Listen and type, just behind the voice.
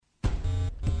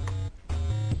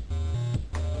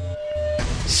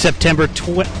September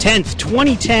 10th,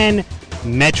 2010,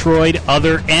 Metroid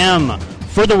Other M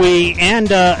for the Wii,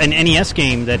 and an NES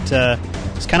game that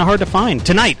is kind of hard to find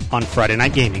tonight on Friday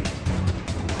Night Gaming.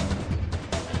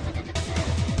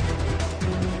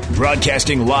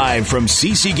 Broadcasting live from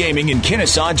CC Gaming in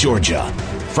Kennesaw, Georgia.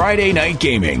 Friday Night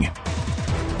Gaming.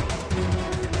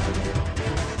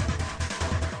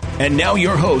 And now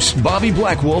your hosts, Bobby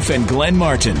Blackwolf and Glenn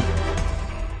Martin.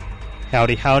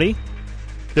 Howdy, howdy.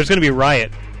 There's going to be a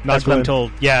riot. That's what I'm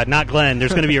told. Yeah, not Glenn.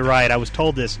 There's going to be a riot. I was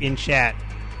told this in chat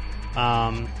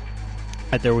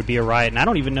that there would be a riot, and I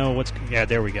don't even know what's... Yeah,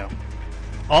 there we go.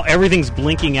 Everything's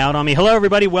blinking out on me. Hello,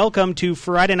 everybody. Welcome to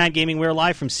Friday Night Gaming. We're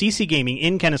live from CC Gaming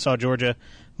in Kennesaw, Georgia.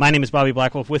 My name is Bobby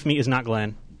Blackwolf. With me is not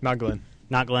Glenn. Not Glenn.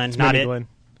 Not Glenn. It's not Mini it. Glenn.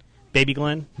 Baby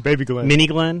Glenn? Baby Glenn. Mini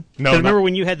Glenn? No. Remember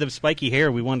when you had the spiky hair,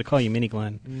 we wanted to call you Mini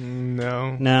Glenn.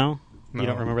 No. No? You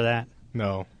don't remember that?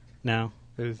 No. No?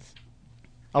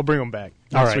 I'll bring them back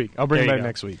All next right. week. I'll bring There them you back go.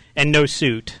 next week. And no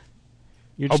suit.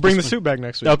 I'll bring the suit back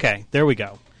next week. Okay, there we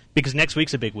go. Because next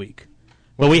week's a big week.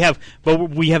 But we have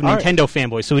Nintendo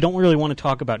fanboys, so we don't really want to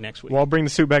talk about next week. Well, I'll bring the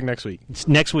suit back next week.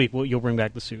 Next week, you'll bring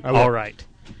back the suit. I will. All right.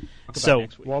 So,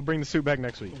 Well, I'll bring the suit back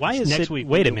next week. why is next it... week?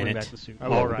 Wait a you'll bring minute. back the suit.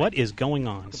 All right. What is going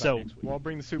on? Well, I'll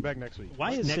bring the suit back next week.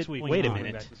 Why is next it... week? Wait a I'll bring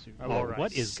minute. back the suit. All right.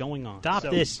 What is going on? Stop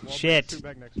Well, this I'll bring the shit. suit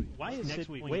back next week. Why is Next it...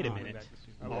 week, Wait a I'll bring minute. back the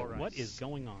suit. All right. What is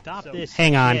going on? Stop So- this.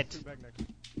 Hang on. Suit back next week.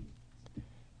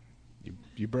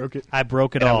 You broke it. I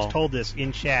broke it And I all. was told this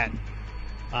in chat.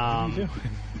 What are you doing?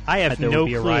 I have There no would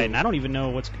be a clue. riot, And I don't even know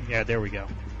what's... Yeah, there we go.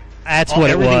 That's what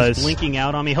it everything's was. blinking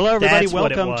out on me. Hello, everybody. That's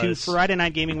what it Welcome to was. Friday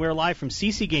Night Gaming. We're live from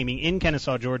CC Gaming in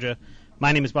Kennesaw, Georgia.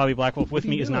 My name is Bobby Blackwolf. With are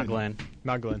me you is not doing? Glenn.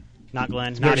 Not Glenn. Not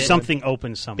Glenn. Not There's it. something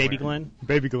open somewhere. Baby Glenn?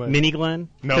 Baby Glenn. Mini Glenn?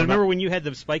 No, 'Cause remember not- when you had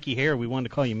the spiky hair, we wanted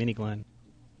to call you Mini Glenn.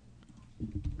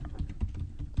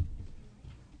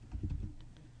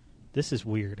 This is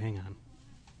weird. Hang on.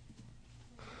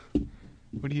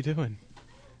 What are you doing?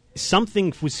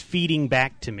 Something was feeding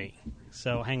back to me.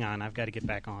 So hang on. I've got to get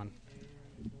back on.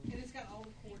 And it's got all the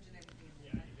cords and everything.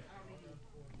 I don't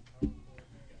even.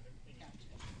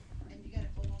 And you gotta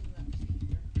hold on to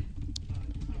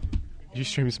that. You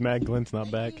stream Mad Glenn's not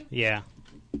back. Yeah.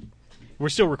 We're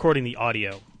still recording the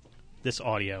audio. This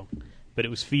audio. But it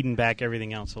was feeding back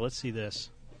everything else. So let's see this.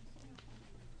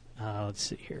 Let's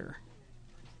see here.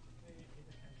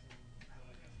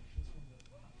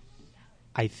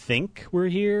 I think we're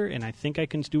here, and I think I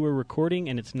can do a recording,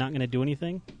 and it's not going to do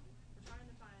anything.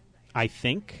 I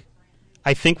think.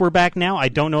 I think we're back now. I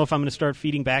don't know if I'm going to start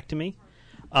feeding back to me.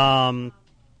 So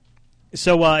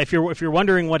if you're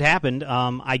wondering what happened,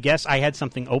 I guess I had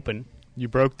something open. You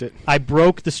broke it. I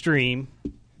broke the stream.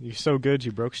 You're so good,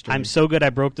 you broke stream. I'm so good I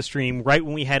broke the stream right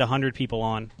when we had 100 people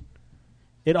on.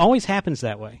 It always happens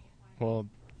that way. Well,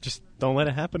 just don't let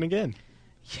it happen again.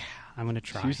 Yeah, I'm going to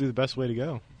try. It's usually the best way to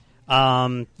go.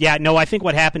 I think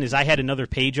what happened is I had another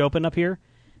page open up here,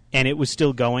 and it was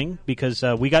still going because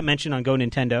we got mentioned on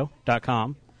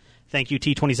GoNintendo.com. Thank you,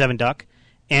 T27Duck.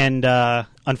 And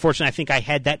unfortunately, I think I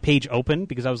had that page open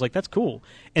because I was like, that's cool.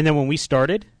 And then when we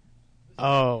started,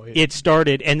 it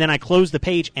started, and then I closed the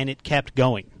page, and it kept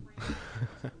going.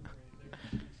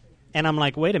 And I'm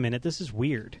like, wait a minute, this is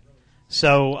weird.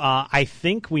 So I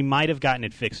think we might have gotten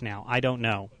it fixed now. I don't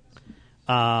know.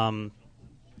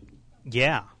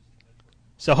 Yeah.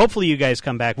 So hopefully you guys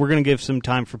come back. We're going to give some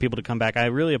time for people to come back. I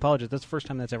really apologize. That's the first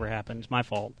time that's ever happened. It's my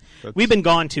fault. We've been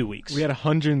gone 2 weeks. We had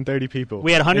 130 people.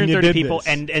 We had 130 people, this.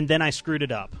 and then I screwed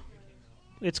it up.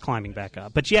 It's climbing back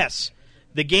up. But yes,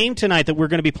 the game tonight that we're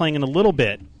going to be playing in a little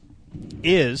bit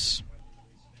is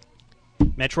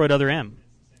Metroid Other M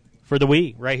for the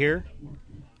Wii, right here.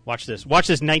 Watch this. Watch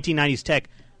this 1990s tech.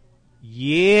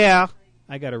 Yeah.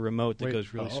 I got a remote that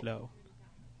goes really slow.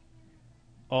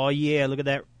 Oh, yeah, look at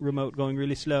that remote going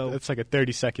really slow. That's like a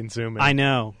 30-second zoom in. I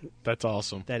know. That's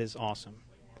awesome. That is awesome.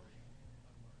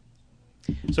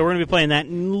 So we're going to be playing that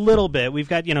in a little bit. We've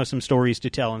got, some stories to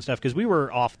tell and stuff because we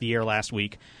were off the air last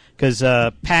week because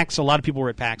PAX, a lot of people were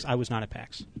at PAX. I was not at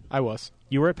PAX. I was.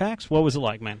 You were at PAX? What was it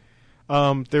like, man?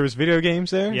 There was video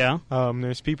games there. Yeah.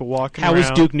 There's people walking How around.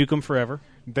 was Duke Nukem Forever?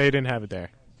 They didn't have it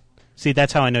there. See,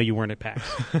 that's how I know you weren't at PAX.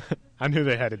 I knew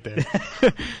they had it there.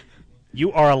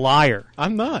 You are a liar.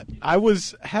 I'm not. I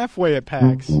was halfway at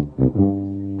PAX. Thanks.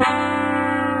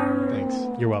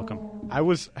 You're welcome. I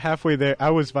was halfway there.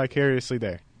 I was vicariously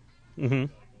there. Mm-hmm.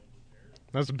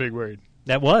 That's a big word.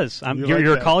 That was.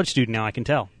 You're a college student now, I can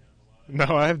tell. No,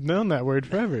 I've known that word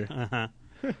forever.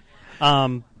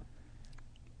 Uh-huh.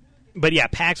 But yeah,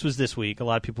 PAX was this week. A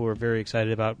lot of people were very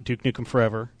excited about Duke Nukem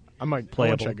Forever. I might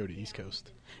playable. I go to East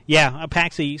Coast. Yeah,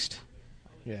 PAX East.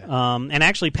 Yeah. And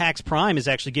actually, PAX Prime is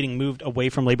actually getting moved away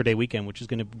from Labor Day weekend, which is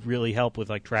going to really help with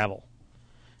like travel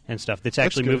and stuff. It's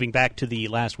actually good. moving back to the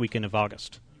last weekend of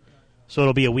August, so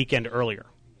it'll be a weekend earlier.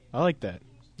 I like that.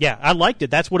 Yeah, I liked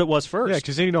it. That's what it was first. Yeah,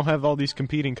 because then you don't have all these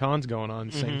competing cons going on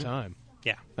at the same time.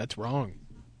 Yeah. That's wrong.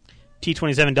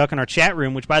 T27 Duck in our chat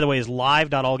room, which, by the way, is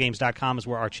live.allgames.com is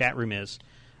where our chat room is,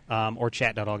 or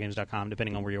chat.allgames.com,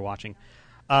 depending on where you're watching,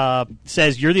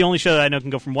 says, you're the only show that I know can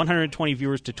go from 120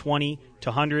 viewers to 20 to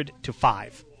 100 to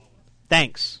 5.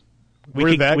 Thanks.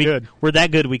 We're that good. We're that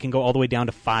good we can go all the way down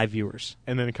to 5 viewers.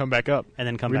 And then come back up. And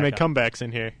then come we back make up. comebacks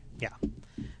in here. Yeah.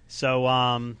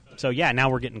 So yeah, now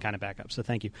we're getting kind of back up, so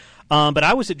thank you. But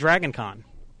I was at Dragon Con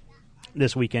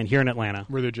this weekend here in Atlanta.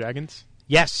 Were there dragons?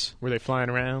 Yes. Were they flying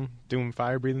around, doing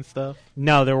fire-breathing stuff?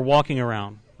 No, they were walking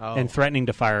around Oh. and threatening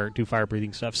to do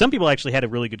fire-breathing stuff. Some people actually had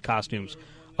really good costumes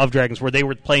of dragons where they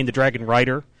were playing the Dragon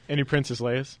Rider. Any Princess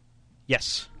Leia's?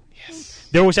 Yes. Yes.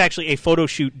 There was actually a photo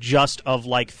shoot just of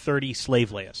like 30 slave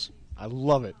Leias. I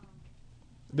love it.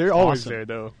 They're always Awesome. there,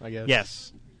 though, I guess.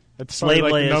 Yes. That's Slave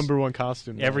probably like Leia's, the number 1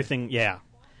 costume. there. Everything, yeah.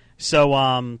 So,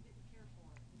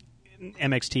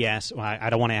 MXT asked, well, I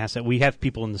don't want to ask that. We have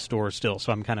people in the store still,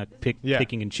 so I'm kind of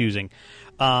picking and choosing.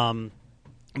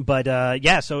 But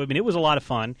so, I mean, it was a lot of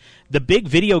fun. The big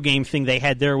video game thing they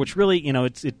had there, which really,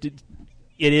 it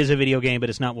is a video game, but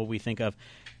it's not what we think of.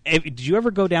 Did you ever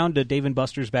go down to Dave &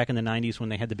 Buster's back in the 90s when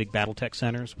they had the big BattleTech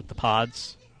centers with the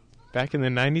pods? Back in the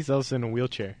 90s, I was in a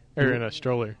wheelchair. Or in a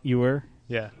stroller. You were?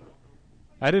 Yeah.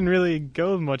 I didn't really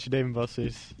go much to Dave &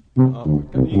 Buster's.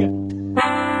 You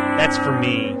That's for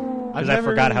me, because I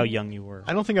never forgot really- how young you were.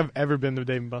 I don't think I've ever been to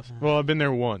Dave & Buster's. Well, I've been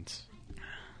there once.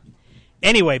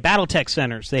 Anyway, BattleTech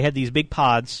centers. They had these big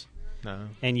pods, No.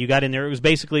 and you got in there. It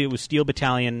was Steel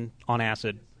Battalion on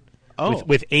acid Oh,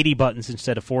 with 80 buttons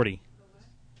instead of 40.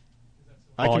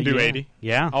 I can do 80.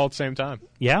 Yeah. All at the same time.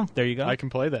 Yeah, there you go. I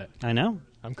can play that. I know.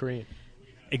 I'm Korean.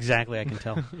 Exactly, I can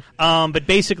tell. But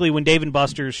basically, when Dave &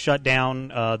 Buster's shut down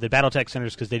the BattleTech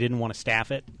centers because they didn't want to staff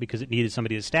it, because it needed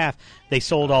somebody to staff, they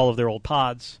sold all of their old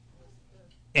pods,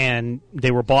 and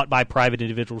they were bought by private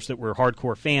individuals that were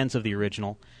hardcore fans of the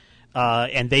original,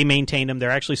 and they maintained them. They're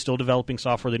actually still developing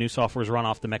software. The new software is run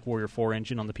off the MechWarrior 4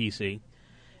 engine on the PC,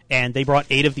 and they brought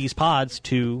 8 of these pods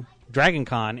to Dragon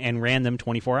Con and ran them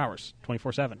 24 hours,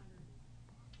 24/7. It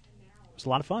was a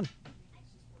lot of fun.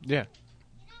 Yeah.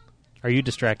 Are you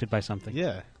distracted by something?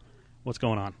 Yeah. What's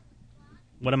going on?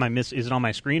 What am I missing? Is it on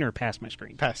my screen or past my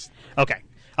screen? Pass. Okay.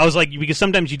 I was like, because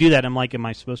sometimes you do that. I'm like, am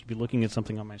I supposed to be looking at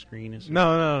something on my screen?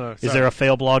 No. Is there a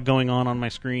fail blog going on my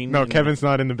screen? No, Kevin's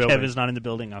not in the building. Kevin's not in the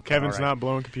building. Okay, Kevin's all right. not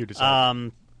blowing computers up.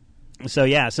 So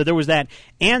there was that,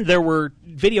 and there were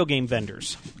video game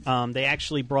vendors. They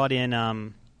actually brought in.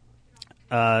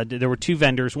 There were 2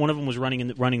 vendors. One of them was running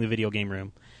the video game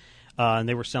room, and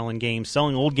they were selling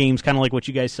old games, kind of like what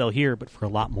you guys sell here, but for a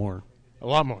lot more. A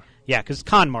lot more. Yeah, because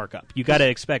con markup. You got to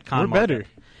expect con We're markup. better.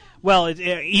 Well,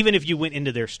 even if you went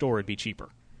into their store, it'd be cheaper.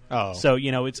 Oh. So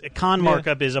it's con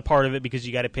markup is a part of it because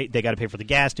you got to pay. They got to pay for the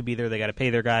gas to be there. They got to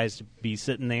pay their guys to be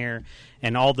sitting there,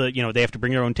 and all the they have to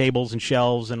bring their own tables and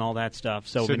shelves and all that stuff.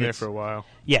 So Sitting there for a while.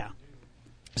 yeah.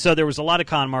 So there was a lot of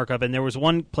con markup, and there was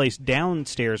one place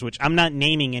downstairs, which I'm not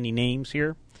naming any names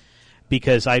here,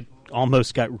 because I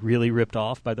almost got really ripped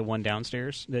off by the one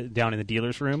downstairs, down in the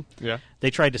dealer's room. Yeah.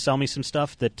 They tried to sell me some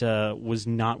stuff that was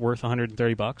not worth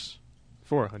 $130.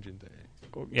 For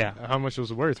 130. Yeah. How much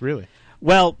was it worth, really?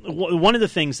 Well, one of the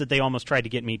things that they almost tried to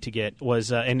get me to get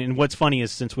was, and what's funny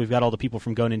is since we've got all the people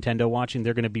from Go Nintendo watching,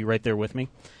 they're going to be right there with me,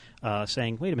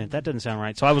 saying, wait a minute, that doesn't sound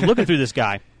right. So I was looking through this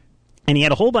guy, and he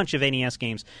had a whole bunch of NES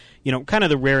games, kind of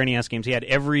the rare NES games. He had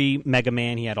every Mega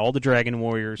Man, he had all the Dragon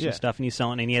Warriors and stuff, and he's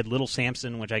selling, and he had Little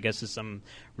Samson, which I guess is some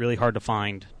really hard to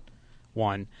find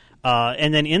one.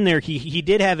 And then in there, he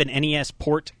did have an NES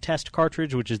port test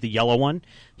cartridge, which is the yellow one.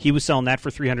 He was selling that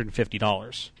for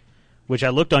 $350, which I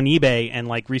looked on eBay, and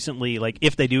like recently, like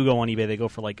if they do go on eBay, they go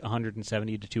for like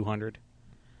 $170 to $200.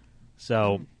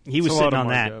 So he was sitting on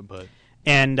that,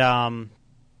 and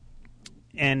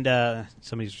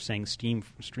somebody's saying stream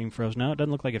froze. No, it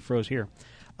doesn't look like it froze here.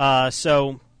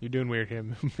 So You're doing weird here.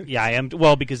 yeah, I am.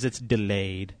 Well, because it's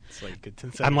delayed. It's like good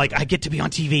I'm like, I get to be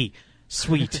on TV.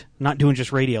 Sweet. Not doing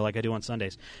just radio like I do on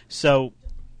Sundays. So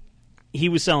he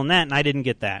was selling that, and I didn't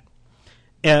get that.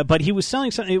 But he was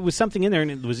selling something. It was something in there, and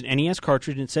it was an NES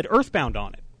cartridge, and it said Earthbound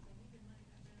on it.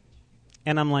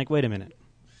 And I'm like, wait a minute.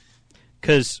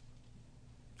 Because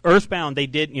Earthbound, they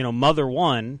did, Mother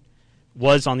 1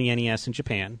 was on the NES in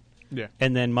Japan. Yeah.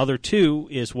 And then Mother 2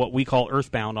 is what we call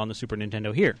Earthbound on the Super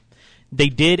Nintendo here. They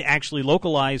did actually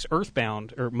localize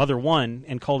Earthbound, or Mother 1,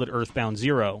 and called it Earthbound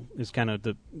 0, is kind of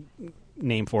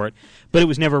name for it, but it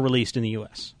was never released in the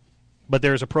U.S. But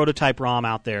there's a prototype ROM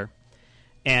out there,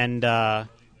 and I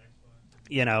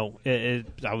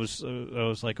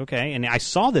was like, okay, and I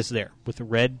saw this there with the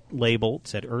red label. It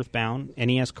said Earthbound,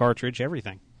 NES cartridge,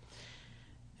 everything.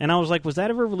 And I was like, was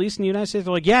that ever released in the United States?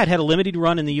 They're like, yeah, it had a limited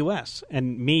run in the U.S.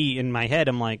 And me, in my head,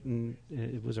 I'm like,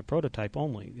 it was a prototype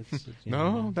only.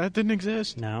 No, that didn't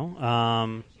exist.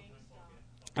 No.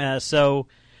 So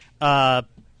I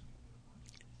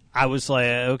was like,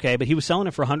 okay, but he was selling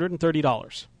it for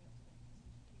 $130.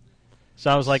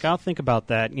 So I was like, I'll think about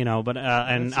that, but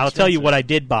and I'll tell you what I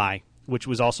did buy, which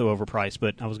was also overpriced,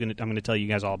 but I'm going to tell you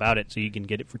guys all about it so you can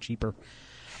get it for cheaper.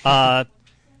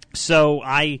 So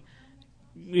I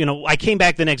came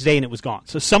back the next day and it was gone.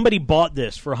 So somebody bought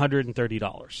this for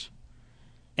 $130.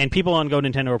 And people on Go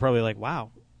Nintendo were probably like, wow,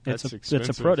 that's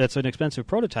an expensive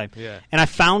prototype. Yeah. And I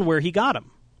found where he got them.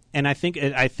 And I think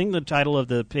the title of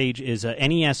the page is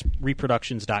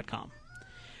NESreproductions.com.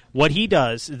 What he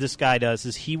does, this guy does,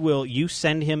 is you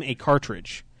send him a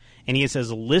cartridge, and he has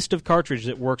a list of cartridges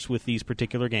that works with these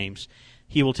particular games.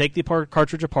 He will take the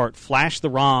cartridge apart, flash the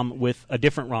ROM with a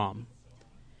different ROM,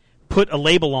 put a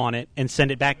label on it, and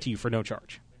send it back to you for no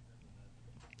charge.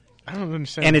 I don't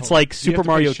understand. And it's like Super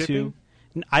Mario 2.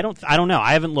 I don't know.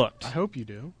 I haven't looked. I hope you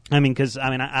do. Because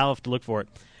I'll have to look for it.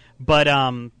 But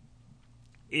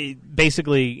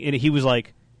basically, he was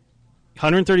like,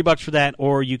 $130 for that,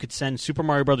 or you could send Super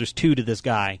Mario Brothers 2 to this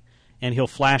guy, and he'll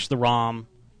flash the ROM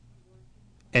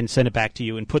and send it back to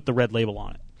you and put the red label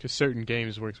on it. Because certain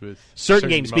games works with certain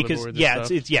games because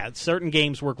stuff. certain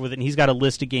games work with it, and he's got a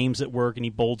list of games that work, and he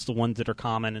bolds the ones that are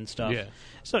common and stuff. Yeah.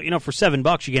 So for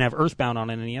 $7 you can have Earthbound on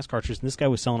an NES cartridge, and this guy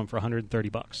was selling them for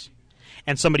 $130,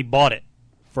 and somebody bought it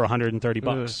for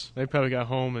 $130. They probably got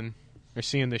home and are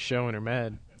seeing this show and are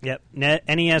mad. Yep,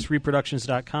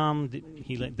 NESreproductions.com.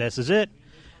 This is it.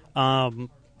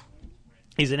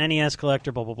 He's an NES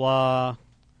collector, blah, blah, blah.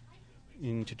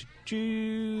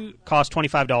 Cost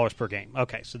 $25 per game.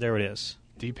 Okay, so there it is.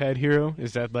 D-Pad Hero?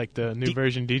 Is that like the new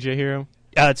version DJ Hero?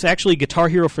 It's actually Guitar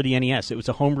Hero for the NES. It was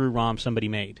a homebrew ROM somebody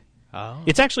made. Oh.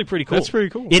 It's actually pretty cool. That's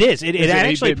pretty cool. It is. Is it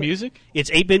actually 8-bit music?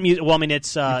 It's 8-bit music. Well,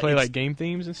 it's... you play like game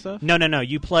themes and stuff? No.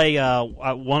 You play...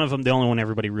 one of them, the only one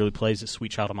everybody really plays is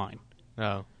Sweet Child of Mine.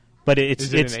 Oh. But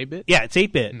it's an 8-bit? Yeah, it's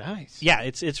 8-bit. Nice. Yeah,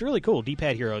 it's really cool.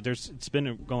 D-Pad Hero. It's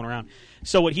been going around.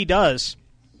 So what he does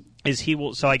is he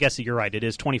will. So I guess you're right. It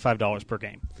is $25 per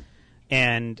game,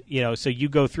 and so you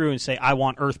go through and say, I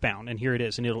want Earthbound, and here it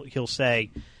is, and he'll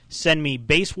say, send me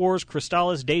Base Wars,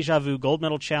 Crystalis, Deja Vu, Gold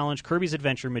Medal Challenge, Kirby's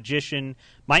Adventure, Magician,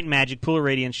 Might and Magic, Pool of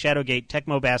Radiance, Shadowgate,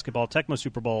 Tecmo Basketball, Tecmo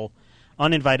Super Bowl,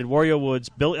 Uninvited, Wario Woods,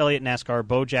 Bill Elliott NASCAR,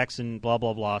 Bo Jackson, blah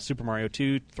blah blah, Super Mario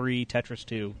 2, 3, Tetris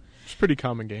 2. It's pretty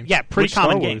common games. Yeah, pretty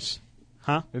common games.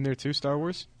 Huh? Isn't there 2 Star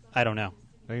Wars? I don't know.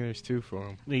 I think there's 2 for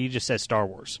them. You just said Star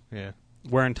Wars. Yeah.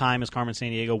 Where in Time is Carmen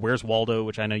Sandiego. Where's Waldo,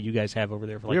 which I know you guys have over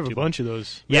there for We have a bunch of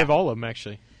those. We Yeah. have all of them,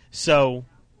 actually. So,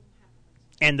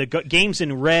 and the games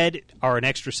in red are an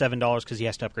extra $7 because he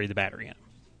has to upgrade the battery in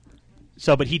them.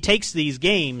 So, but he takes these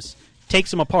games, takes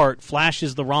them apart,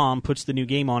 flashes the ROM, puts the new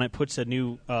game on it, puts a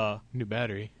new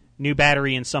battery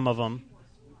in some of them,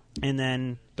 and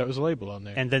then that was a label on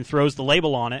there, and then throws the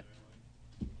label on it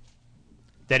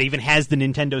that even has the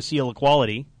Nintendo seal of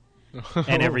quality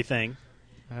and everything.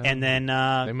 And then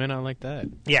they may not like that.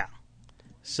 Yeah.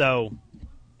 So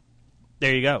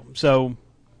there you go. So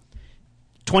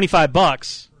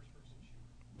 $25,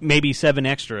 maybe $7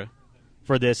 extra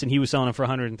for this, and he was selling it for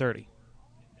 $130.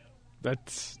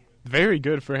 That's very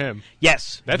good for him.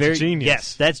 Yes, that's genius.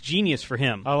 Yes, that's genius for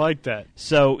him. I like that.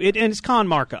 So and it's con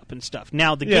markup and stuff.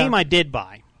 Now the game I did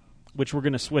buy, which we're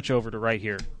going to switch over to right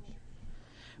here,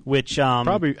 which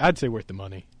probably I'd say worth the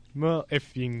money. Well,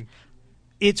 if you.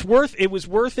 It was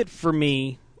worth it for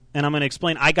me, and I'm going to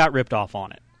explain. I got ripped off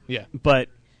on it. Yeah. But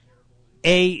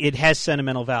A, it has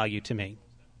sentimental value to me.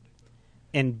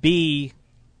 And B,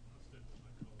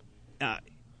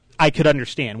 I could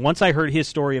understand. Once I heard his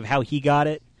story of how he got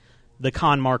it, the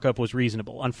con markup was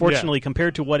reasonable. Unfortunately,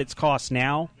 compared to what it's cost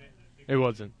now, it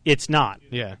wasn't. It's not.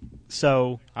 Yeah.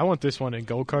 So I want this one in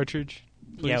gold cartridge.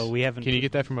 Please. Yeah, we haven't. Can you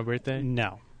get that for my birthday?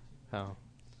 No. Oh.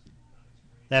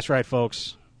 That's right,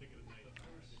 folks.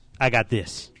 I got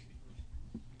this.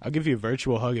 I'll give you a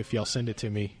virtual hug if y'all send it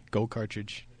to me. Gold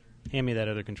cartridge. Hand me that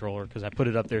other controller, because I put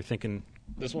it up there thinking...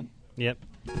 This one? Yep.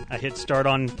 I hit start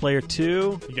on player 2.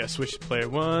 You got to switch to player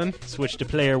 1. Switch to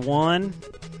player 1.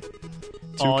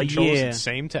 Two controls at the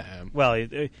same time. Well,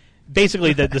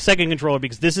 basically the second controller,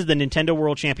 because this is the Nintendo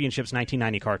World Championships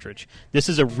 1990 cartridge. This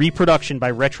is a reproduction by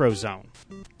Retro Zone.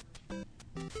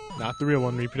 Not the real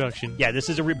one, reproduction. Yeah, this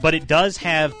is but it does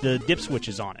have the dip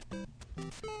switches on it.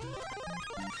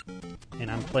 And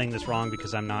I'm playing this wrong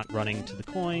because I'm not running to the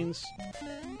coins.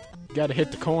 You got to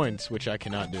hit the coins, which I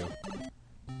cannot do.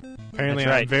 Apparently,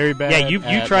 That's right. I'm very bad. Yeah, you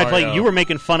tried Mario. playing. You were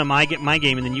making fun of my game,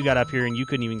 and then you got up here and you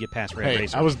couldn't even get past Rad Hey,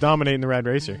 Racer. I was dominating the Rad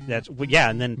Racer,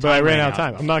 and then but I time ran out of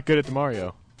time. I'm not good at the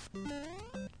Mario.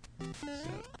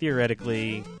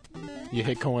 Theoretically, You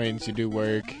hit coins, you do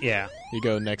work, yeah. you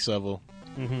go next level,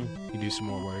 Mm-hmm. you do some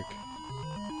more work.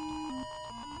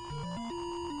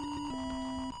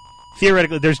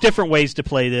 Theoretically, there's different ways to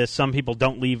play this. Some people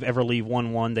don't ever leave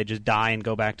 1-1. They just die and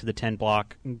go back to the 10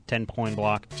 coin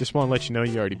block. Just want to let you know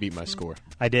you already beat my score.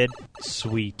 I did.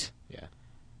 Sweet. Yeah.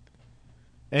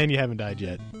 And you haven't died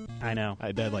yet. I know.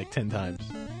 I died like 10 times.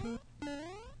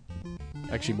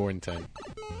 Actually, more than 10.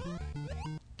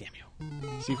 Damn you.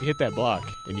 See, if you hit that block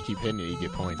and you keep hitting it, you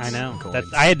get points. I know. and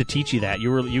coins. I had to teach you that.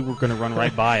 You were going to run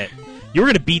right by it. You were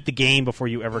going to beat the game before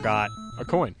you ever got A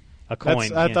coin. a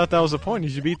coin. I Yeah. thought that was the point. You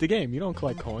should beat the game. You don't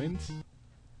collect coins.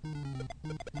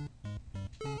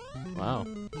 Wow.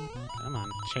 Come on.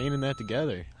 Chaining that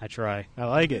together. I try. I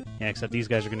like it. Yeah, except these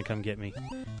guys are going to come get me.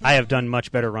 I have done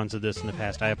much better runs of this in the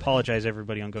past. I apologize,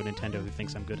 everybody on Go Nintendo who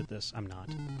thinks I'm good at this. I'm not.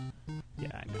 Yeah,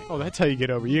 I know. Oh, that's how you get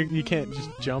over. You can't just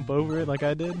jump over it like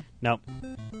I did? Nope.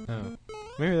 Oh.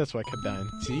 Maybe that's why I kept dying.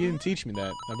 See, you didn't teach me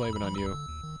that. I blame it on you.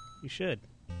 You should.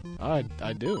 I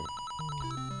do.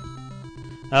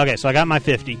 Okay, so I got my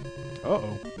 50.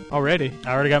 Uh-oh. Already?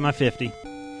 I already got my 50.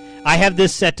 I have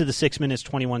this set to the 6 minutes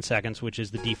 21 seconds, which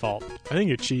is the default. I think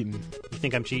you're cheating. You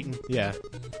think I'm cheating? Yeah.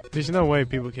 There's no way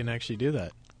people can actually do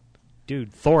that.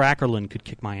 Dude, Thor Ackerlund could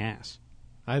kick my ass.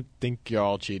 I think you're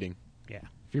all cheating. Yeah.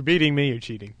 If you're beating me, you're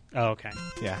cheating. Oh, okay.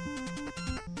 Yeah.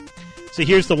 So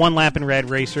here's the one lap in Rad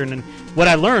Racer, and then what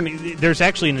I learned, there's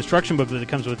actually an instruction booklet that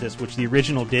comes with this, which the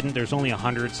original didn't. There's only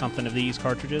 100-something of these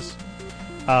cartridges.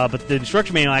 But the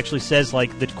instruction manual actually says,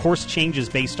 like, the course changes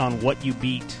based on what you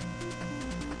beat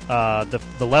the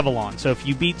level on. So if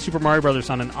you beat Super Mario Brothers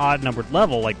on an odd-numbered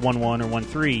level, like 1-1 or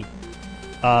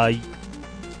 1-3,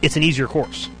 it's an easier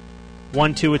course.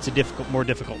 1-2, it's a more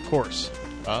difficult course.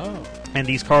 Oh. And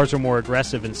these cars are more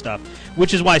aggressive and stuff,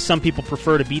 which is why some people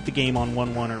prefer to beat the game on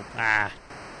 1-1 or...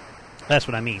 That's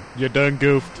what I mean. You done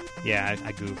goofed. Yeah,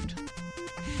 I goofed.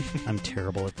 I'm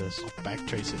terrible at this.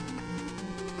 Backtrace it.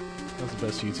 That's the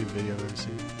best YouTube video I've ever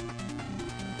seen.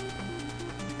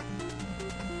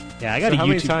 Yeah, I got So a how YouTube...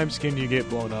 many times can you get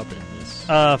blown up in this?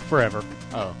 Forever.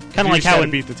 Oh. Kinda You like just how gotta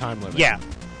in- beat the time limit. Yeah.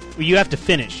 Well, you have to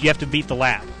finish. You have to beat the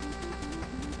lap.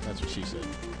 That's what she said.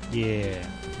 Yeah.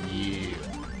 Yeah.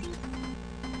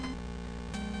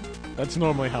 That's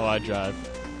normally how I drive.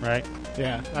 Right?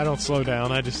 Yeah, I don't slow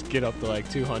down. I just get up to like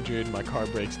 200, my car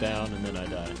breaks down, and then I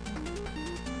die.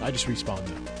 I just respawn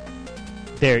them.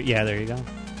 There you go.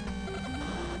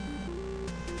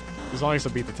 As long as I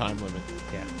beat the time limit.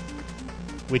 Yeah.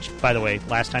 Which, by the way,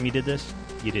 last time you did this,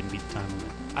 you didn't beat the time limit.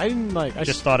 I didn't like... I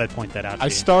just thought I'd point that out to I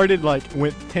you. started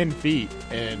went 10 feet,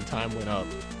 and time went up.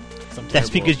 So I'm That's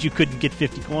terrible. because you couldn't get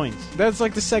 50 coins. That's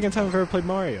like the second time I've ever played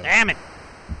Mario. Damn it!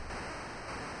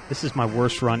 This is my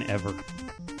worst run ever.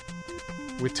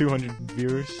 With 200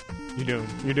 viewers.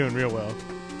 You're doing real well.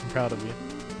 I'm proud of you.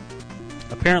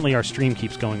 Apparently our stream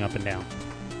keeps going up and down.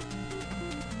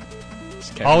 Is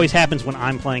Kevin, Always happens when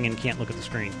I'm playing and can't look at the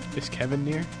screen. Is Kevin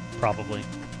near? Probably.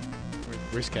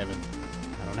 Where's Kevin?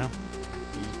 I don't know.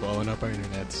 He's blowing up our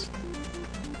internets.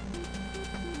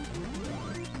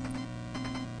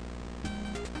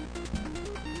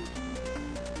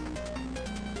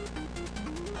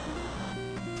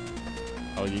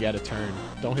 Oh, you gotta turn.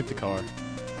 Don't hit the car.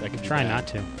 That could be Try bad. not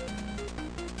to.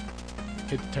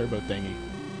 Hit the turbo thingy.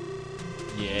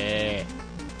 Yeah.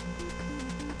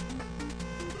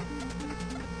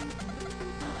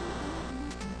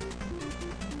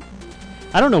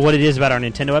 I don't know what it is about our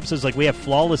Nintendo episodes. Like, we have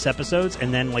flawless episodes,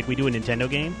 and then, like, we do a Nintendo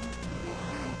game,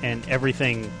 and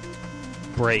everything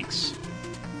breaks.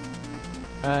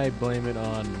 I blame it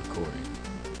on Corey.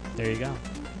 There you go.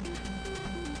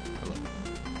 Hello.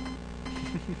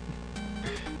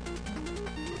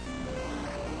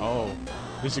 Oh,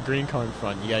 there's a green car in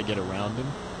front. You gotta get around him.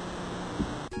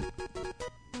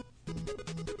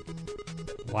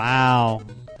 Wow.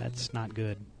 That's not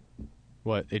good.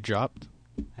 What? It dropped?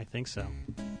 I think so.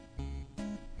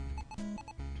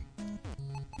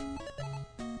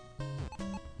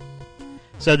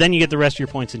 So then you get the rest of your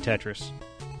points in Tetris.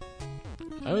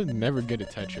 I was never good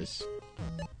at Tetris.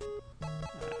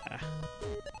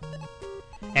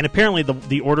 And apparently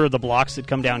the order of the blocks that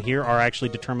come down here are actually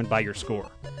determined by your score.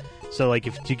 So, like,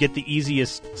 if to get the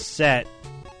easiest set...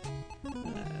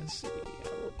 let's see,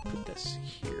 I'll put this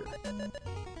here.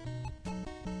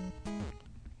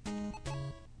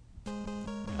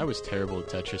 I was terrible at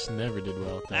Tetris and never did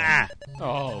well at that.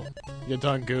 Oh, you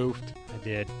done goofed. I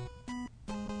did.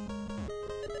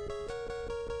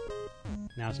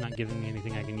 Now it's not giving me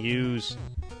anything I can use.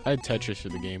 I had Tetris for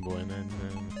the Game Boy, and then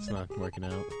it's not working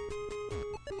out.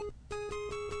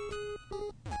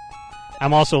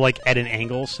 I'm also like at an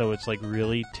angle, so it's like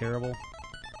really terrible.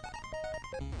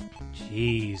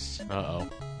 Jeez. Uh-oh.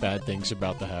 Bad things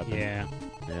about to happen. Yeah.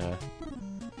 Yeah.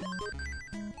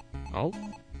 Oh.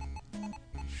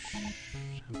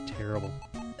 I'm terrible.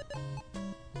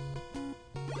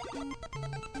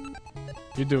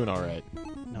 You're doing all right.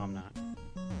 No, I'm not.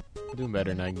 You're doing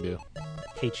better than I can do.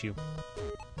 Hate you.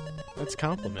 That's a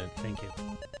compliment. Thank you.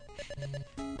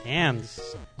 Damn.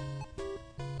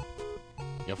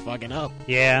 You're fucking up.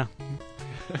 Yeah.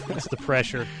 It's the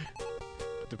pressure.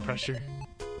 The pressure.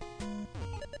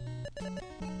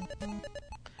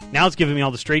 Now it's giving me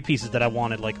all the straight pieces that I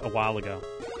wanted like a while ago.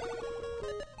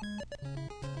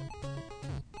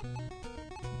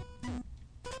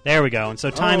 There we go. And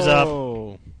so time's up.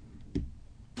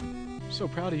 So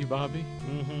proud of you, Bobby.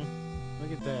 Mm-hmm.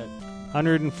 Look at that.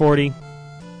 140.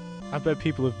 I bet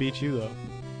people have beat you, though.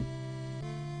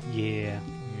 Yeah.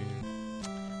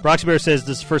 Broxy Bear says,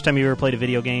 this is the first time you ever played a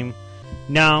video game.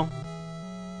 No.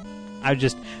 I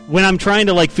just... When I'm trying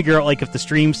to, like, figure out, like, if the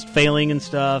stream's failing and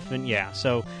stuff, and yeah.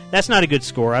 So, that's not a good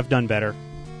score. I've done better.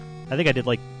 I think I did,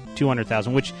 like,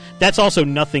 200,000, which... That's also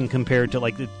nothing compared to,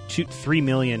 like, the 3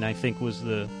 million, I think, was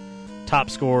the top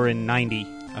score in 90.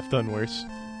 I've done worse.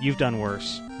 You've done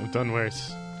worse. I've done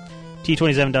worse.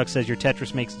 T27 Duck says, your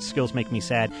Tetris skills make me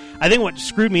sad. I think what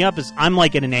screwed me up is I'm,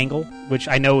 like, at an angle, which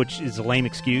I know is a lame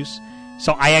excuse.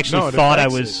 So I actually thought I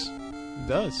was... It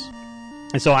does.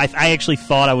 And so I actually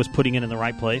thought I was putting it in the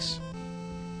right place.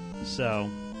 So...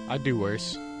 I do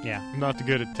worse. Yeah. I'm not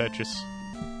good at Tetris.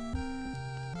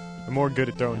 I'm more good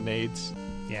at throwing nades.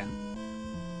 Yeah.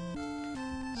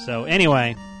 So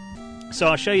anyway, so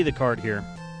I'll show you the card here.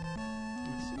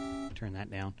 Let's turn that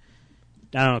down.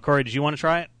 I don't know, Corey, did you want to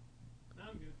try it? No,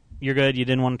 I'm good. You're good? You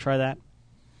didn't want to try that?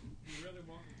 You really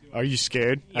want me to. Are you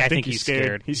scared? Yeah, I think he's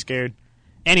scared. He's scared.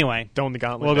 Anyway, Throwing the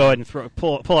gauntlet. we'll go ahead and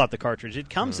pull out the cartridge. It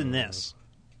comes in this.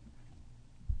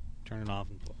 Turn it off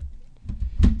and pull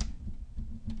it.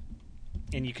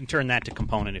 And you can turn that to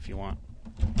component if you want.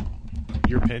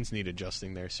 Your pins need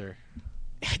adjusting there, sir.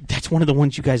 That's one of the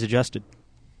ones you guys adjusted.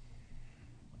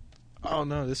 Oh,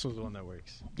 no, this was the one that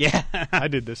works. Yeah. I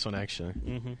did this one, actually.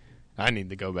 Mm-hmm. I need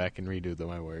to go back and redo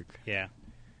my work. Yeah.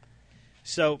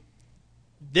 So,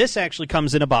 this actually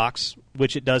comes in a box,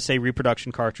 which it does say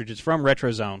reproduction cartridge. It's from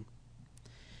RetroZone.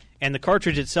 And the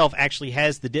cartridge itself actually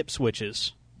has the dip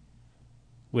switches,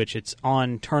 which it's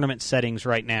on tournament settings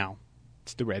right now.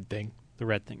 It's the red thing. The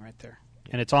red thing right there.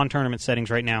 And it's on tournament settings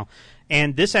right now.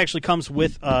 And this actually comes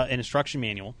with an instruction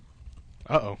manual.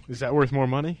 Uh-oh. Is that worth more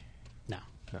money? No.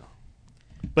 No.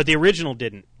 But the original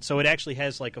didn't. So it actually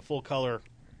has like a full color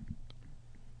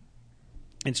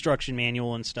instruction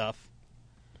manual and stuff.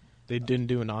 They didn't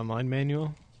do an online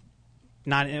manual?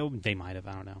 They might have,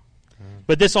 I don't know.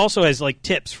 But this also has like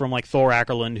tips from like Thor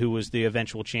Ackerlund, who was the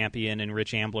eventual champion, and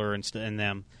Rich Ambler and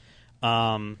them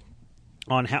on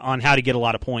how to get a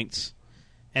lot of points,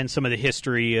 and some of the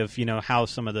history of how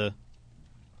some of the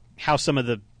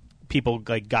people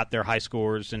like got their high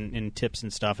scores and tips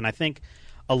and stuff. And I think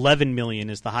 11 million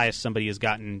is the highest somebody has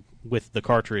gotten with the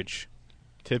cartridge.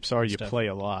 Tips are you Stuff. play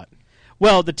a lot.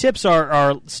 Well, the tips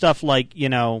are stuff like you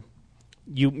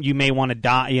may want to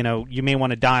die. You may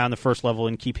want to die on the first level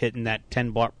and keep hitting that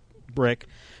 10 block brick,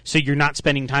 so you're not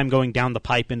spending time going down the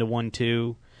pipe into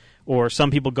 1-2. Or some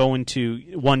people go into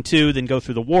 1-2, then go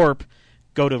through the warp,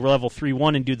 go to level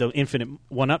 3-1, and do the infinite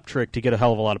 1-up trick to get a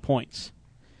hell of a lot of points.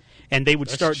 And they would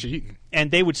That's cheating.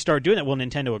 And they would start doing that. Well,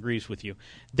 Nintendo agrees with you.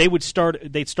 They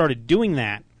started doing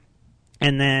that,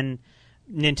 and then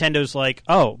Nintendo's like,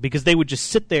 oh, because they would just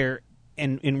sit there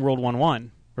in World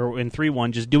 1-1 or in 3-1,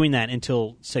 just doing that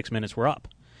until 6 minutes were up.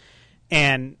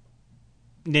 And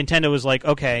Nintendo was like,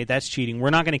 okay, that's cheating. We're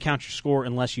not going to count your score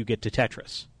unless you get to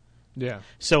Tetris. Yeah.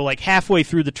 So, like, halfway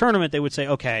through the tournament, they would say,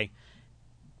 okay.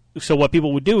 So what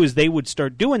people would do is they would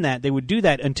start doing that. They would do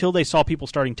that until they saw people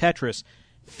starting Tetris,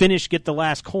 finish, get the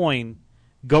last coin,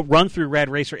 go run through Rad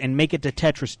Racer, and make it to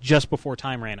Tetris just before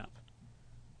time ran up.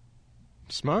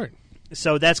 Smart.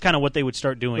 So that's kind of what they would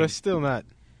start doing. But it's still not...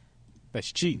 That's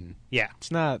cheating. Yeah.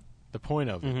 It's not the point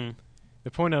of it. Mm-hmm.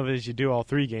 The point of it is you do all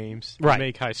three games, Right. you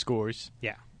make high scores,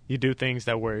 Yeah. you do things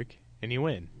that work, and you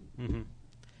win. Mm-hmm.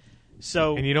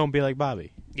 So... And you don't be like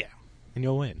Bobby. Yeah. And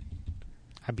you'll win.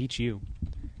 I beat you.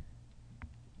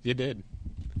 You did.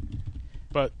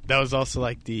 But that was also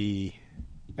like the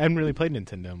I haven't really played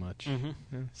Nintendo much, Mhm.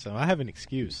 so I have an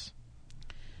excuse.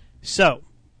 So,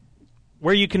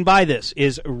 where you can buy this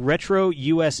is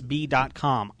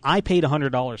retrousb.com. I paid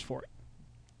 $100 for it.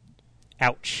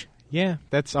 Ouch. Yeah,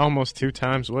 that's almost 2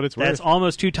 times what it's That's worth.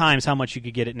 almost 2 times how much you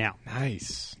could get it now.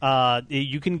 Nice.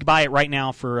 You can buy it right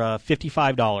now for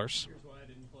 $55. Here's why I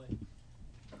didn't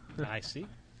play. I see.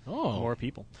 Oh, More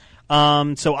people.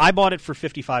 So I bought it for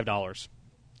 $55.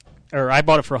 Or I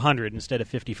bought it for $100 instead of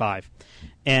 $55.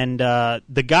 And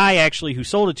the guy actually who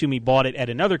sold it to me bought it at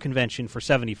another convention for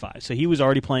 $75. So he was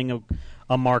already playing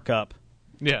a markup.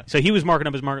 yeah. So he was marking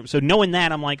up his markup. So knowing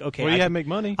that, I'm like, okay, Well, you I had to can, make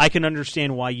money. I can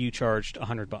understand why you charged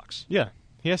 $100. Yeah,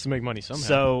 he has to make money somehow.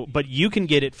 So, but you can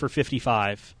get it for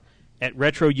 $55 at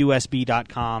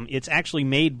retrousb.com. It's actually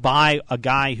made by a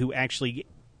guy who actually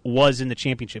was in the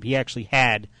championship. He actually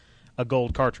had a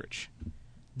gold cartridge.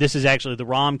 This is actually, the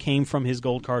ROM came from his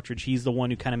gold cartridge. He's the one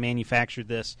who kind of manufactured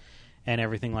this and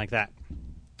everything like that.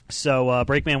 So,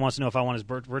 Breakman wants to know if I want his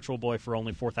Virtual Boy for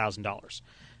only $4,000.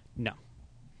 No.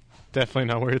 definitely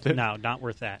not worth it. No, not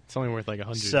worth that. It's only worth like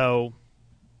 100. So,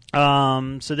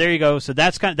 so there you go. So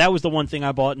that was the one thing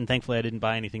I bought, and thankfully I didn't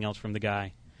buy anything else from the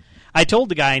guy. I told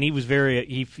the guy, and he was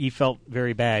he felt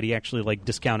very bad. He actually like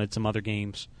discounted some other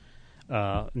games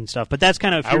and stuff. But that's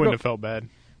kind of I wouldn't have felt bad.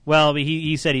 Well,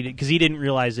 he said he did because he didn't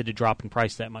realize it had dropped in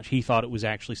price that much. He thought it was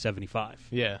actually $75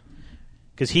 Yeah.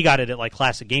 because he got it at like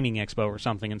Classic Gaming Expo or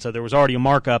something, and so there was already a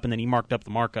markup, and then he marked up the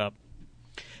markup.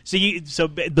 So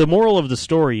the moral of the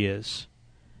story is,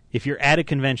 if you're at a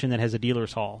convention that has a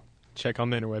dealer's hall, Check on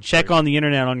the interweb. check first. on the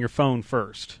internet on your phone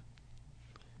first.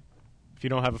 If you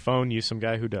don't have a phone, use some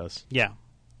guy who does. Yeah.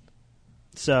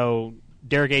 So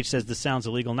Derek H says this sounds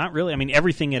illegal. Not really. I mean,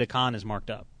 everything at a con is marked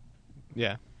up.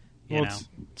 Yeah. You Well, know. it's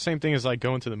same thing as like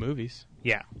going to the movies.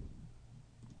 Yeah.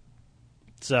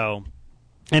 So,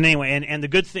 and anyway, and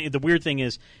the weird thing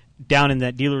is, down in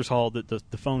that dealer's hall, that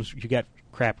the phones, you got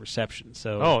crap reception.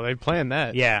 So Oh, they planned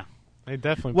that. yeah. They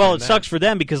definitely. Well, it planned sucks that. for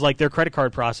them because like their credit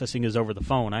card processing is over the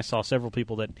phone. I saw several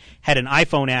people that had an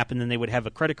iPhone app and then they would have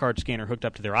a credit card scanner hooked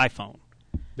up to their iPhone,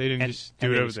 They didn't and- just and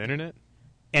do it they over was- the internet.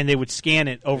 and they would scan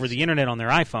it over the internet on their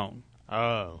iPhone.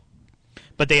 Oh,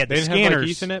 But they had they the didn't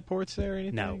scanners. have like Ethernet ports there or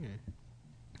anything. No.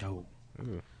 No.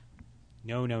 Ooh,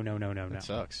 No. that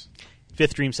sucks.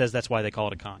 Fifth Dream says that's why they call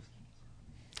it a con.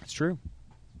 It's true.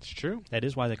 It's true. That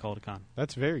is why they call it a con.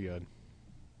 That's very good.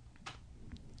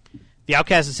 The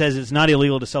Outcast says it's not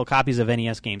illegal to sell copies of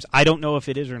NES games. I don't know if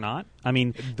it is or not. I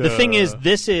mean, the thing is,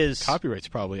 this is Copyright's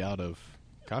probably out of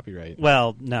copyright.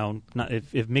 well, no, not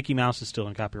if Mickey Mouse is still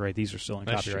in copyright, these are still in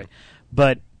That's copyright. true.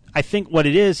 But I think what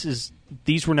it is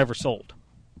these were never sold.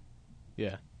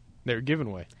 Yeah, they were given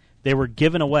away They were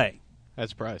given away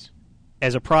as a prize.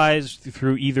 as a prize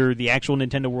through either the actual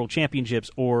Nintendo World Championships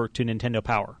or to Nintendo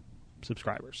Power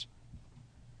subscribers.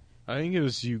 I think it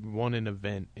was you won an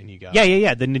event and you got.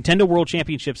 Yeah. The Nintendo World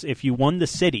Championships, if you won the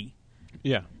city,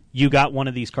 Yeah. you got one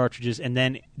of these cartridges, and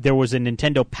then there was a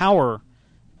Nintendo Power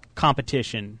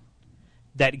competition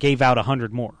that gave out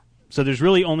 100 more. So there's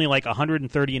really only like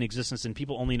 130 in existence, and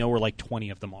people only know where like 20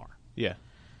 of them are. Yeah.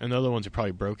 And the other ones are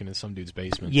probably broken in some dude's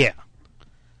basement. Yeah.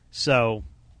 So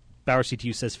Bauer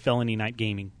CTU says Felony Night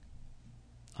Gaming.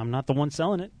 I'm not the one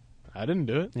selling it. I didn't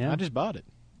do it. Yeah. I just bought it.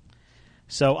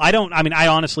 So I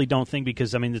honestly don't think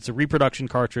because, it's a reproduction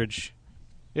cartridge.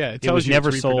 Yeah, it It tells was you never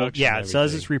it's sold. reproduction Yeah, and it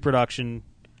says it's everything. reproduction.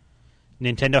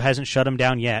 Nintendo hasn't shut them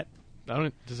down yet.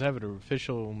 Does it have an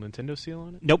official Nintendo seal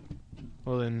on it? Nope.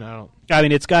 Well, then I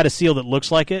don't. It's got a seal that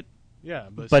looks like it. Yeah,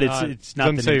 but But it's not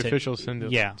doesn't the say Nintendo-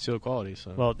 official Yeah. seal quality.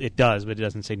 So Well, it does, but it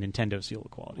doesn't say Nintendo seal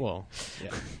of quality. well,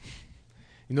 yeah.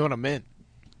 You know what I meant?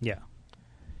 Yeah.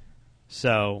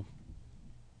 So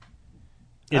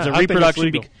it's a I think it's reproduction,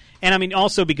 legal. and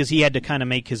also because he had to kind of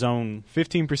make his own.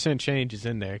 15% change is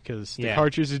in there because the Yeah.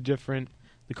 cartridge is different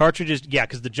The cartridges,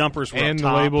 because the jumpers were and up the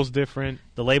top. label's different.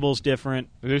 The label's different.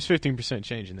 There's 15%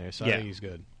 change in there, so Yeah. I think he's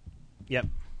good. Yep.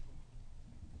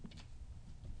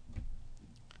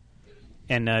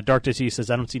 And Dark Dizzy says,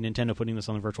 I don't see Nintendo putting this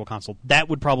on the Virtual Console. That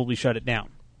would probably shut it down.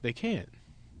 They can't.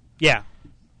 Yeah.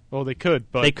 Well, they could,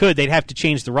 but They could. They'd have to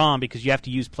change the ROM because you have to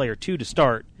use Player 2 to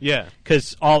start. yeah,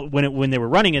 Because when they were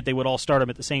running it, they would all start them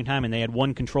at the same time, and they had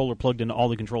one controller plugged into all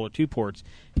the Controller 2 ports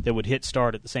that would hit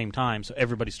start at the same time, so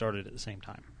everybody started at the same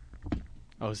time.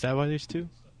 Oh, is that why there's two?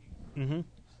 Mm-hmm.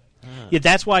 Yeah,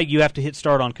 that's why you have to hit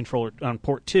start on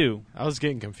port 2. I was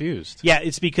getting confused. Yeah,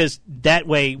 it's because that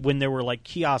way, when there were like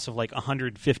kiosks of like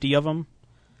 150 of them,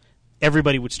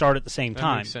 everybody would start at the same That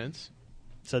time. makes sense.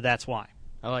 So that's why.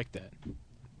 I like that.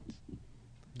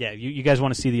 Yeah, you guys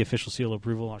want to see the official seal of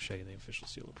approval? I'll show you the official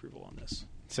seal of approval on this.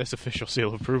 It says official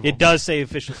seal of approval. It does say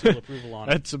official seal approval on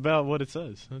it. That's about what it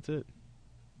says. That's it.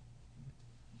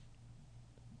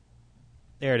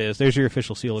 There it is. There's your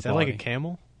official seal Is of that like quality. a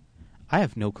camel? I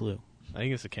have no clue. I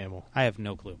think it's a camel. I have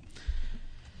no clue.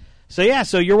 So yeah,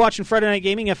 so you're watching Friday Night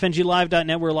Gaming,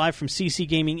 FNGLive.net. We're live from CC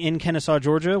Gaming in Kennesaw,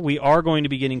 Georgia. We are going to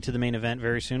be getting to the main event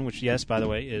very soon, which, yes, by the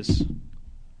way, is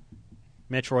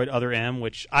Metroid Other M,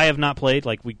 which I have not played.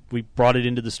 Like, we brought it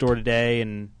into the store today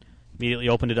and immediately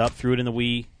opened it up, threw it in the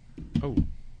Wii. Oh.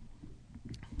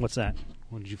 What's that?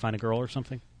 Did you find a girl or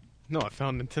something? No, I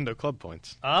found Nintendo Club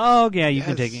points. Oh, yeah, you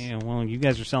can Yes. take it. Well, you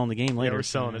guys are selling the game later. Yeah, we're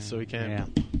selling it, so we can. Yeah.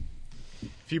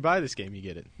 If you buy this game, you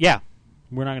get it. Yeah.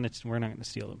 We're not gonna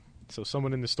steal them. So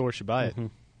someone in the store should buy it. Mhm.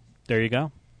 There you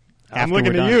go. I'm After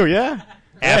looking we're at done. you, yeah.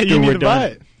 After you need we're to buy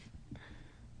done.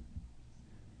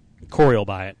 Corey will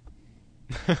buy it.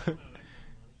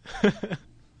 it.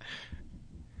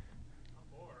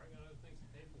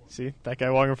 See, that guy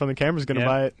walking in front of the camera is going to Yep.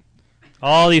 buy it.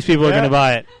 All these people are Yeah. going to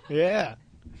buy it. Yeah.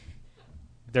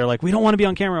 They're like, we don't want to be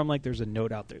on camera. I'm like, there's a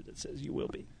note out there that says you will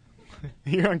be.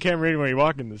 You're on camera anyway you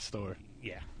walk in the store.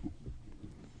 Yeah.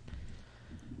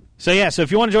 So yeah, so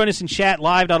if you want to join us in chat,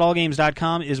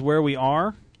 live.allgames.com is where we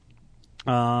are.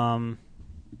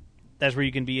 That's where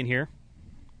you can be in here.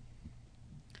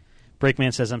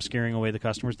 Breakman says I'm scaring away the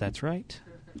customers. That's right.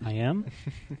 I am.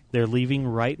 They're leaving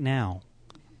right now.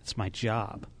 It's my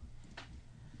job.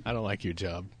 I don't like your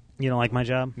job. You don't like my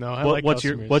job? No, I like what's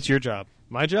customers. what's your job?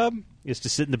 My job? Is to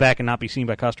sit in the back and not be seen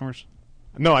by customers?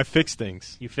 No, I fix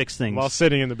things. You fix things. While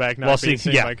sitting in the back, not While being sitting-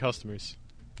 seen yeah. by customers.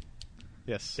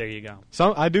 Yes. There you go.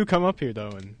 Some I do come up here, though,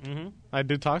 and Mm-hmm. I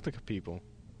do talk to people.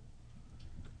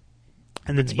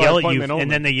 And then It's they by yell at you. appointment only.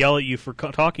 And then they yell at you for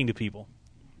talking to people.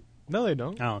 No, they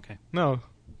don't. Oh, okay. No.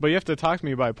 But you have to talk to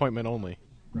me by appointment only.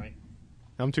 Right.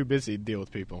 I'm too busy to deal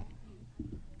with people.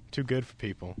 Too good for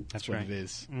people. That's what right. it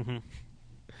is. Mm-hmm.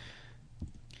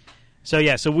 So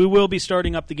yeah, so we will be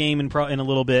starting up the game in a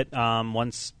little bit.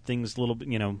 Once things a little bit,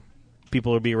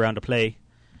 people will be around to play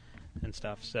and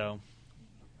stuff. So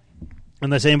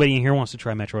unless anybody in here wants to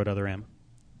try Metroid Other M,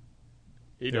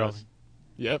 He They're does.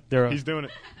 Yep. they're all- He's doing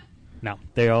it. no,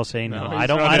 they all say no. No, I he's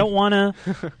don't. I running. don't want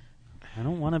to. I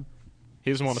don't want to. He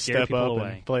doesn't want to Scare step people up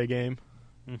away. and play a game.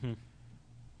 Mm-hmm.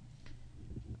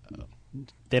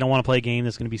 They don't want to play a game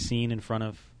that's going to be seen in front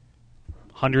of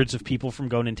hundreds of people from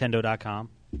GoNintendo.com.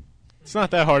 It's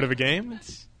not that hard of a game.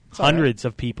 It's all right. Hundreds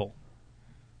of people.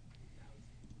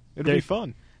 It'll They're- be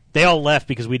fun. They all left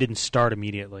because we didn't start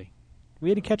immediately. We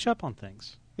had to catch up on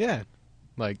things. Yeah.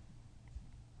 Like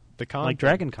the con. Like thing.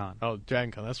 Dragon Con. Oh,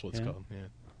 Dragon Con. That's what it's Yeah. called. Yeah.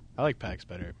 I like PAX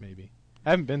better, maybe.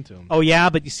 I haven't been to them. Oh, yeah,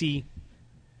 but you see,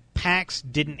 PAX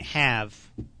didn't have...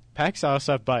 PAX I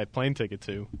also have to buy a plane ticket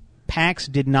to. PAX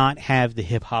did not have the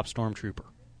hip-hop stormtrooper.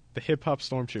 The Hip Hop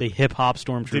Stormtrooper. The hip-hop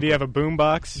stormtrooper. Did he have a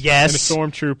boombox? Yes. And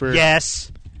a stormtrooper? Yes.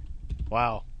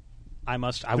 Wow. I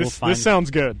will find... This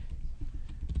sounds good.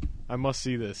 I must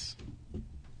see this.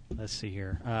 Let's see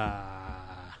here.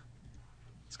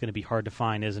 It's going to be hard to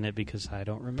find, isn't it? Because I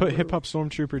don't remember. Put Hip Hop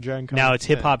Stormtrooper Dragon Con. Now it's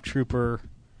Yeah. hip-hop trooper...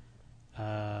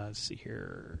 let's see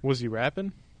here. Was he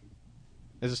rapping?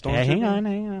 As a stormtrooper? Yeah,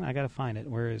 hang on. I got to find it.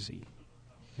 Where is he?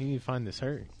 You need to find this.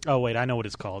 Hurry. Oh, wait, I know what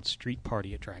it's called. Street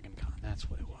Party at Dragon Con. That's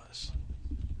what it was.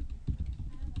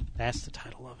 That's the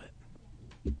title of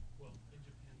it.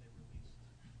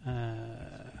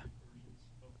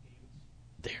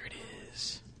 There it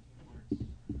is.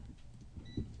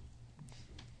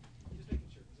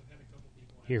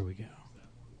 Here we go.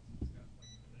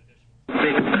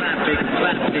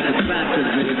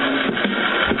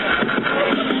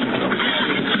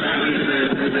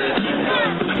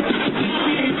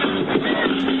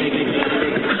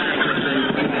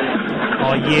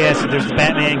 Oh, yes, there's the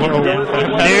Batman getting down.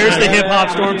 There's the hip-hop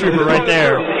stormtrooper right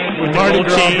there. With the Mardi gold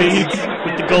Gras chains. beads.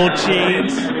 With the gold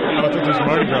chains. I don't think there's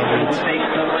Mardi Gras beads.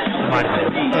 Might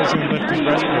have been. Doesn't even lift his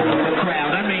breastplate up.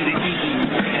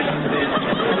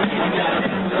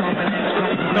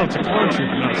 No, it's a clone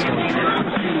trooper, not a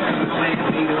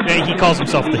stormtrooper. Yeah, he calls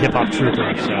himself the hip-hop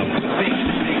trooper, so...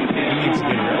 He needs to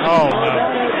get it. Oh, no.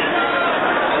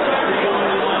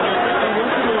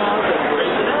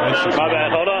 That's just My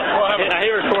bad. Hold on. I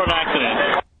hear a report of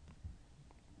accident.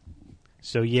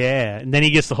 So, yeah. And then he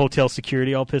gets the hotel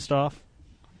security all pissed off.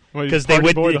 Because They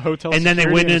went, the hotel and then they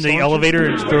security went in the stormtrooper? elevator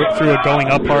and threw a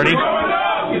going-up party.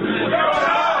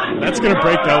 That's going to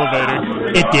break the elevator.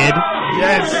 It did.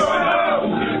 Yes!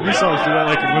 You saw us do that,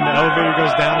 like when the elevator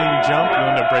goes down and you jump, you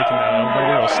end up breaking the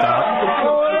elevator, it'll stop.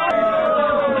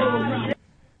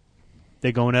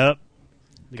 They going up.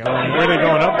 Where are they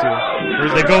going up to?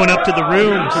 They're going up to the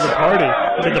rooms. To the party.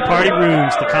 To the party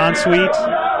rooms, the con suite.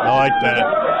 I like that.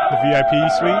 The VIP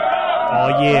suite. Oh,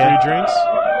 yeah. 3 drinks.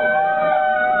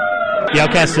 The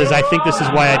Outcast says, I think this is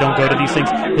why I don't go to these things.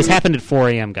 This happened at 4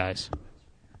 a.m., guys.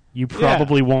 You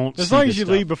probably won't As see long this as you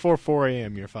stuff. leave before 4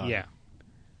 a.m., you're fine. Yeah.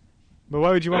 But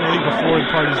why would you want to leave before the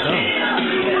party's done?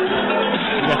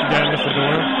 You got the guy in the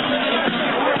fedora.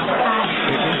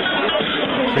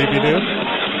 Creepy dude.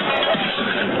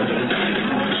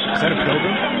 Is that a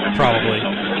pilgrim? Probably.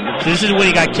 So this is when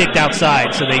he got kicked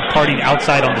outside, so they partied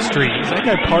outside on the street. Is that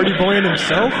guy party boying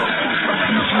himself?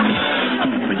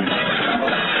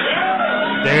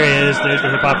 There he is. There's the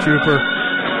hip-hop trooper.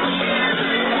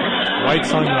 White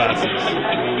sunglasses.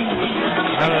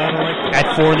 I don't like that.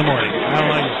 At 4 in the morning. I don't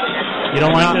like it. You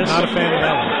don't like this? Not a fan of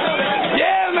that one.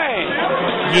 Yeah, man.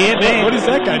 Yeah, man. What is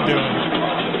that guy doing?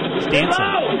 He's dancing.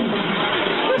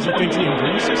 Does he think he's in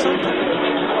Greece or something?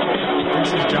 Thinks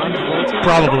he's John Travolta?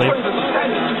 Probably.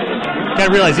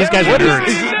 Gotta realize these guys are What is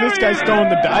nerds. this guy's throwing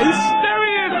the dice? There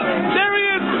he is. There he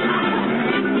is.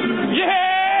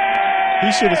 Yeah.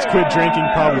 He should have quit drinking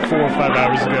probably 4 or 5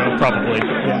 hours ago. Probably.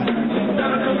 Yeah.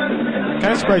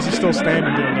 Kind of surprised he's still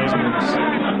standing doing those moves. Is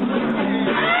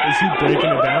he breaking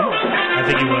it down? I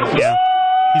think he was, yeah.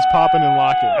 He's popping and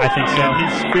locking. I think so. Yeah,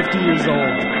 he's 50 years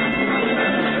old.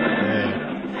 Yeah.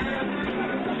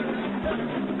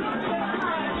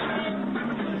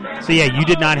 So yeah, you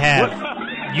do not have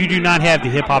the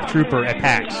hip hop trooper at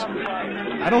PAX.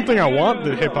 I don't think I want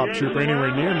the hip hop trooper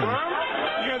anywhere near me.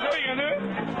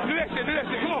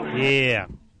 Yeah.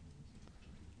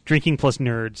 Drinking plus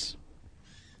nerds.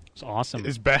 It's awesome.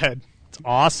 It's bad. It's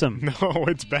awesome. No,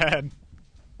 it's bad.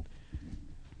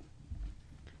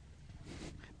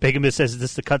 Bigamist says, is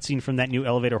this the cutscene from that new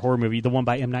elevator horror movie, the one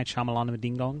by M. Night Shyamalan and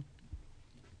Ding Dong?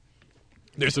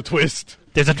 There's a twist.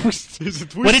 There's a twist. There's a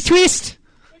twist. What a twist!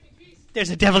 There's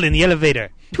a devil in the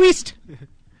elevator. Twist!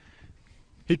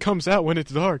 He comes out when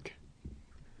it's dark.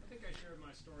 I think I shared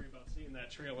my story about seeing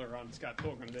that trailer on Scott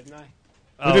Pilgrim, didn't I?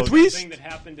 With a twist? Thing that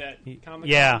happened at Comic-Con.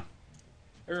 Yeah.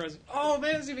 Everyone's, oh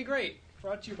man, this is gonna be great.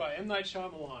 Brought to you by M. Night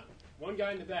Shyamalan. One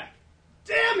guy in the back.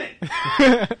 Damn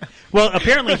it! Well,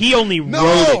 apparently he only No!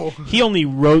 wrote it. He only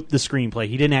wrote the screenplay.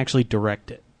 He didn't actually direct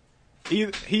it.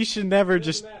 He should never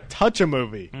just touch a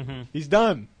movie. Mm-hmm. He's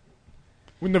done.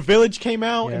 When The Village came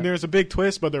out Yeah. and there was a big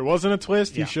twist, but there wasn't a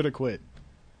twist, Yeah. he should have quit.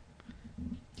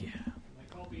 Yeah.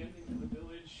 I called the ending to The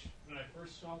Village when I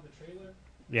first saw the trailer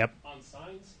Yep. on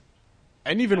Signs. I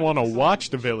didn't even want to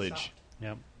watch The Village.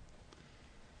 Yep.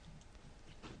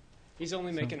 He's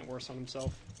only making it worse on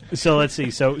himself. So let's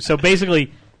see. So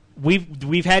basically,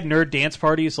 we've had nerd dance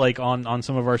parties like on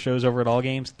some of our shows over at All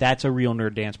Games. That's a real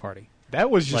nerd dance party. That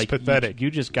was just Like pathetic.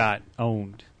 You just got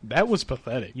owned. That was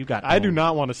pathetic. You got I do owned.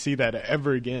 not want to see that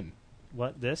ever again.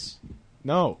 What this?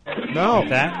 No. No.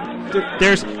 That?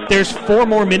 There's 4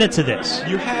 more minutes of this.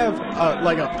 You have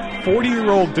like a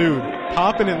 40-year-old dude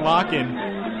popping and locking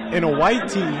in a white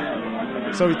tee.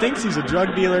 So he thinks he's a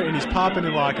drug dealer and he's popping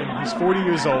and locking. He's 40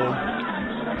 years old.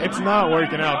 It's not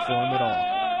working out for him at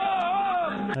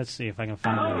all. Let's see if I can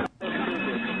find it.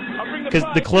 Because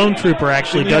the clone trooper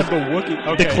actually Then you does. have the Wookiee.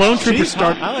 Okay. The clone trooper She's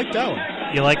start. hot. I like that one.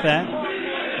 You like that?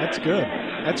 That's good.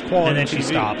 That's quality. And then she TV.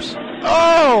 stops.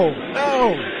 Oh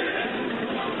no!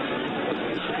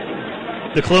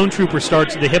 The clone trooper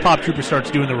starts. The hip hop trooper starts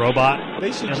doing the robot.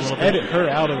 They should in a just little bit. edit her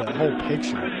out of that whole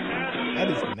picture. That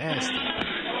is nasty.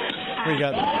 What you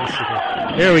got? Let's see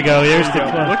here. There we go. There's the There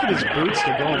you go. clone. Look at his boots.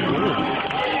 They're going blue.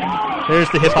 There's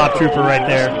the hip hop trooper right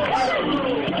there.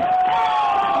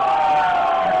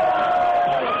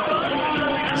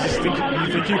 You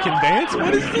think you can dance?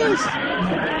 What is this?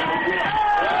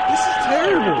 This is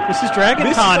terrible. This is Dragon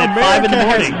This Con at America 5 in the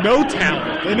has morning. no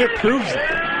talent, and it proves it.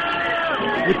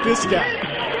 With this guy.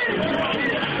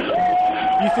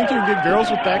 You think you can get girls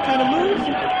with that kind of move?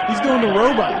 He's doing the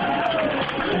robot.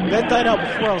 That died out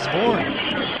before I was born.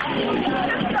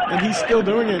 And he's still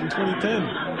doing it in 2010.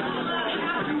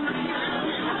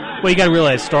 Well, you got to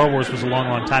realize Star Wars was a long,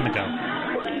 long time ago.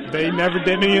 They never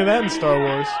did any of that in Star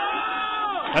Wars.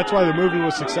 That's why the movie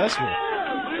was successful.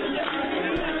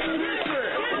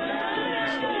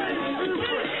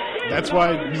 That's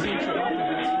why.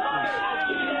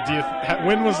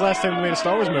 When was the last time they made a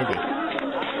Star Wars movie?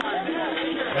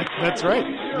 That's right.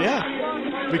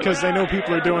 Yeah, because they know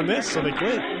people are doing this, so they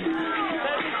quit.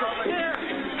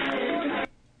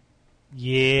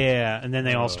 Yeah, and then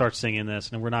they all start singing this,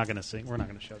 and we're not going to sing. We're not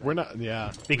going to show that. We're not.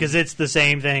 Yeah, Because it's the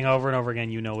same thing over and over again.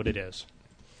 You know what it is.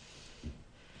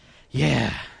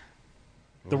 Yeah.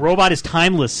 The robot is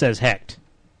timeless, says Hecht.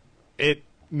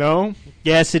 No.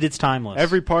 Yes, it's timeless.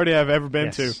 Every party I've ever been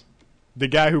Yes. to, the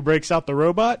guy who breaks out the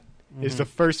robot is the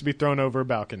first to be thrown over a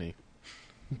balcony.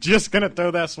 Just gonna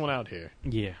throw this one out here.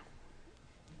 Yeah.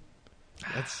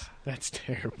 That's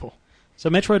terrible. So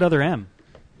Metroid Other M.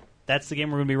 That's the game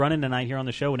we're going to be running tonight here on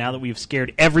the show now that we've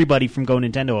scared everybody from Go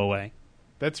Nintendo away.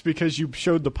 That's because you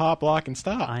showed the pop, lock, and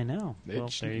stop. I know. Well,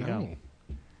 there you go. No.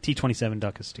 T27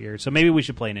 Duck is here. So maybe we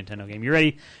should play a Nintendo game. You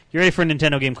ready? You ready for a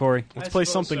Nintendo game, Corey? Let's I play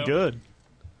suppose something so. good.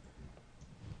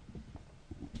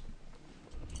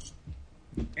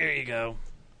 There you go.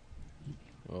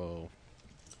 Oh.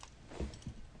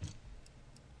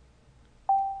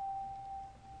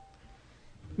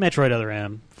 Metroid Other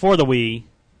M for the Wii.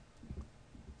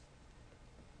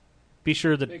 Be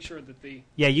sure that... Make sure that the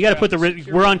Yeah, you got to put the...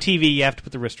 secure- We're on TV. You have to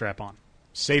put the wrist strap on.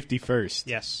 Safety first.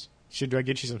 Yes. Should I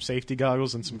get you some safety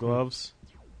goggles and some gloves?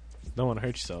 Don't want to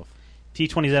hurt yourself.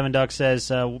 T27 Duck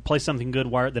says, play something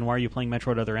good, then why are you playing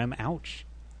Metroid Other M? Ouch.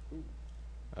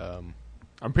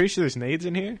 I'm pretty sure there's nades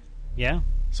in here. Yeah?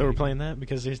 So we're playing that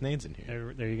because there's nades in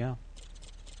here. There you go.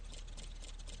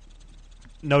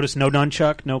 Notice no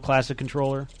nunchuck, no classic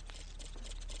controller.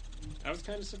 I was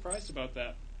kind of surprised about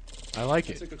that. I like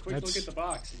I it. took a quick look at the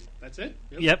box. That's it?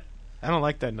 Really? Yep. I don't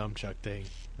like that nunchuck thing.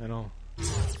 I don't.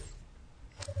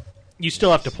 You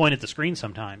still have to point at the screen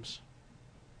sometimes.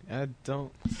 I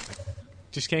don't.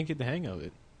 Just can't get the hang of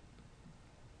it.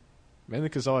 Mainly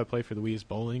because all I play for the Wii is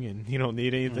bowling, and you don't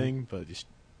need anything but just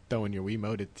throwing your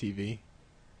Wiimote at the TV.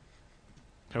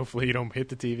 Hopefully you don't hit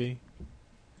the TV.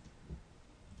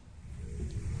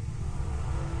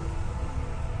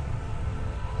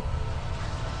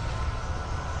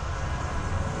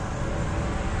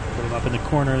 Put him up in the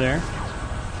corner there.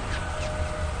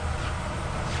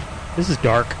 This is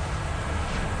dark.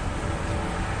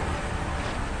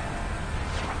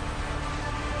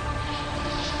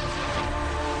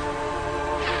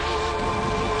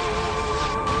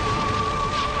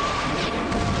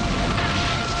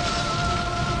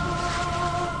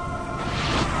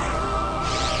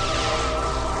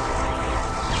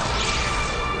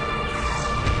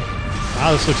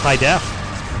 Wow, this looks high def.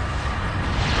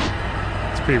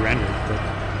 It's pretty rendered, but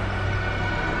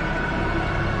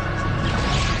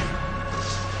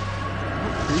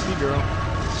Creepy girl.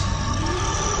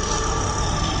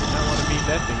 Did not want to meet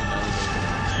that thing in the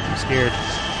elevator. I'm scared.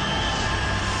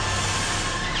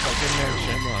 It's like in there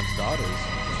Shenron's daughters.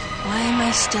 Why am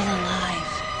I still alive?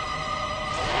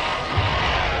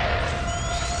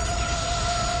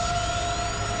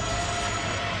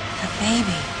 The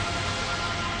baby.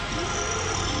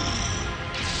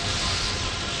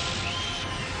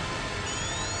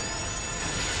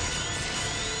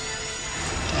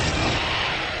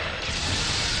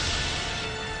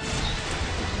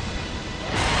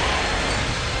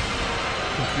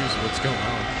 Confused with what's going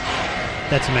on.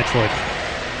 That's a Metroid.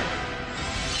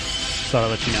 Thought I'd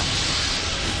let you know.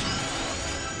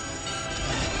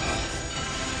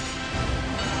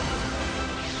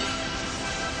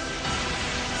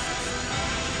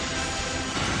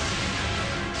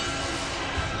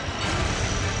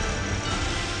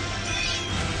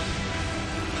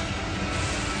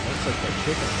 Looks like that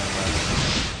chicken got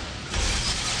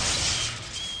last.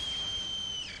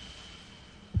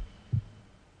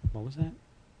 What was that?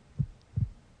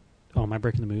 Oh, am I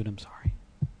breaking the mood? I'm sorry.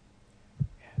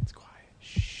 Yeah, it's quiet.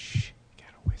 Shh. You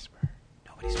gotta whisper.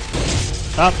 Nobody's.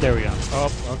 Oh, there we go.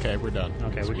 Oh, okay, we're done.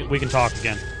 Okay, we can talk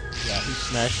again. Yeah, he's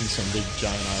smashing some big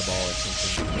giant eyeball or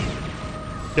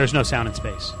something. There's no sound in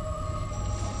space.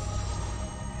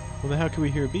 Well, then how can we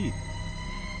hear a beat?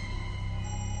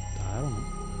 I don't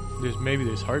know. Maybe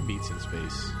there's heartbeats in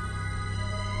space.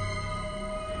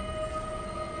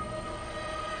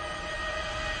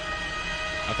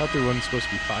 I thought there wasn't supposed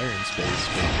to be fire in space,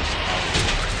 but just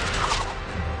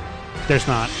There's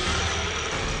not.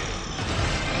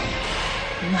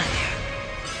 Mother.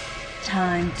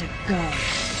 Time to go.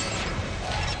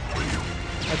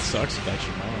 that sucks if that's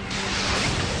your mom.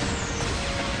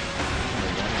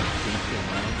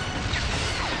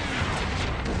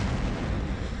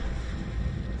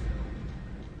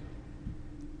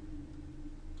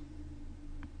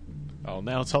 Oh,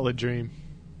 now it's all a dream.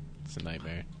 It's a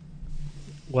nightmare.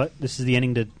 What? This is the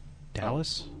ending to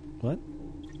Dallas? What?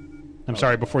 I'm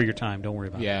sorry, before your time. Don't worry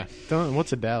about it. Yeah.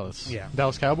 What's a Dallas? Yeah.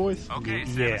 Dallas Cowboys? Okay,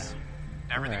 Yeah. Samus.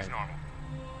 Everything's Alright. normal.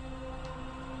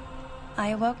 I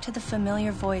awoke to the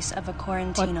familiar voice of a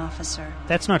quarantine officer.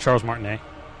 That's not Charles Martinet.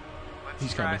 Let's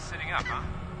He's try coming. sitting up, huh?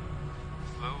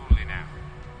 Slowly now.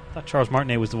 I thought Charles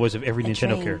Martinet was the voice of every A Nintendo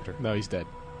train. character. No, he's dead.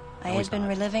 I No, he's had been not.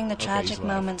 reliving the Okay, tragic he's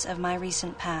alive. moments of my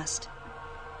recent past.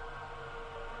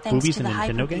 Thanks Boobies to in the a Nintendo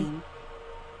hyper game? beam,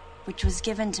 which was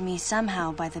given to me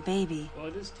somehow by the baby, Well,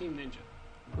 it is Team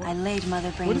Ninja. I laid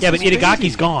Mother Brain's Yeah, but head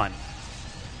Itagaki's gone.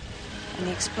 and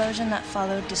the explosion that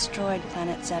followed destroyed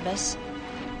planet Zebes.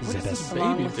 What is this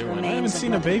Along baby with the doing? I remains haven't of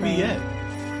seen a Mother baby Brain,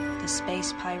 yet. The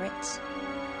space pirates.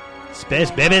 Space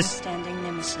and babies. Standing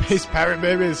nemesis. Space pirate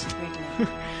babies.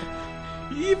 Wrigley.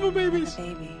 Evil And babies. the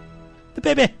baby. The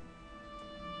baby.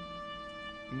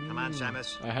 Come on,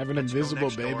 Samus. I have an Let's go invisible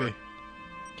next door.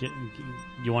 baby.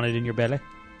 You want it in your belly?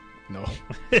 No.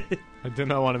 I do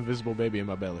not want an invisible baby in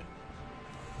my belly.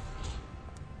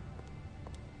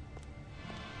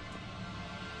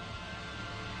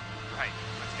 Right,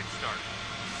 let's get started.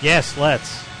 Yes,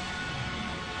 let's.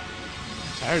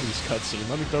 I'm tired of these cutscenes.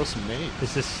 Let me throw some names.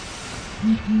 Is this?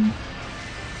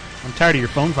 I'm tired of your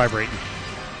phone vibrating.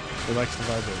 It likes to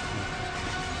vibrate.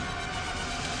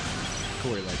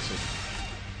 Corey likes it.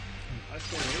 I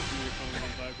stay away from your phone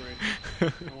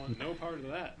on vibrate. I want no part of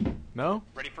that. No?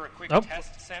 Ready for a quick Oh.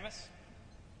 test, Samus?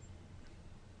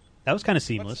 That was kind of Let's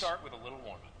seamless start with a little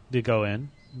warm-up. to go in.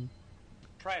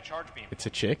 Try a charge beam. It's a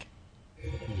chick?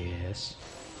 Yes.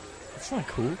 It's not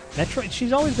cool. Metroid.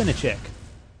 She's always been a chick.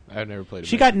 I've never played a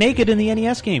She Metroid got naked in the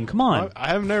NES game. Come on. I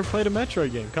have never played a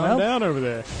Metroid game. Calm Well- down over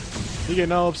there. You're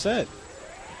getting all upset.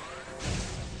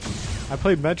 I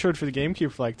played Metroid for the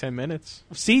GameCube for like 10 minutes.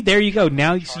 See, there you go.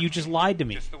 Now you just lied to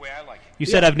me. Just the way I like it. You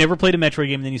said I've never played a Metroid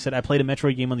game, and then you said I played a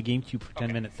Metroid game on the GameCube for 10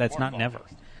 Okay, minutes. That's more not never.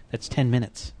 involved. That's 10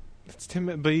 minutes. It's 10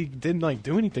 minutes, but he didn't like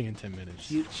do anything in 10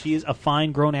 minutes. She is a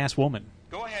fine grown ass woman.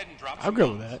 Go ahead and drop I'll some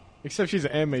go with bombs. that. Except she's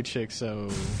an anime chick, so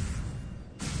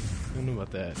I don't know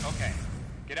about that. Okay,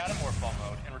 get out of Morphball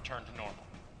mode and return to normal.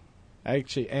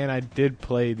 Actually, and I did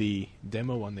play the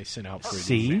demo one they sent out for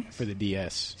See? for the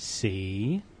DS.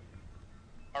 See?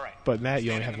 All right. But Matt, you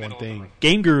stand only in have the one middle of the thing ring.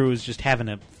 Game Guru is just having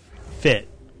a fit.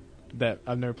 that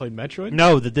I've never played Metroid.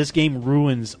 No, that this game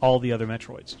ruins all the other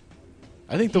Metroids.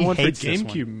 I think the He one for hates this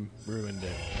GameCube ruined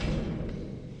it.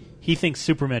 He thinks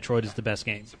Super Metroid is the best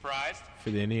game Surprised? For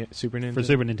the Super Nintendo. for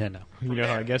Super Nintendo. You know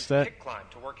how I guessed that? Kick climb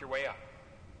to work your way up.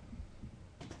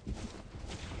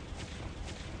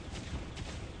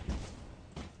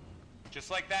 Just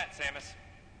like that, Samus.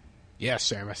 Yes,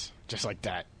 Samus. Just like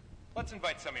that. Let's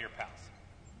invite some of your pals.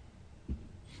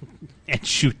 And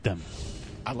shoot them.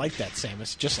 I like that,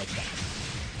 Samus. Just like that.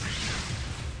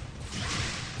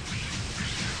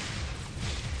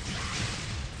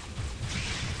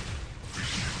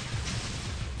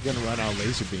 You're gonna run out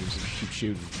laser beams and keep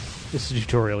shooting. This is a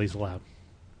tutorial he's allowed.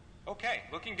 Okay,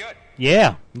 looking good.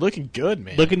 Yeah. Looking good,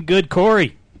 man. Looking good,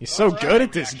 Corey. He's so good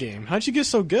at this game. How'd you get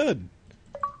so good?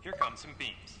 Here come some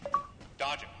beams.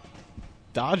 Dodge them.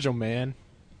 Dodge 'em, man.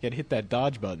 You gotta hit that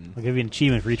dodge button. I'll give you an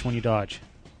achievement for each one you dodge.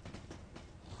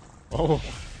 Oh,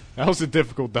 that was a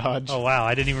difficult dodge. Oh, wow.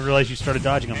 I didn't even realize you started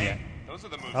dodging them yet. Hey, those are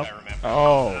the moves Oh. I remember.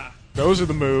 Oh, those are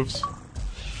the moves.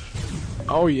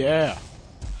 Oh, yeah.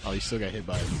 Oh, you still got hit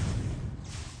by it.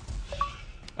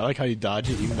 I like how you dodge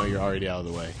it even though you're already out of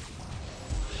the way.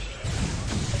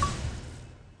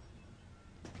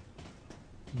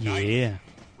 Yeah.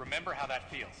 Remember how that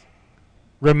feels.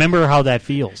 Remember how that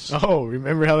feels. Oh,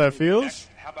 remember how that feels? Next,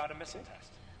 how about a missile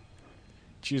test?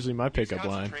 It's usually my Use pickup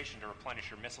line. concentration to replenish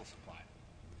your missile supply.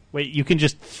 Wait, you can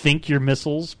just think your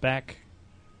missiles back?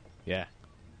 Yeah.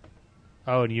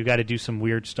 Oh, and you got to do some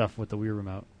weird stuff with the Wii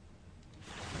remote.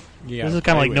 Yeah. This is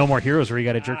kind of like No More Heroes, where you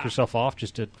got to jerk yourself off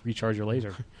just to recharge your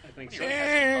laser. I think He so. already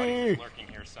has some buddies lurking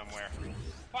here somewhere.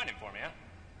 Find him for me, huh?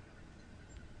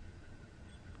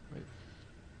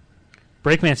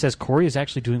 Breakman says Corey is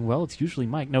actually doing well. It's usually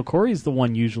Mike. No, Corey is the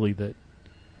one usually that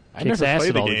I kicks never ass play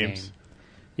at the all the games. game.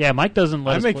 Yeah, Mike doesn't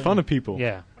let I us make play fun them. of people.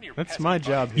 Yeah. One of your That's pesky my buddies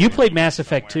job. You here. played Mass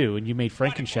Effect Somewhere. 2, and you made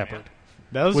Find him for me, Franken-Shepherd,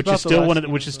 That was which about is the still last one of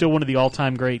game which is I still one of the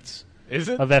all-time greats Is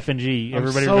it? of FNG. I'm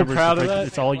Everybody so remembers proud the of Franken- that.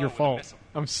 It's all your With a fault. missile.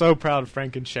 I'm so proud of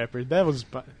Franken Shepherd. That was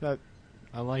that.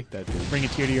 I like that dude. Bring a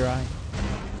tear to your eye.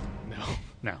 No,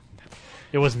 No,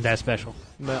 it wasn't that special.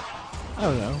 no, I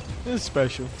don't know. It's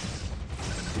special.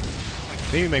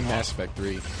 They even make Mass Effect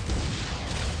 3. It's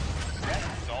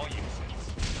all you, Samus.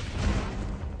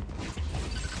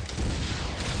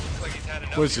 Looks like he's had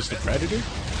enough What is of this, the your Predator?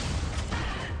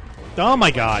 Oh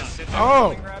my God! Sit there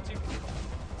Oh. and grabs you.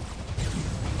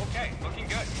 Okay, looking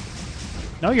good.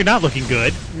 No, you're not looking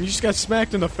good. You just got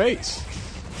smacked in the face.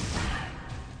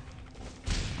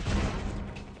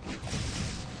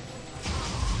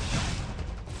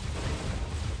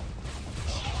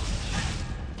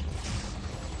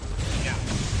 Now,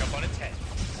 jump on its head.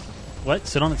 What?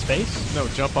 Sit on its face? No,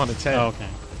 jump on its head. Oh, okay.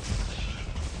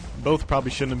 Both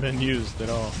probably shouldn't have been used at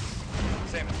all.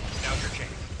 Samus, now's your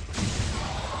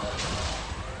chance.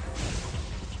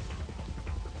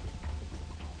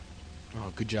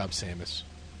 Oh, good job, Samus.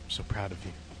 I'm so proud of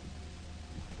you.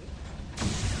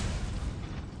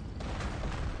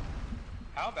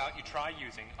 How about you try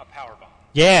using a power bomb?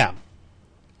 Yeah.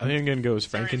 I think I'm going to go as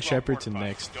Franken Serious Shepherd well to fortified.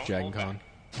 next Don't Dragon hold Con.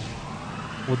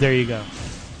 back. Well, there you go.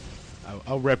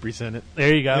 I'll represent it.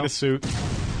 There you go. In a suit.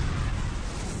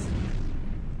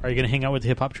 Are you going to hang out with the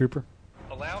Hip Hop Trooper?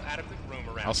 Allow adequate room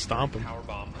around I'll stomp him. power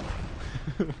bomb.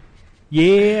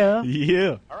 Yeah.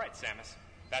 Yeah. All right, Samus.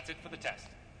 That's it for the test.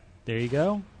 There you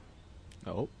go.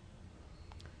 Oh,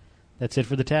 That's it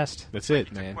for the test. that's it,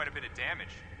 You man. took quite a bit of damage.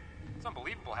 It's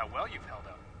unbelievable how well you've held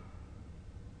up.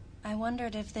 I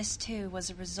wondered if this too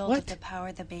was a result What? of the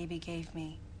power the baby gave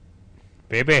me.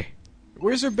 Baby.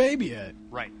 Where's her baby at?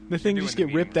 Right. The thing You're just doing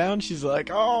get the ripped down. She's like,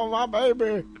 "Oh, my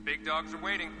baby." The big dogs are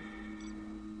waiting.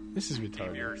 This is Keep your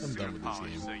retarded. I'm suit done of with this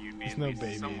polish game. so you'd be There's at no least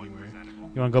baby somewhat anywhere.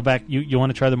 presentable. You want to go back? You want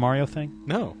to try the Mario thing?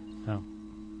 No, No.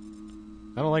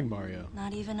 I don't like Mario.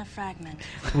 Not even a fragment.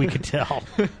 We could tell.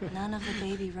 None of the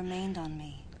baby remained on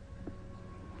me.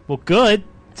 Well, good.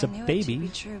 It's I a knew it to baby. be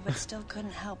true, but still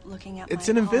couldn't help looking at It's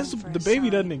my an palm invisible. for The a baby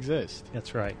sign. doesn't exist.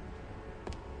 That's right.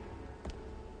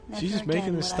 Never She's just again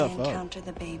making this would stuff I up. encounter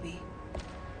the baby.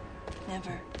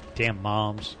 Never. Damn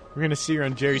moms. We're gonna see her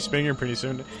on Jerry Springer pretty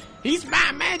soon. He's my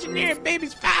imaginary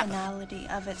baby's father. Finality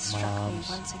of it struck Moms.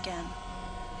 me once again.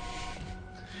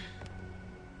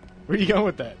 Where you going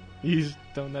with that? He's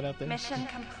throwing that out there. Mission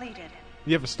completed.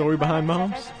 You have a story behind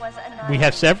moms? We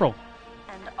have several.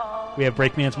 And all We have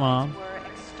Breakman's mom.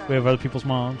 were We have other people's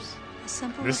moms. a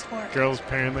simple This report. girl's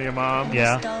apparently a mom.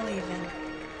 Yeah. Dull even,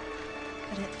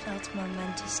 but it felt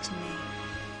momentous to me.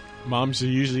 Moms are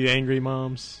usually angry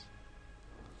moms.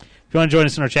 If you want to join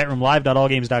us in our chat room,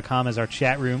 live.allgames.com is our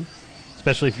chat room,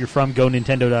 especially if you're from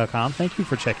GoNintendo.com. Thank you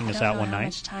for checking I us don't out know one how night.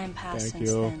 much time passed Thank since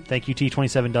you. then. Thank you,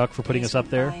 T27Duck, for putting us Days up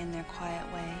went there. by in their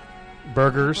quiet way.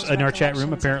 Burgers People's in our chat room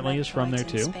recollections of apparently is from there, Metroids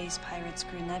and too. Space pirates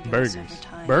grew nebulous Burgers. over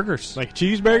time. Burgers. Like a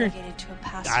cheeseburger? Relegated to a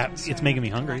past It's concern making me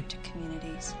of hungry. galactic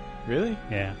communities. Really?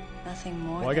 Yeah. Nothing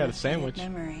more Well, I than got a sandwich.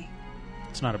 faded memory.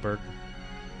 It's not a burger.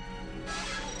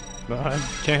 No, I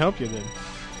can't help you then.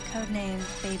 Codename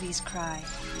Baby's Cry.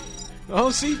 Oh,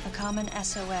 see? A common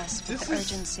SOS with This the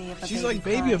is- urgency of a She's baby like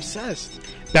baby crying. obsessed.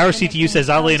 Bauer The CTU nickname says,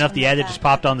 oddly comes enough, from the ad that fact just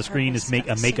popped that on the screen is purpose make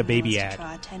a of the make a signal baby is to ad.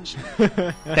 draw attention.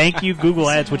 Thank you, Google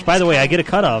Ads, which, by the way, I get a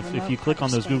cut of if Remote you click on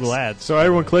those space. Google Ads. So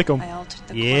everyone click them. I altered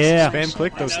the Yeah. course of Spam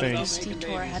click action those as if things. This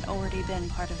detour had already been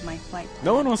part of my flight plan.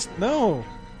 No one wants... No.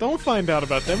 Don't find out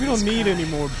about that. We don't need any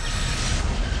more...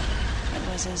 It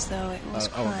was as though it was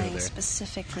I won't go crying there.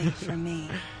 specifically for me.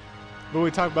 What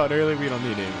we talked about earlier, we don't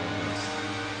need any more of this.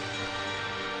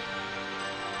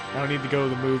 I don't need to go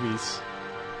to the movies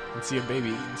and see a baby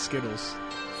eating Skittles.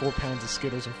 4 pounds of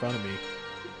Skittles in front of me.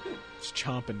 Just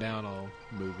chomping down all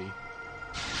movie.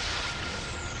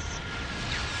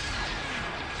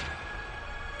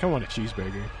 Come on, a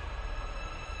cheeseburger.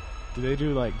 Do they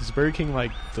do like... Does Burger King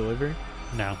like deliver?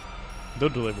 No. They'll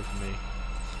deliver for me.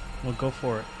 Well, go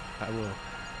for it. I will.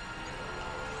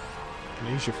 Can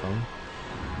I use your phone?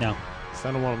 No. 'Cause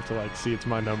I don't want them to like see it's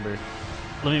my number.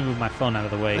 Let me move my phone out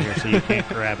of the way here so you can't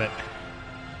grab it.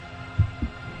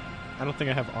 I don't think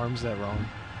I have arms that long.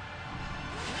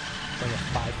 It's like a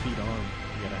 5 feet arm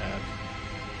you gotta have.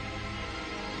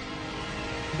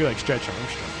 It'd be like Stretch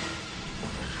Armstrong.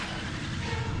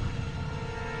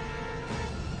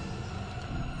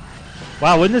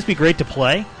 Wow, wouldn't this be great to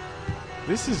play?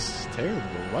 This is terrible.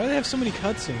 Why do they have so many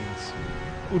cutscenes?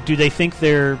 Do they think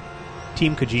they're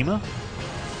Team Kojima?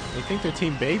 They think they're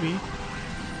Team Baby.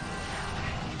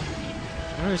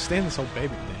 I don't understand this whole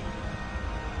baby thing.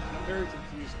 I'm very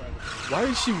confused by this. Why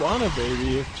did she want a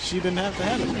baby if she didn't have to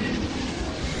have a baby?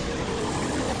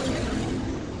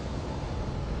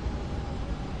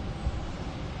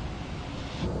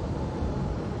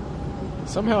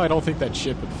 Somehow I don't think that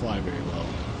ship would fly very well.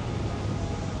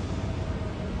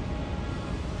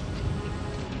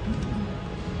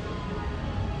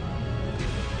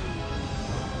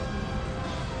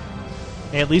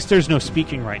 Hey, at least there's no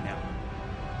speaking right now.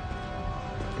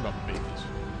 Think about the babies.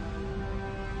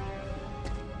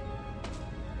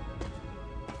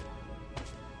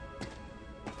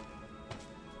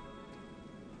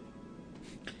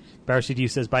 Barra CDU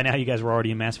says, by now you guys were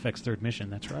already in Mass Effect's third mission.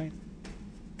 That's right.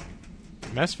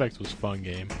 Mass Effect was a fun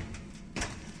game.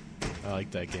 I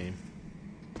like that game.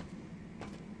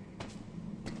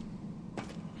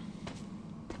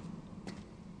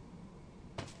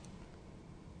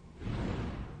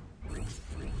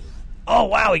 Oh,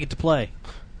 wow, we get to play.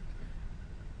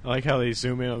 I like how they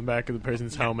zoom in on the back of the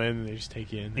person's helmet and they just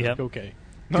take you in. They're Yep. like, okay.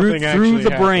 Through Nothing actually the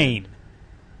happened. brain.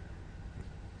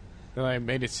 They like,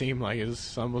 made it seem like it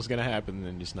was almost going to happen and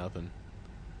then just nothing.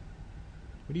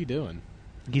 What are you doing?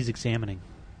 He's examining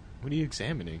What are you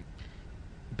examining?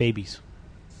 babies.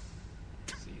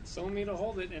 See, it's telling me to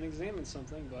hold it and examine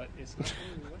something, but it's not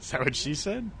telling me what. Is that what she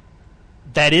said?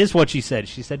 That is what she said.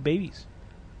 She said babies.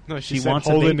 No, She said wants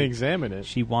a hold it and baby. examine it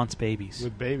She wants babies.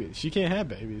 with babies. She can't have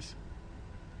babies.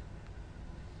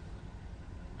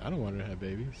 I don't want her to have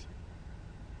babies.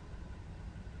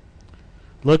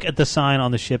 Look at the sign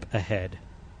on the ship ahead.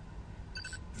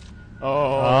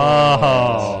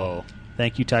 Oh.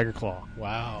 Thank you, Tiger Claw.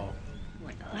 Wow.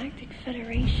 Galactic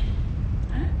Federation.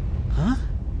 Huh?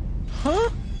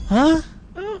 Huh?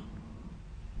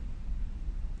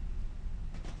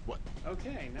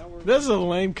 Okay, now we're. This is a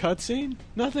lame cutscene.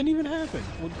 Nothing even happened.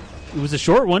 It was a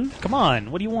short one. Come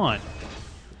on. What do you want?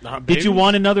 Not Did you babies?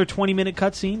 want another 20-minute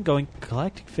cutscene going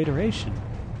Galactic Federation?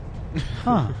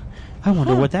 Huh. I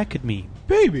wonder what that could mean.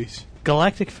 babies?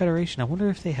 Galactic Federation. I wonder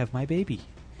if they have my baby.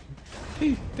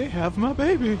 They have my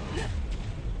baby.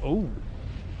 Oh.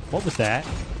 What was that?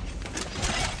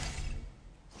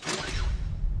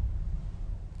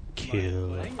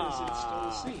 Kill.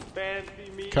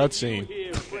 Cutscene.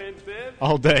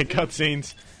 All day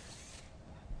cutscenes.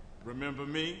 Remember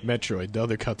me? Metroid, the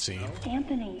other cutscene.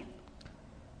 Anthony.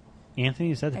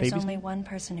 Anthony, is that the There's baby's only name? one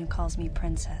person who calls me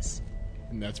princess,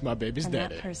 And that's my baby's and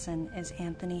daddy. that person is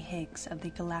Anthony Higgs of the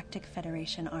Galactic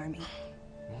Federation Army.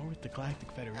 More with the Galactic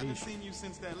I haven't Federation. seen you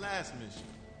since that last mission.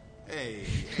 Hey,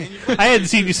 and you I hadn't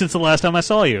seen you since the last time I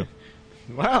saw you.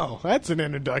 Wow, that's an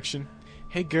introduction.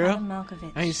 Hey, girl. Adam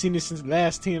Malkovich, I ain't seen you since the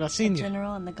last time I a seen you.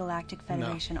 general in the Galactic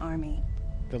Federation Army.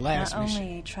 The last Not mission.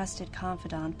 only a trusted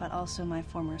confidant, but also my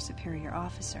former superior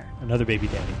officer. Another baby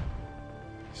daddy.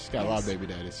 She's got a lot of Yes. baby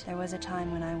daddies. There was a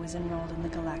time when I was enrolled in the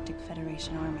Galactic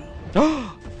Federation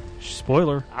Army.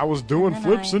 Spoiler. I was doing And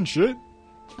flips I- and shit.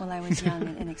 While I was young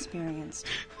and inexperienced.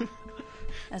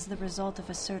 As the result of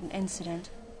a certain incident,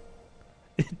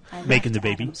 I Making left the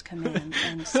baby. Adam's command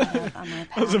and set out on my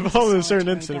path I was to involved in a certain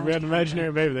solitary incident. We had an bounty imaginary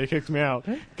hunter. baby. They kicked me out.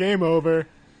 Game over.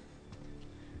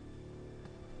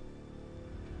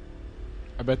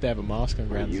 I bet they have a mosque on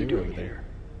Ground Zero over there.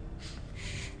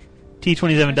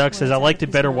 T27 Duck First says, I words liked out it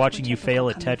of better his mouth watching were you fail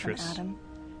at typical coming Tetris. from Adam.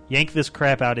 Yank this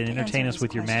crap out and To entertain answer us his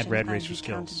with your Mad question, Red I Racer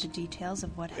recounted skills. the details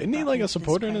of what had Isn't he brought like me a to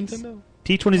supporter of this place. Nintendo?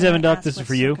 T27 Then I Duck, asked this is what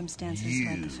for you. Circumstances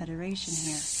led the Federation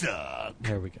here.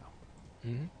 There we go.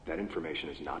 That information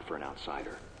is not for an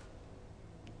outsider.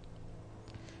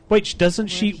 Wait, doesn't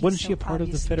The she? word he Wasn't she so a part of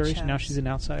the obviously Federation? Now chose. she's an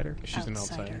outsider. She's an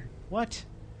outsider. What?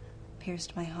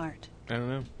 Pierced my heart. I don't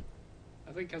know.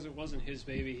 I think because it wasn't his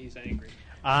baby, he's angry.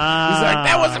 Ah. He's like,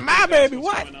 that wasn't my That's baby.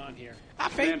 what's What? going on here? I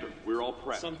think. We're all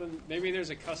prepped. Something. Maybe there's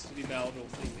a custody battle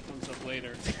thing that comes up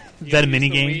later. Is that a Use mini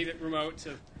the game? Wii remote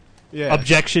to. Yeah.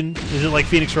 Objection. Is it like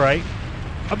Phoenix Wright?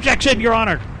 Objection, Your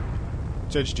Honor.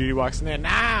 Judge Judy walks in there.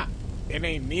 Nah, it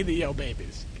ain't neither of your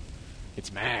babies.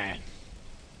 It's mine.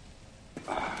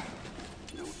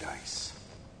 No dice.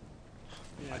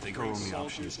 I think our only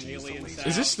option is to use the laser.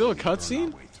 Is this still a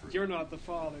cutscene? You're not the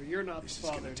father. You're not the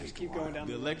father. Just keep going down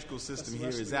The the electrical line. system That's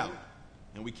here the rest is of out, it.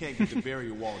 and we can't get the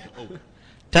barrier wall to open.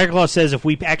 Tiger Claw says if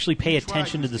we actually pay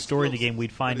attention to the story of the game,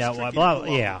 we'd find out why. Blah,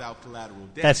 yeah.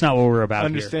 That's not what we're about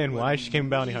Understand why she came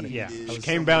bounty hunter. Yeah. She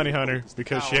came bounty hunter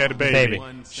because she had a baby.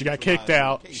 Baby. She got kicked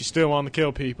out. She still wanted to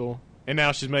kill people. And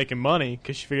now she's making money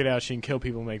because she figured out she can kill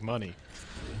people and make money. here.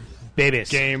 Babies.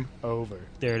 Game over.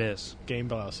 There it is. Game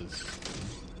bosses.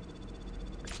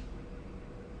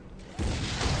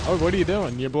 Oh, what are you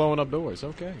doing? You're blowing up doors.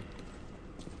 Okay.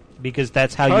 Because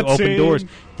that's how you open Cutscene. doors.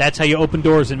 That's how you open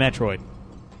doors in Metroid.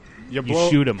 You You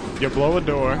shoot 'em. You blow a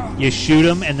door, You shoot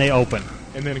them and they open.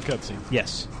 and then a cutscene.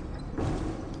 Yes.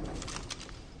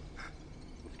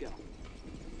 Let's go.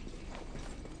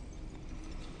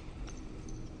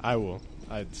 I will.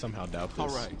 I somehow doubt this. All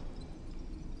right.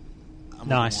 I'm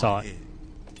No, gonna I go saw on it. ahead.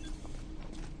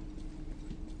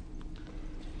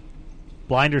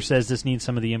 Blinder says this needs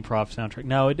some of the improv soundtrack.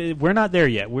 No, we're not there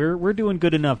yet. We're doing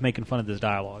good enough making fun of this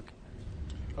dialogue.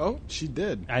 Oh, she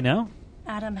did. I know.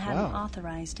 Adam hadn't Wow.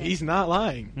 authorized it. He's not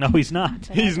lying. No, he's not.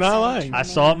 but He's I not decided lying. to I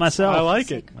remain saw it myself. silent I like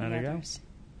for the it. sake of There you go. others.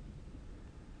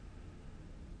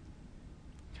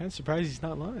 Kind of surprised he's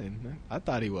not lying. I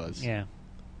thought he was. Yeah,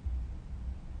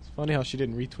 It's funny how she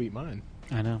didn't retweet mine.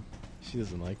 I know. She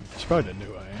doesn't like me. She probably doesn't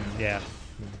know who I am. Yeah.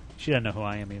 She doesn't know who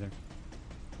I am either.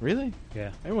 Really?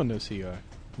 Yeah. Everyone knows who you are.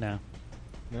 No.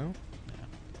 No?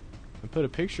 I put a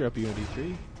picture up of you on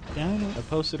D3. Yeah, I know. I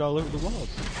posted all over the walls.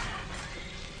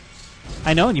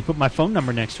 I know, and you put my phone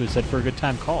number next to it. Said for a good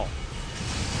time, call.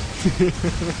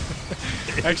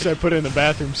 Actually, I put it in the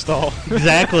bathroom stall.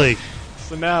 Exactly.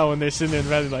 So now when they're sitting there in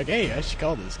the bathroom, like, hey, I should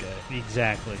call this guy.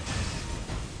 Exactly.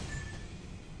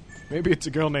 Maybe it's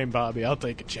a girl named Bobby. I'll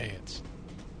take a chance.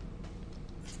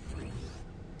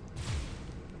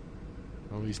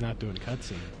 Oh, he's not doing a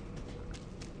cutscene.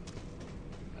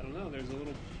 I don't know. There's a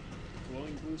little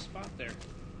glowing blue spot there.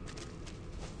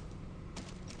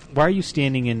 Why are you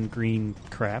standing in green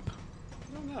crap?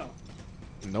 I don't know.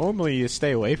 Normally, you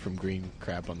stay away from green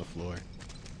crap on the floor.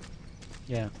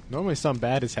 Yeah. Normally, something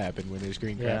bad has happened when there's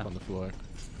green crap Yeah. on the floor.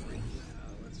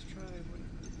 Let's try.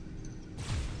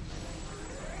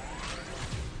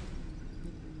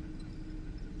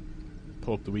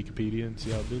 Pull up the Wikipedia and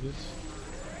see how to do this.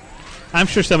 I'm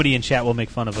sure somebody in chat will make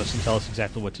fun of us and tell us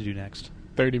exactly what to do next.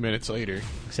 30 minutes later.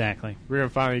 Exactly. We're going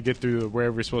to finally get through the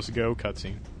wherever we're supposed to go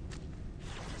cutscene.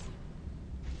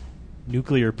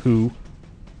 Nuclear poo.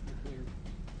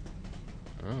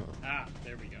 Oh. Ah,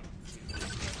 there we go.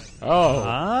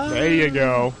 Oh, there you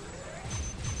go.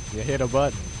 You hit a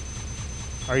button.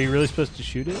 Are you really supposed to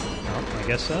shoot it? No, I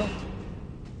guess so.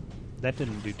 That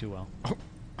didn't do too well.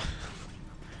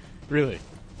 Really?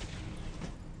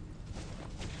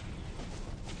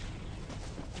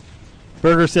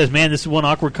 Burger says, man, this is one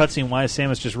awkward cutscene. Why is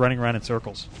Samus just running around in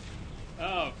circles?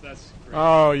 Oh, that's great.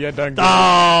 Oh, yeah, done goofed.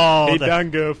 Oh! He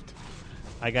done goofed.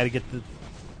 I gotta get the...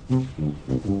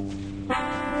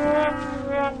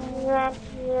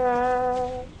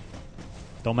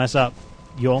 Don't mess up.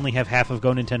 You only have half of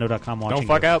GoNintendo.com watching. Don't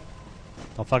fuck you. up.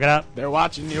 Don't fuck it up. They're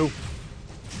watching you.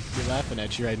 They're laughing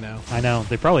at you right now. I know.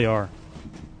 They probably are.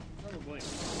 Probably.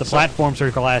 The platforms are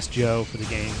Glass Joe for the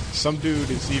game. Some dude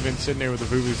is even sitting there with a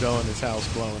Vuvuzela in his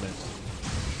house blowing it.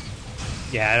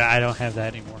 Yeah, I don't have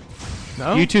that anymore.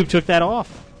 No? YouTube took that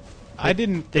off. I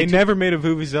didn't. they They took- never made a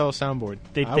Vuvuzela soundboard.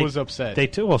 I was upset. They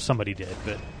too. Well, somebody did,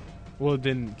 but Well, it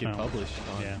didn't get Oh. published.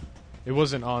 Yeah. It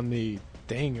wasn't on the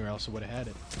thing, or else it would have had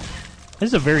it. this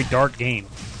is a very dark game.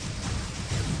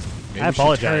 Maybe I we should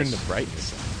apologize. Turn the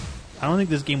brightness up. I don't think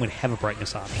this game would have a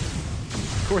brightness option.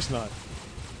 Of course not.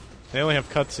 They only have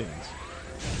cutscenes.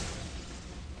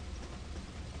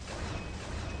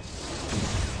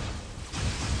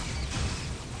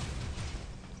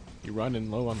 You're running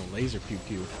low on the laser pew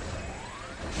pew.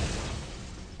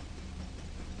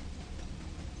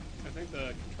 I think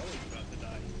the controller's about to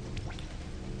die.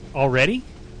 Already?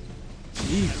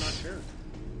 I'm not sure.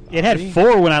 It had Already?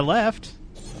 4 when I left.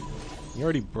 You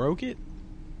already broke it?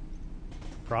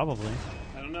 Probably.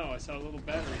 I don't know. I saw a little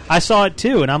battery. I saw it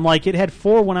too, and I'm like, it had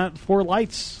 4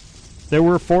 lights. There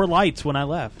were 4 lights when I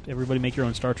left. Everybody make your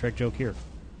own Star Trek joke here.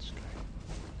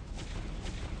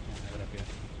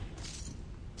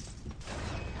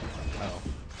 Oh,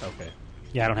 okay.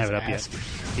 Yeah, I don't have it up yet. Asking.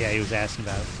 Yeah, he was asking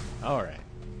about it. All right.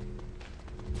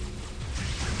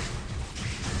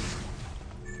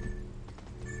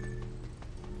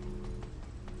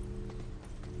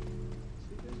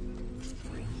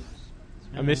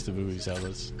 I missed the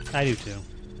Vuvuzelas. I do too.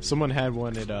 Someone had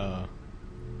one at I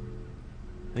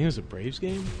think it was a Braves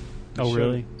game. They Oh, showed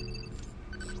really?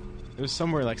 It was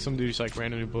somewhere like some dude just like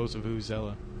randomly blows a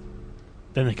Vuvuzela.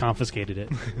 Then they confiscated it.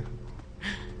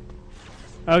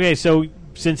 Okay, so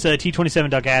since T27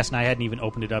 Duck asked, and I hadn't even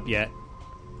opened it up yet.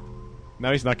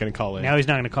 Now he's not going to call in. Now he's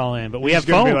not going to call in, but we He's have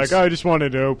gonna phones. be like, oh, I just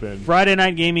wanted to open. Friday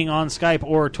Night Gaming on Skype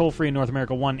or toll free in North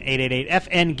America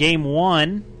 1-888-FN Game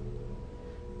 1.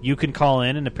 You can call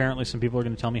in, and apparently some people are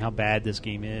going to tell me how bad this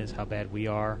game is, how bad we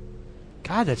are.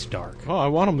 God, that's dark. Oh, I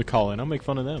want him to call in. I'll make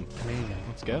fun of them. There you go.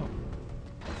 Let's go.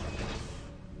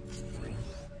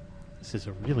 This is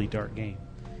a really dark game.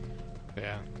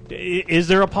 Yeah. Is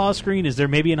there a pause screen? Is there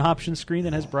maybe an option screen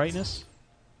that has brightness?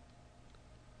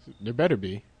 There better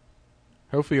be.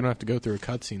 Hopefully you don't have to go through a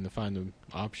cutscene to find the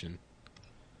option.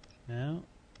 No,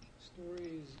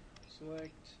 Stories,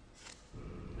 select.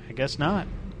 I guess not.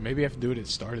 Maybe you have to do it at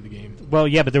the start of the game. Well,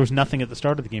 yeah, but there was nothing at the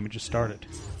start of the game. It just started.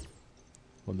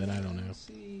 Well, then I don't know.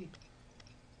 See.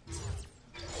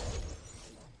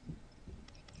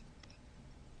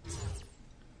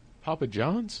 Papa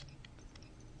John's?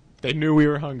 They knew we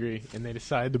were hungry, and they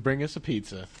decided to bring us a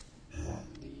pizza.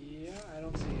 Yeah, I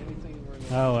don't see anything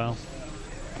where. Oh, well.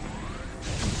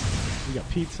 We got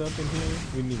pizza up in here.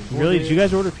 We need to Really? order Did you it.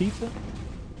 guys order pizza? No.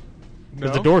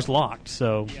 Because the door's locked,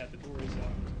 so... Yeah, the door is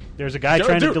locked. There's a guy Dude,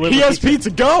 trying to deliver he has pizza. pizza.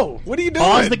 Go! What are you doing?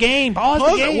 Pause the game.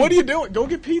 Pause the game. What are you doing? Go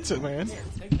get pizza, man.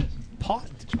 Pause.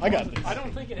 I got it. I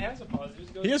don't think it has a pause. It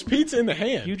just goes He has pizza in the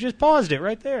hand. You just paused it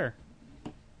right there.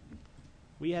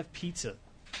 We have pizza.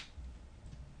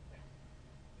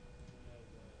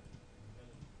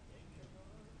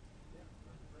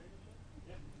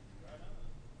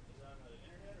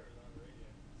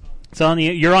 It's on the.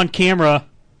 You're on camera.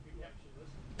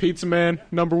 Pizza man,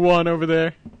 number 1 over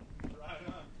there.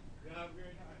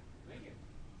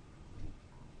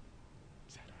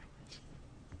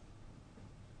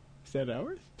 Is that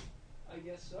ours? I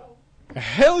guess so.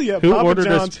 Hell yeah, Who Papa ordered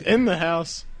us John's in the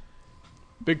house.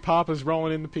 Big Papa's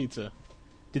rolling in the pizza.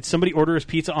 Did somebody order his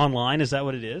pizza online? Is that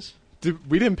what it is?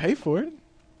 We didn't pay for it.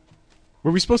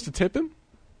 Were we supposed to tip him?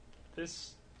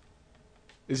 This,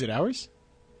 Is it ours?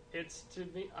 it's to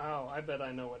me. Oh, I bet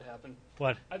I know what happened.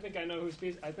 What? I think I know whose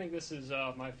pizza. I think this is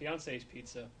my fiance's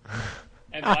pizza.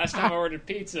 And the last time I ordered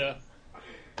pizza,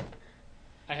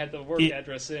 I had the work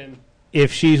address in.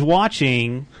 If she's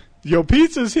watching, Yo,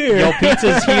 pizza's here. Yo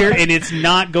Pizza's here, and it's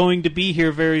not going to be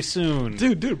here very soon.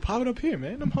 Dude, pop it up here,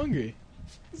 man. I'm hungry.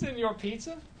 Is it your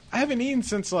pizza? I haven't eaten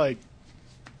since like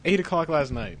 8 o'clock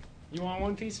last night. You want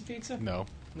one piece of pizza? No.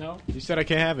 No? You said I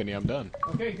can't have any. I'm done.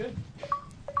 Okay, good.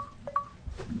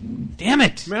 Damn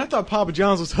it! Man, I thought Papa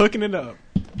John's was hooking it up.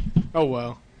 Oh,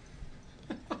 well.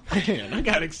 Man, I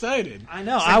got excited. I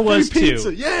know, It's I was free pizza.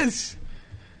 too. Yes!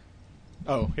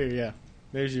 Oh, here, yeah.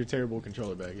 There's your terrible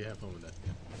controller bag. You have fun with that.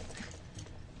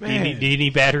 Man. Do you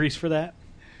need batteries for that?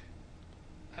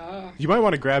 You might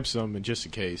want to grab some just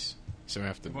in case. So I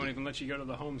have to. It won't even let you go to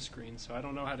the home screen, so I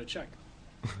don't know how to check.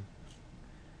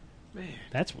 Man.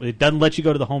 It doesn't let you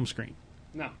go to the home screen.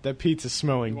 No. That pizza's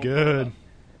smelling It won't put it good. up.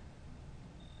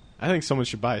 I think someone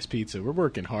should buy us pizza. We're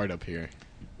working hard up here.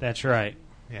 That's right.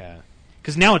 Yeah.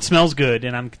 Because now it smells good,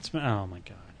 and oh my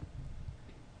god.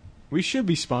 We should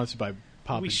be sponsored by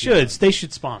Papa We John's. should. They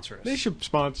should sponsor us. They should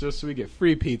sponsor us so we get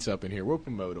free pizza up in here. We'll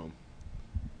promote them.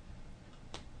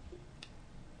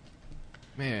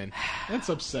 Man, that's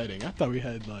upsetting. I thought we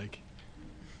had like.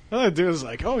 I thought the dude was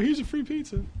like, "Oh, here's a free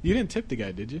pizza." You didn't tip the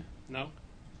guy, did you? No.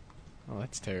 Oh,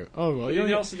 that's terrible. Oh well,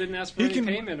 He also didn't ask for he any can-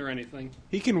 payment or anything.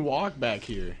 He can walk back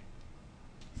here,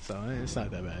 so it's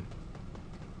not that bad.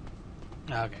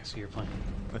 Okay, so you're playing.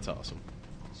 That's awesome.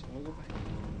 So we'll go back.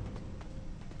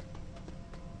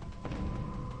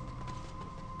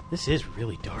 This is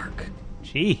really dark.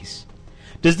 Jeez.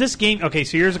 Does this game... Okay,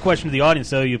 so here's a question to the audience,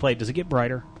 though. You play it. Does it get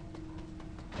brighter?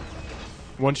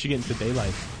 Once you get into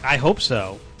daylight. I hope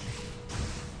so.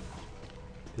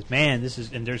 'Cause, man, this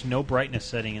is... And there's no brightness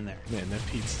setting in there. Man, that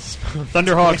pizza smells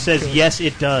Thunderhawk good. says, yes,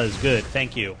 it does. Good.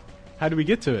 Thank you. How do we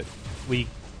get to it? We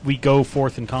go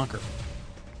forth and conquer.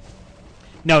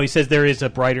 No, he says there is a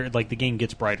brighter... Like, the game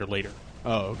gets brighter later.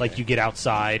 Oh, okay. Like, you get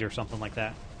outside or something like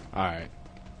that. All right.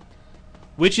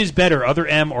 Which is better, Other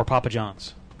M or Papa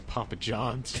John's? Papa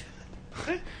John's.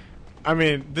 I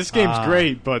mean, this game's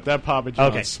great, but that Papa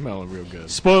John's Okay. smelling real good.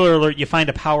 Spoiler alert, you find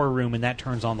a power room and that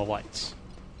turns on the lights.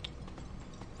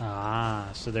 Ah,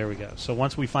 so there we go. So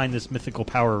once we find this mythical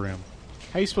power room...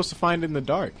 How are you supposed to find it in the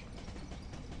dark?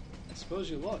 I suppose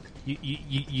you look.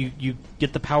 You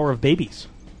get the power of babies.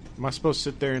 Am I supposed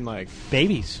to sit there and, like...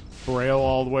 Babies. Braille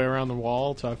all the way around the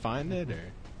wall till I find it, or...?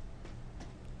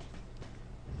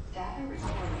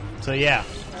 So yeah.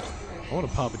 I want a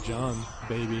Papa John,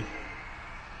 baby.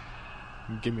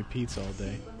 Give me pizza all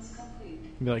day.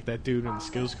 Be like that dude in the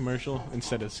Skittles commercial.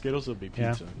 Instead of Skittles, it'll be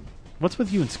pizza. Yeah. What's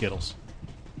with you and Skittles?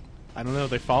 I don't know.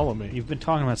 They follow me. You've been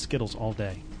talking about Skittles all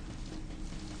day.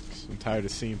 I'm tired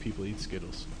of seeing people eat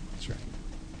Skittles. That's right.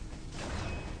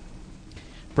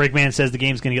 Breakman says the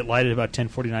game's going to get light at about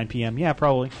 10:49 p.m. Yeah,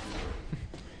 probably.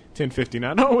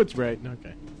 10:59. Oh, it's right.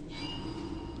 Okay.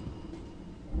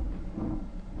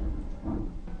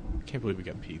 Can't believe we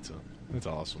got pizza. That's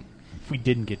awesome. If we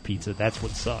didn't get pizza, that's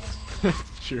what sucks.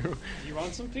 True. You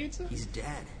want some pizza? He's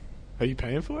dead. Are you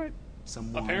paying for it?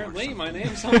 Apparently, my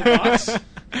name's on the box.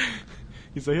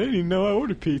 He's like, I didn't even know I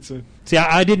ordered pizza. See,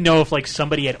 I didn't know if like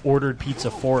somebody had ordered pizza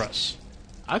for us.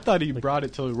 I thought he brought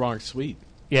it to the wrong suite.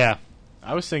 Yeah.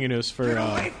 I was thinking it was for. Well,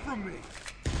 I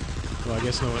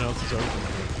guess no one else is open.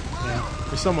 Yeah.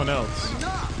 For someone else.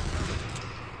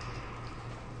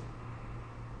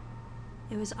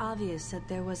 It was obvious that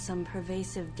there was some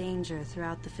pervasive danger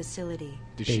throughout the facility.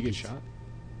 Did she get shot?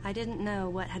 I didn't know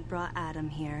what had brought Adam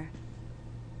here,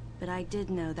 but I did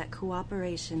know that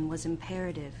cooperation was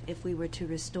imperative if we were to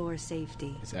restore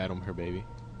safety. Is Adam her baby?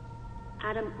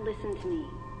 Adam, listen to me.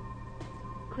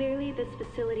 Clearly, this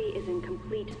facility is in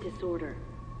complete disorder.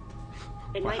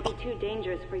 It might be too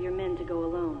dangerous for your men to go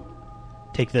alone.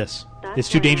 Take this. That's It's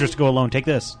too why dangerous to go alone. Take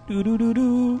this.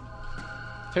 Do.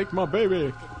 Take my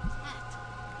baby.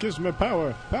 Gives me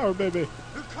power. Power, baby.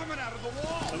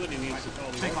 Somebody needs to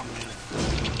call the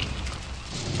orphan.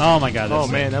 Oh my god. Oh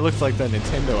man, that looks like that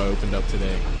Nintendo I opened up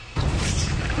today.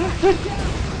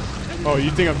 Oh, you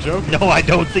think I'm joking? No, I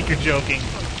don't think you're joking.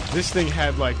 This thing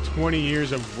had like 20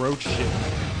 years of roach shit.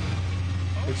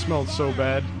 It smelled so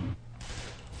bad.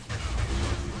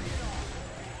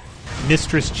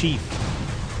 Mistress Chief.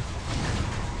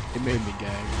 It made me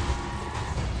gag.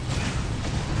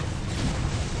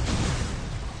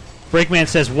 Breakman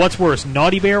says, what's worse,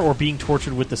 Naughty Bear or being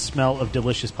tortured with the smell of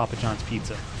delicious Papa John's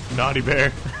pizza? Naughty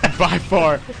Bear. By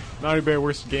far. Naughty Bear,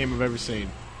 worst game I've ever seen.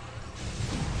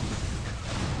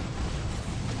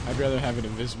 I'd rather have an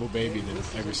invisible baby than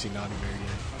ever see Naughty Bear again.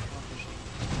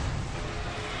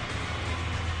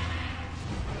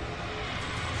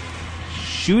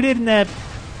 Shoot it in that,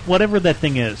 whatever that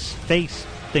thing is, face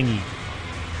thingy.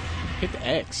 Hit the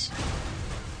X.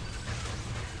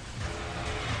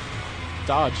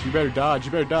 Dodge. You better dodge.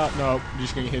 You better dodge. No, you're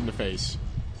just going to get hit in the face.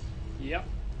 Yep.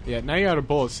 Yeah, now you got a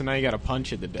bullet, so now you got to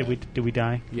punch at the death. Did we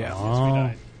die? Yeah. Oh. Yes, we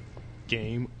died.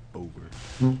 Game over.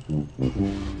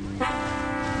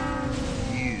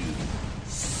 You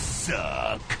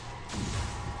suck.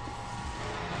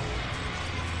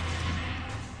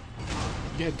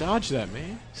 Yeah, dodge that,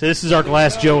 man. So this is our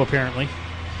Glass Joe, apparently.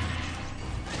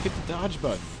 Hit the dodge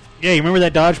button. Yeah, you remember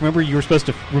that dodge? Remember you were supposed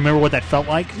to remember what that felt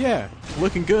like? Yeah,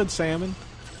 looking good, Salmon.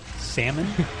 Salmon?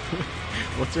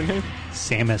 What's her name?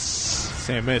 Samus.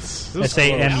 Samus.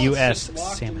 S-A-M-U-S. It's just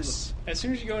locked into Samus. As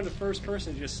soon as you go into first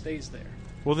person, it just stays there.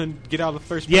 Well, then get out of the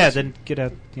first person. Yeah, then get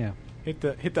out. Yeah. Hit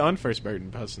the unfirst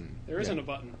button. There isn't a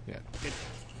button. Yeah.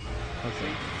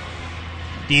 Okay.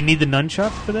 Do you need the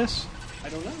nunchuck for this? I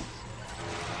don't know.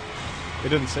 It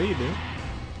doesn't say you do.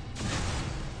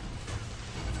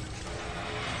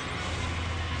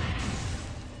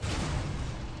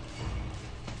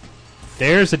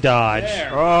 There's a dodge.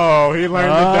 There. Oh, he learned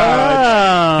to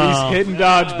dodge. He's hitting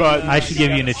dodge buttons. I should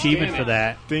give you an achievement for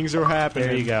that. Things are happening.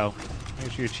 There you go.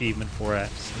 There's your achievement for it.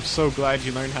 I'm so glad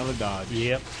you learned how to dodge.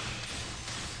 Yep.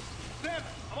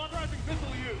 I'm authorizing pistol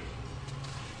use.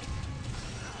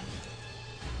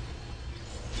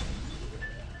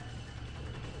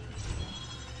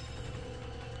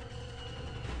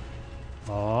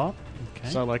 Oh, okay.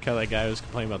 So I like how that guy was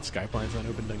complaining about the Skyplines not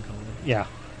open, didn't call him. Yeah.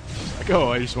 Like,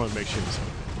 oh, I just want to make sure it's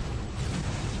open.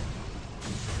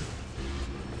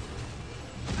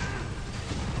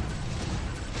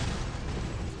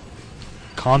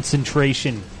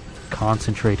 Concentration.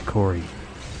 Concentrate, Corey.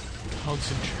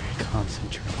 Concentrate.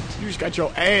 Concentrate. You just got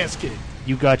your ass kicked.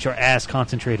 You got your ass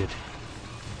concentrated.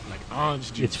 Like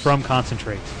orange juice. It's from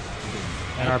concentrate.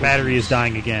 And our battery is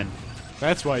dying again.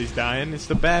 That's why he's dying. It's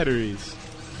the batteries.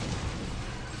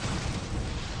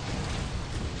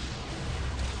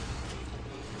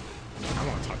 I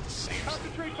want to talk to Sam.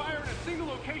 Concentrate fire in a single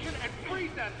location and freeze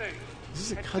that thing. Is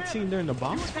this a cutscene during the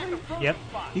boss fight? Yep.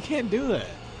 You can't do that.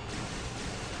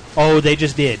 Oh, they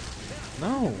just did.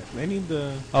 No, they need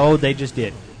the... Oh, they just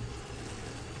did.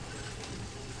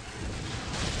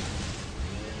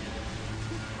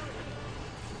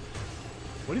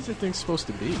 What is that thing supposed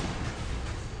to be?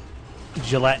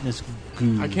 Gelatinous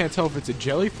goo. I can't tell if it's a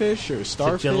jellyfish or a It's a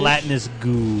starfish. gelatinous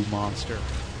goo monster.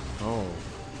 Oh.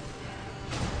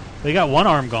 They got one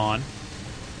arm gone.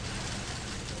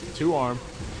 2 arm.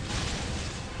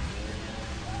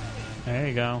 There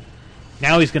you go.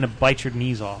 Now he's going to bite your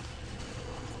knees off.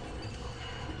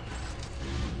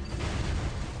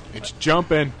 It's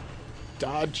jumping.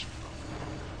 Dodge.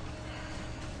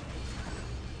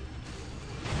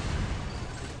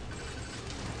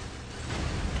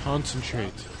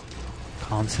 Concentrate.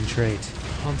 Concentrate.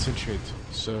 Concentrate,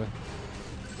 sir.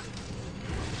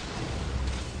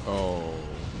 Oh.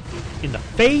 In the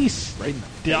face. Right in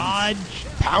the Dodge.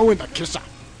 face. Pow in the kisser.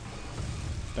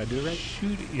 Did I do it right?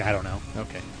 Shoot. Yeah, I don't know.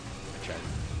 Okay. I tried.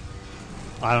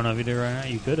 I don't know if you did it right now.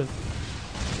 You could have.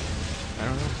 I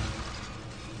don't know.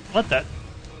 What that?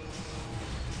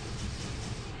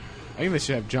 I think they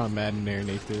should have John Madden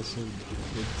narrate this.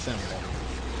 It'd sound better.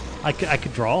 I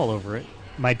could draw all over it.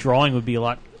 My drawing would be a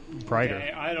lot brighter.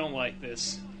 Okay, I don't like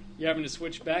this. You're having to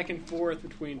switch back and forth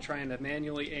between trying to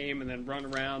manually aim and then run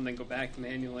around, then go back to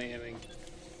manually aiming.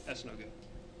 That's no good.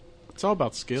 It's all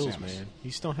about skills, Samus. man.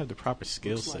 You just don't have the proper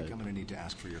skill Looks set. like I'm going to need to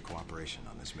ask for your cooperation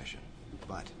on this mission.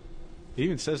 But It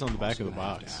even says on the back also of the gonna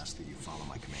have box. to ask that you follow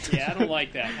my commands. Yeah, I don't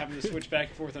like that. Having to switch back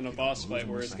and forth in a boss fight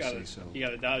where it's got I say so. you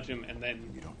got to dodge him and then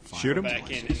Shoot go him? back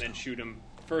in and then shoot him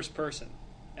first person,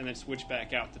 and then switch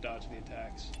back out to dodge the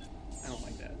attacks. I don't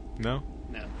like that. No?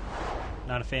 No,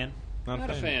 Not a fan. not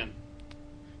a fan.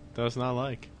 Does not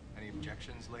like. Any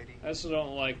objections, lady? I also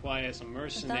don't like why, as a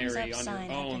mercenary thumbs up on your sign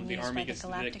had own, been the used army by the gets to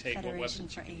Galactic dictate what Federation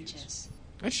weapons for you can use. ages.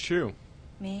 That's true.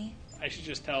 Me? I should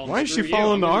just tell them. Why is she "Screw you,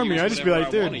 following I'm the gonna army? use I just be whatever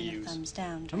like, I wanna dude. use." Thumbs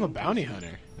down. I'm a bounty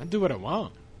hunter. I do what I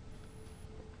want.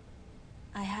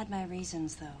 I had my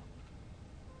reasons, though.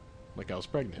 Like I was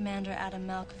pregnant. Commander Adam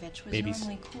Malkovich was Babies.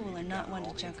 normally cool and not one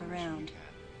to joke around.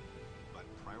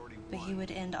 But he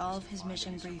would end all of his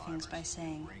mission briefings by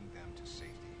saying,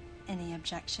 "Any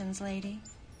objections, lady?"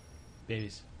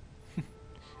 Babies.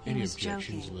 He Any was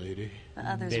objections, joking, lady? but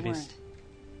others Babies. weren't.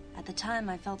 At the time,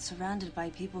 I felt surrounded by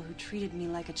people who treated me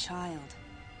like a child.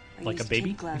 Or Like a used baby?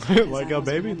 kid gloves because Like I a was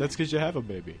baby? woman. That's because you have a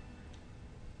baby.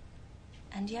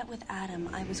 And yet with Adam,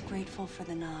 I was grateful for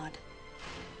the nod.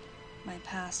 My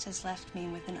past has left me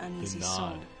with an uneasy The soul.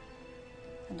 nod.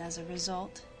 And as a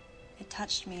result, it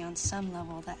touched me on some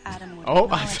level that Adam would Oh,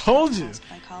 I acknowledge told that you. past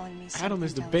by calling me Adam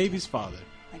is the self-intelligent, baby's father.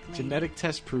 like lady. Genetic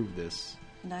test proved this.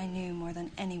 And I knew more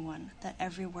than anyone that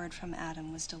every word from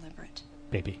Adam was deliberate.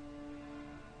 Baby.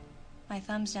 My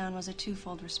thumbs down was a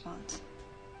twofold response.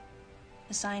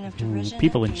 A sign of derision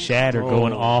People at in being chat are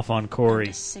going Oh. off on and Corey.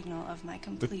 a signal of my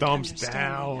complete thumbs understanding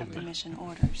down. of the mission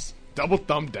orders. Double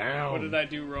thumb down. What did I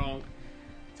do wrong?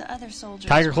 The other soldiers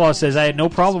Tiger were Claw says, I had no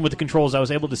cold. problem with the controls. I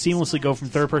was able to seamlessly go from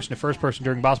third person to first person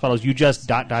during boss battles. You just ...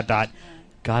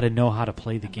 Gotta know how to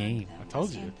play the game. I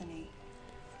told you. Anthony.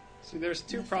 See, there's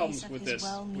two In the problems face of with his this,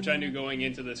 well-meaning which I knew going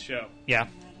into this show. Yeah,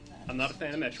 I'm not a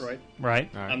fan of Metroid. right.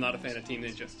 All right. I'm not a fan of Team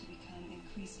Ninja. Become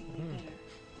increasingly bitter.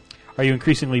 Are you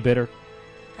increasingly bitter?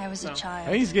 I was a No. child.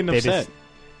 Hey, he's getting Babies. upset.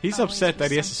 He's Always upset with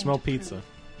that he has to something smell to prove. pizza.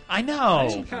 I I'm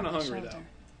know. kind of hungry, Shelter. though.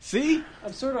 See?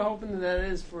 I'm sort of hoping that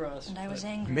is for us. And I was but-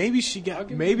 angry. Maybe she I'll got.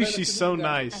 give you Maybe the she's benefit so of the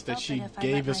doubt. I nice that felt she if I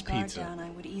gave let us my guard pizza. down, I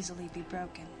would easily be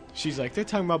broken. She's like, they're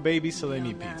talking about babies, so they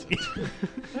need Beyond pizza.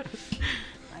 that,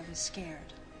 I was scared.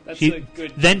 That's She, a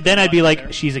good. then I'd be thought like,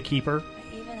 there. she's a keeper.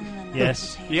 But even in the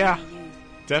Yes. naivete Yeah. of my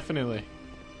youth, Definitely.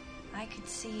 I could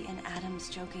see in Adam's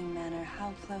joking manner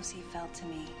how close he felt to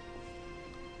me.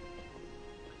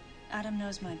 Adam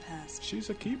knows my past, She's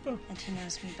a keeper. and he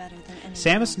knows me better than anyone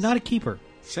Samus, else. not a keeper.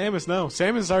 Samus, no.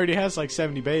 Samus already has like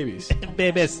 70 babies.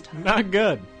 Babies. Not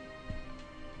good.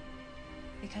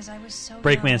 Because I was so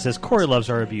Breakman young says, when I Corey lost loves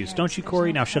our my abuse. parents, Don't you, there's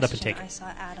Corey? no Now shut up and question take it. I saw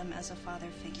Adam as a father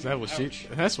figure. Is that what she?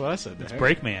 That's what I said. to It's her.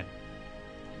 Breakman.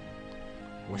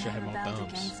 Wish I had more rebelled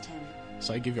thumbs. against him.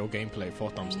 So I give your gameplay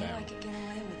 4 I thumbs knew I down. could get away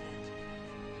with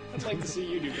it. I'd like to see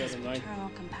you do better, Mike. Paternal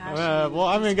compassion Well,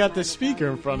 I haven't increased got my the speaker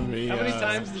in rebellion. front of me. How many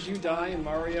times did you die in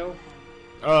Mario?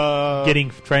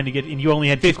 Trying to get, and you only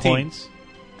had 2 15. coins.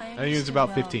 I think it was about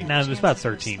understood 15. well No, that it was about chances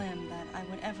were 13. slim that I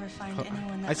would ever find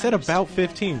anyone that I said about understood me like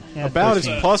 15. Adam. Yeah, About is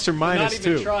 13. plus or Not minus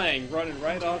even 2. trying, running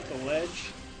right off the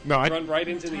ledge, No, run right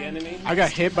into the enemy. I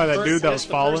got hit by that First dude that hit was the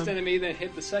first falling. enemy, then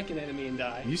hit the second enemy and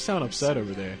die. You sound upset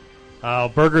over there.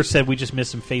 Burger said we just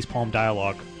missed some facepalm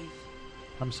dialogue.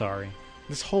 I'm sorry.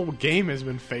 This whole game has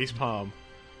been facepalm.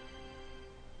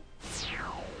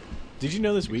 Did you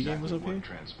know this Wii game was up Exactly here? what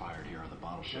transpired here on the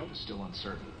bottle ship is still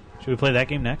uncertain. Should we play that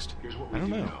game next? Here's what I we don't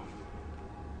do know. know.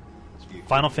 The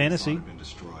Final equipment we Fantasy. thought had been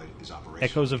destroyed is operational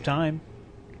Echoes of again, Time.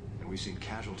 and we've seen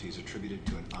casualties attributed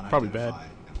to an Probably unidentified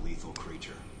and lethal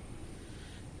creature.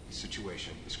 The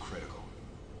situation is critical.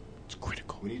 It's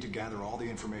critical. We need to gather all the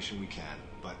information we can,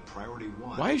 but priority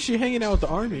one. Why is she hanging out with the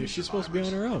army if she's supposed to be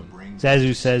on her own? Bring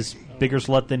Zazu says, safety. bigger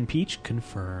slut than Peach?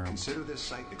 Confirmed. Consider this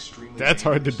site extremely That's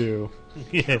hard to dangerous. do.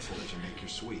 Yeah. Careful as you make your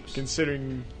sweeps.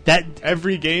 Considering That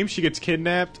every game she gets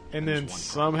kidnapped and then There's one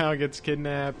somehow gets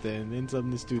kidnapped and ends up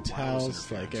in this dude's Wireless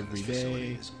house like interference in every this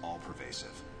facility day. is all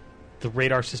pervasive. the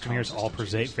radar system here is all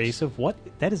pervasive. What?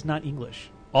 That is not English.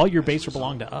 All your base are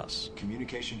belong to us.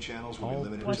 Communication channels will All be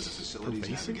limited what? to the facility's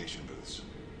Pervasive? navigation booths.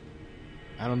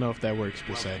 I don't know if that works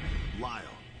per se. Lyle,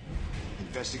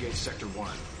 investigate Sector 1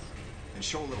 and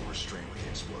show a little restraint with the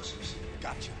explosives.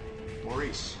 Gotcha.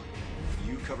 Maurice,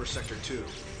 you cover Sector 2.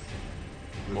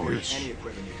 Review any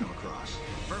equipment you come across.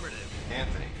 Affirmative.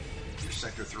 Anthony, you're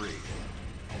Sector 3.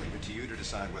 I'll leave it to you to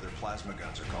decide whether plasma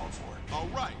guns are called for. All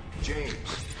right. James,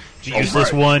 The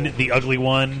useless one, the ugly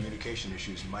one. communication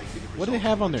issues might be the result What do they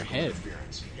have of on their electrical head?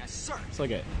 interference. Yes, sir. It's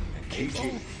like a And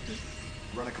KG,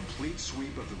 run a complete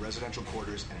sweep of the residential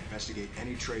quarters and investigate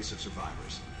any trace of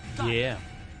survivors. Yeah.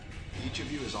 Each of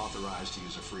you is authorized to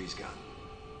use a freeze gun.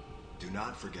 Do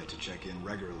not forget to check in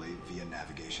regularly via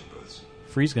navigation booths.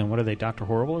 Freeze gun. What are they, Dr.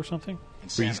 Horrible or something?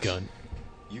 And freeze Samus, gun.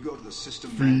 You go to the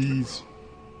system Freeze. management room.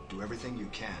 Do everything you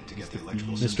can to get the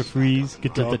electrical Mr. system Freeze, back get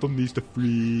up to and the Gotham needs to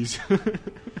freeze.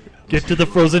 get to the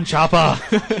frozen chopper.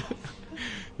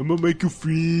 I'm gonna make you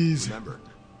freeze. Remember,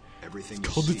 everything It's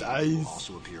you cold see as ice. will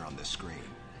also appear on this screen.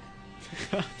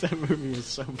 That movie was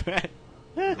so bad.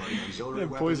 Regarding auxiliary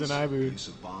That Poison weapons, Ivy. use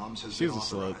of bombs has She been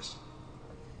was a slut. authorized.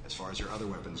 As far as your other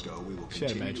weapons go, we will She had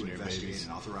continue to imaginary investigate babies.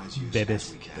 and authorize use Babies.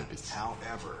 as we can.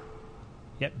 However,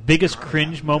 Yeah, biggest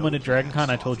cringe moment at Dragon Con.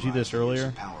 I told you this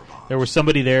earlier. There was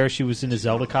somebody there. She was in a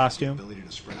Zelda costume.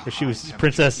 Or she was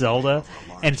Princess Zelda.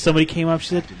 And somebody came up. She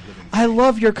said, I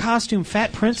love your costume.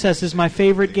 Fat Princess is my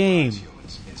favorite game.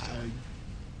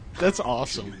 That's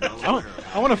awesome.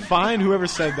 I want to find whoever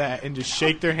said that and just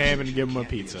shake their hand and give them a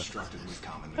pizza. Constructed with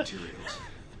common materials.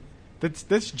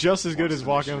 That's just as good as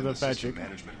walking up to the fat chick.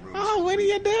 Oh, what do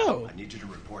you do? I need you to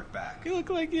report back. You look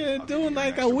like you're doing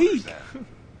like a week.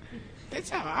 That's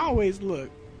how I always look.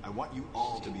 I want you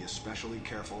all to be especially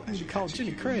careful as You you call execute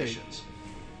Jenny your Craig. missions.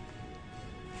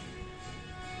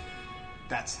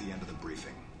 That's the end of the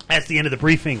briefing. That's the end of the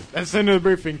briefing. That's the end of the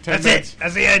briefing. 10 That's minutes. it.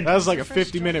 That's the end. That was like a The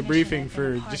first 50-minute joint briefing mission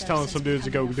I've been for a part just of telling since some dudes to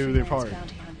go becoming a do their freelance part.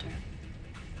 bounty hunter.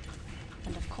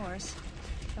 And of course,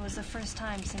 it was the first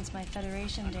time since my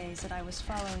Federation days that I was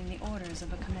following the orders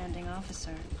of a commanding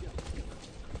officer.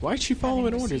 Why is she following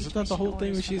Having orders? I received thought the whole mission thing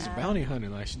was orders she's a from bounty Adam, hunter.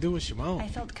 Like, she do what she I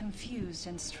wants. felt confused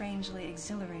and strangely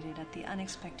exhilarated at the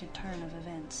unexpected turn of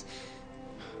events.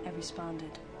 I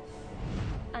responded.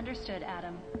 Understood,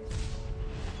 Adam.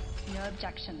 No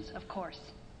objections, of course.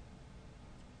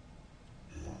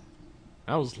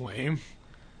 That was lame.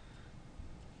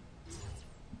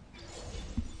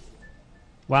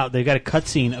 Wow, they got a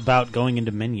cutscene about going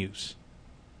into menus.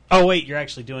 Oh wait, you're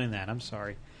actually doing that. I'm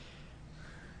sorry.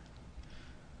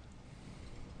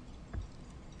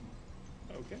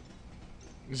 Okay.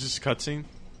 Is this a cutscene?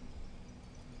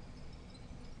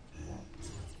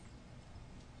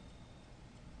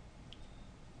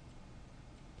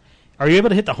 Are you able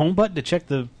to hit the home button to check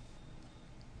the?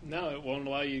 No, it won't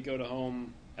allow you to go to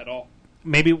home at all.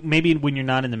 Maybe when you're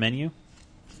not in the menu.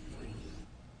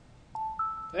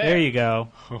 There you go.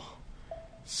 Oh,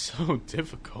 so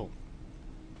difficult.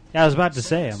 Yeah, I was about to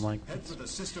say. I'm like, Head for the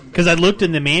system. because I looked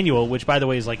in the manual, which by the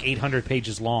way is like 800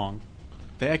 pages long.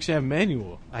 They actually have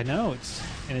manual. I know it's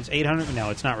 800. No,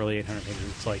 it's not really 800 pages.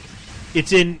 It's like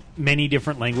it's in many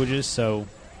different languages. So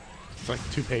It's like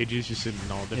 2 pages just in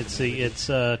all different. it's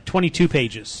 22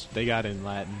 pages, They got it in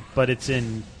Latin, but it's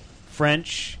in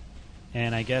French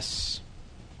and I guess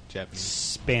Japanese,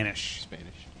 Spanish.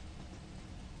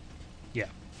 Yeah,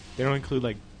 They don't include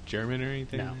like German or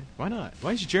anything. No. Why not?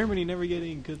 Why is Germany never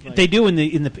getting good? Like, they do in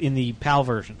the PAL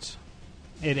versions.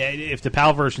 If the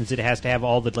PAL versions, it has to have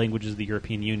all the languages of the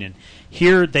European Union.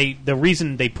 Here, the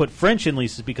reason they put French in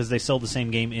least is because they sell the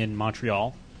same game in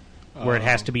Montreal, where it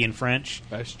has to be in French,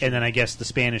 That's true. and then I guess the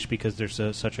Spanish because there's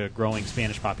such a growing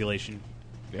Spanish population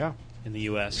Yeah. in the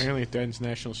U.S. Apparently, it threatens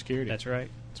national security. That's right.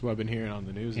 That's what I've been hearing on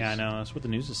the news. Yeah, I know. That's what the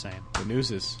news is saying. The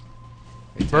news is.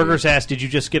 Burgers asked, "Did you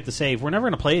just skip the save?" We're never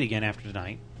going to play it again after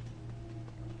tonight,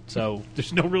 so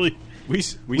there's no really. We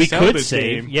sell could this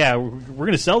save. game. Yeah, we're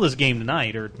going to sell this game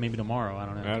tonight or maybe tomorrow. I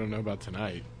don't know. I don't know about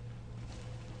tonight.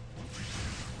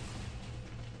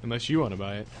 Unless you want to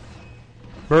buy it.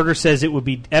 Burger says it would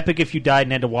be epic if you died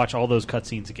and had to watch all those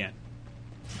cutscenes again.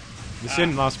 This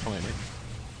isn't Lost Planet.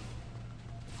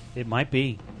 It might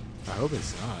be. I hope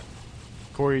it's not.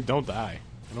 Corey, don't die.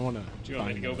 I don't want to. Do you want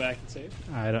me to go back and save?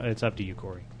 It's up to you,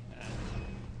 Corey.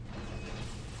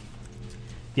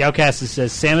 The Outcast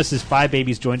says Samus's 5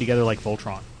 babies joined together like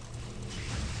Voltron.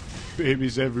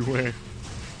 Babies everywhere.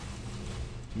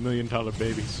 $1 million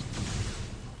babies.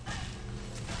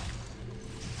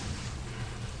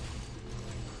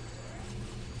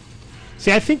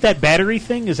 See, I think that battery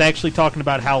thing is actually talking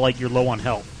about how like you're low on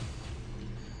health,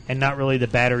 and not really the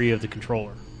battery of the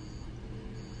controller.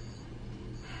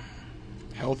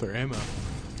 Health or ammo?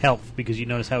 Health, because you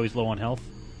notice how he's low on health.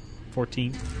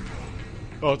 14.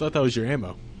 Oh, I thought that was your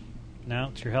ammo. No,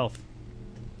 it's your health.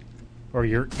 Or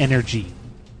your energy.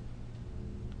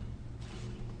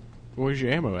 Where's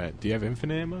your ammo at? Do you have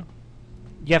infinite ammo?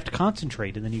 You have to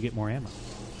concentrate, and then you get more ammo.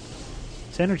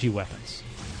 It's energy weapons.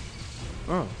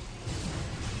 Oh.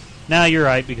 Now you're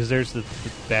right, because there's the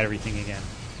battery thing again.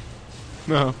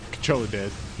 No. Controller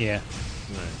dead. Yeah.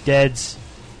 Right. Deads.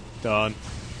 Done.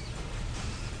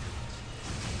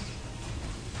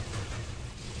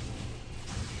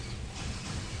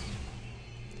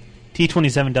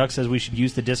 T27 Duck says we should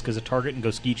use the disc as a target and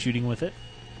go skeet shooting with it.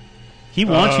 He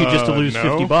wants you just to lose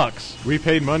no. $50. We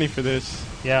paid money for this.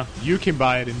 Yeah. You can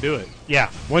buy it and do it. Yeah.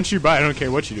 Once you buy it, I don't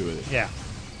care what you do with it. Yeah.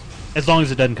 As long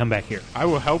as it doesn't come back here. I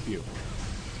will help you.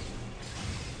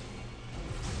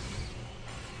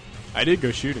 I did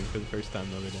go shooting for the first time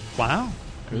the other day. Wow.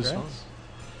 It was Congrats. fun.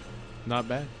 Not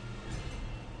bad.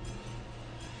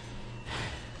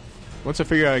 Once I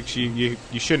figured out actually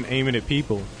you shouldn't aim it at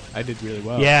people, I did really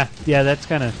well. Yeah, that's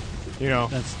kind of, you know,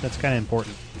 that's kind of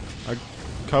important. A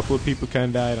couple of people kind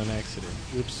of died on accident.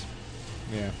 Oops.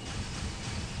 Yeah.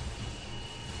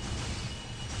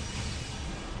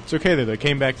 It's okay though. They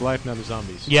came back to life. Now they're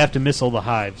zombies. You have to missile the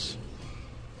hives.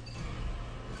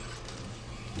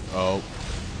 Oh.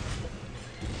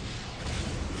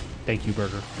 Thank you,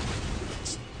 Burger.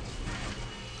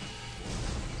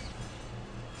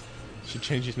 Should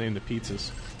change his name to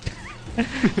Pizzas.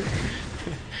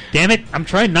 Damn it! I'm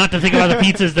trying not to think about the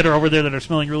pizzas that are over there that are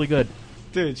smelling really good.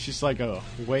 Dude, it's just like a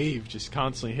wave just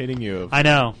constantly hitting you of I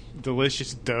know.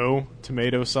 delicious dough,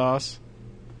 tomato sauce,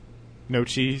 no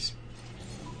cheese,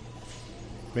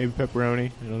 maybe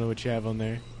pepperoni. I don't know what you have on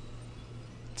there.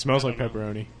 It smells like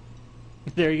pepperoni.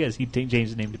 There he is. He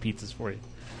changed the name to pizzas for you.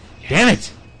 Yes. Damn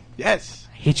it! Yes!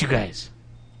 I hate you guys.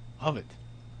 Love it.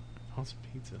 I want some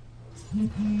pizza.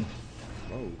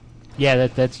 Whoa. Yeah,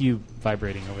 that's you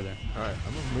vibrating over there. Alright,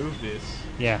 I'm going to move this.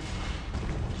 Yeah.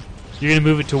 You're going to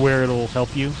move it to where it'll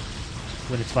help you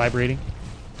when it's vibrating?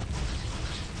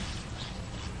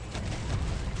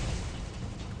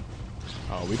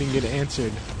 Oh, we didn't get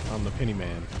answered on the Penny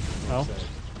Man. Oh?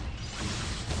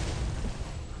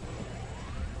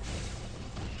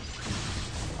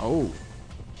 Oh.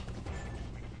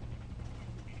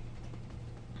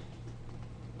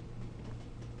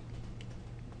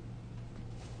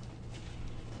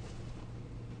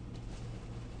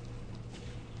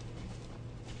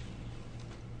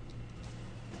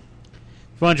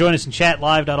 If you want to join us in chat,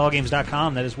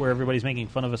 live.allgames.com, that is where everybody's making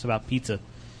fun of us about pizza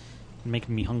and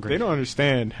making me hungry. They don't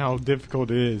understand how difficult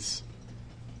it is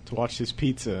to watch this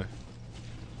pizza.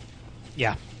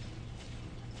 Yeah.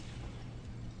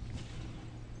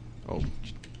 Oh.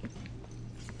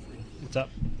 What's up?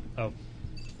 Oh.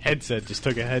 Headset just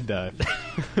took a head dive.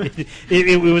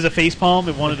 it was a face palm.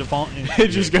 It wanted to fall. It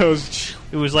just goes.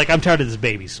 It was like, I'm tired of this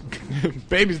babies.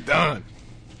 Baby's done.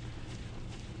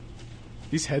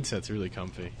 These headsets are really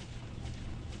comfy.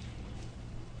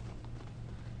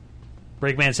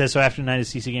 Breakman says, so after tonight is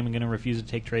CC Gaming going to refuse to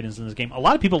take trade-ins in this game? A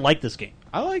lot of people like this game.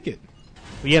 I like it.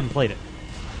 But you haven't played it.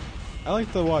 I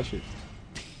like to watch it.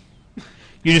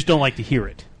 You just don't like to hear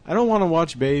it. I don't want to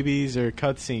watch babies or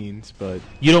cutscenes, but...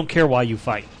 You don't care why you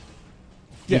fight.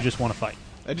 You Yeah. just want to fight.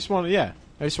 I just want to, I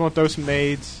just want to throw some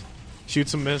nades, shoot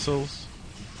some missiles.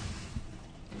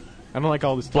 I don't like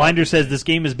all this... Blinder says this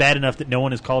game is bad enough that no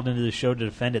one is called into the show to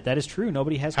defend it. That is true.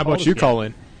 Nobody has How called about us you yet. call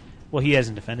in? Well, he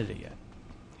hasn't defended it yet.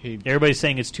 Everybody's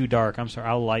saying it's too dark. I'm sorry.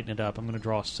 I'll lighten it up. I'm going to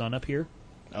draw a sun up here.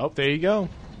 Oh, there you go.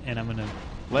 And I'm going to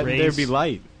Let there be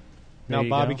light. There Now you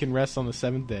Bobby go. can rest on the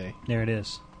 7th day. There it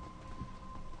is.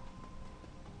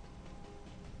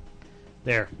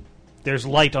 There. There's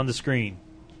light on the screen.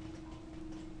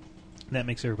 That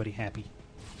makes everybody happy.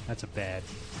 That's a bad.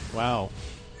 Wow.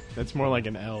 That's more like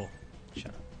an L. Shut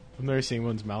up. I've never seen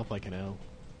one's mouth like an L.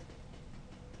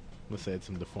 Unless they had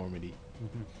some deformity.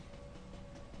 Mhm.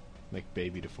 Like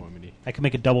baby deformity. I could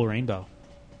make a double rainbow.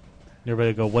 Everybody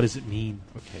would go, what does it mean?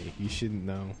 Okay, you shouldn't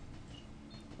know.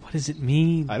 What does it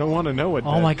mean? I don't want to know what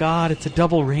Oh my god, it's a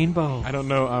double rainbow. I don't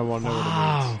know. I want to know what it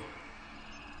Wow. means.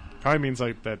 Probably means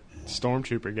like that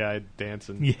stormtrooper guy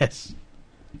dancing. Yes.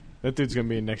 That dude's going to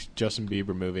be in next Justin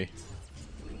Bieber movie.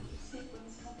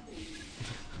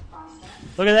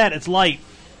 Look at that. It's light.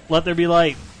 Let there be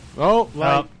light. Oh,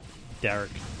 light. Dark.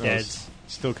 Oh, Dead. it's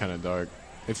still kind of dark.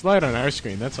 It's light on our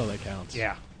screen. That's all that counts.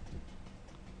 Yeah.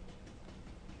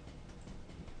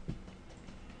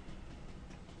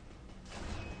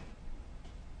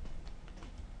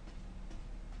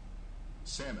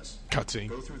 Samus, Cutscene.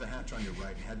 go through the hatch on your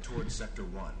right and head towards Sector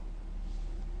 1.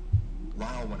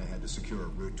 Lyle went ahead to secure a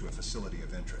route to a facility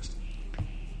of interest.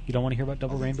 You don't want to hear about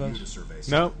double I'll leave you rainbows? to survey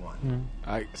No. Sector 1.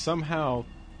 I somehow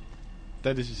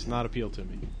that does just not appeal to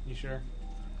me. You sure?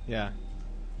 Yeah.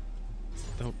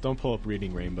 Don't pull up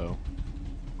Reading Rainbow.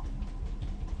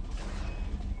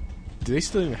 Do they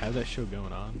still even have that show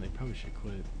going on? They probably should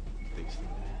quit. They still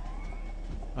do.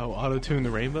 Oh, Auto-Tune the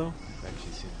Rainbow? I've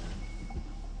actually seen that.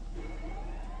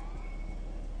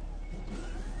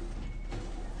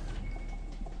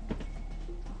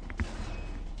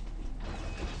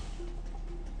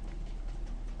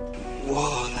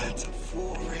 Whoa, that's a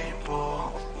full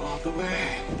rainbow all the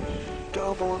way.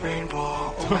 Double rainbow.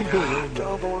 Oh my god,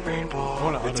 double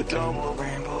rainbow. It's a double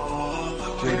rainbow all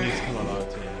the way.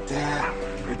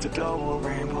 Damn, it's a double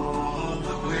rainbow all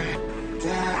the way.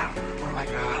 Damn, oh my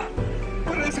god.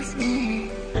 What does this mean?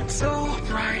 It's so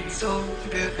bright, so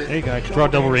vivid. There you go. I can draw a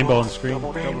double rainbow on the screen.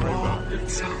 Double rainbow.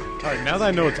 It's so Alright, now that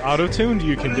I know it's auto-tuned,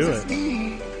 you can do it.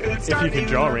 If you can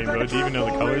draw a rainbow, do you even know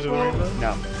the colors of the rainbow?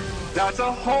 No. That's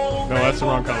a whole No, that's the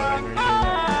wrong color.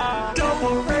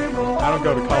 double rainbow. I don't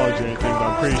go to college or anything, but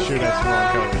I'm pretty sure that's the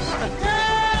wrong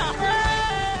colors.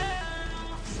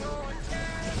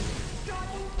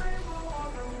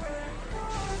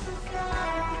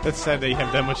 That's sad that you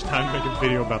have that much time to make a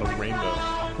video about a rainbow.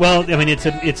 Well, I mean, it's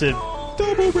a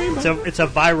Double rainbow. it's a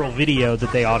viral video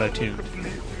that they auto-tuned.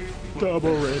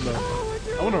 Double rainbow.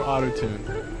 I want to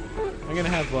auto-tune. I'm gonna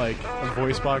have like a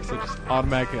voice box that just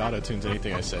automatically auto-tunes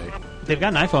anything I say. They've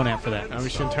got an iPhone app for that. I'm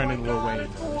just gonna turn it into Lil Wayne.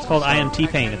 It's called I Am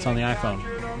T-Pain. It's on the iPhone.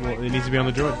 Well, it needs to be on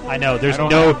the droid. I know. There's I don't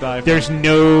no. have dive. There's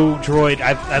no droid.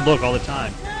 I look all the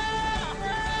time.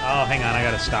 Oh, hang on. I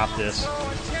gotta stop this.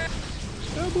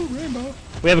 Double rainbow.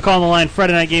 We have a call on the line.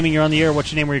 Friday Night Gaming. You're on the air.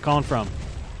 What's your name? Where you calling from?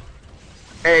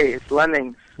 Hey, it's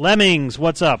Lemmings. Lemmings.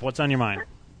 What's up? What's on your mind?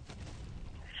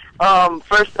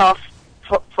 First off,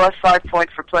 plus 5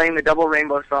 points for playing the Double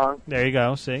Rainbow song. There you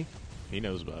go. See, he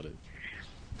knows about it.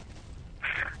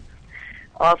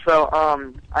 Also,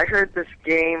 I heard this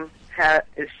game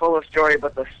is full of story,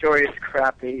 but the story is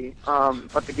crappy.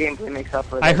 But the gameplay makes up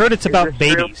for it. I heard it's Is about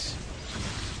this babies.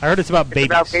 I heard it's about babies.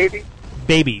 About babies?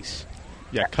 Babies.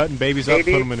 Yeah, cutting babies up, put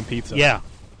them in a pizza. Yeah.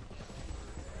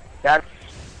 That's.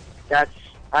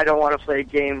 I don't want to play a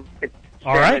game with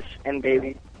All right. Samus and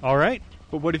babies. All right.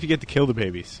 But what if you get to kill the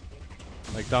babies?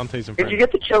 Like Dante's If Inferno. you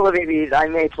get to kill the babies, I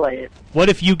may play it. What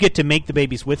if you get to make the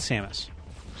babies with Samus?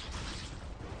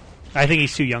 I think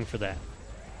he's too young for that.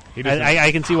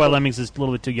 I can see why Lemmings is a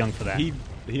little bit too young for that. He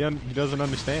doesn't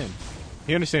understand.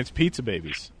 He understands pizza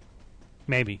babies.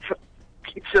 Maybe.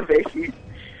 Pizza babies.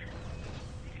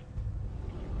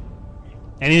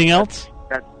 Anything else?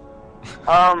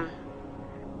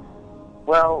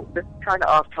 Well, this is kind of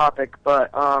off topic,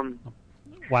 but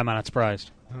Why am I not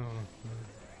surprised?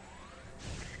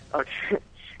 okay.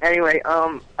 Anyway,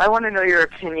 I want to know your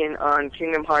opinion on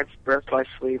Kingdom Hearts Birth by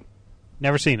Sleep.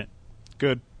 Never seen it.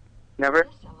 Good. Never?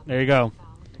 There you go.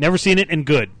 Never seen it and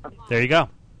good. There you go.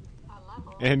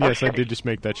 And yes, I did just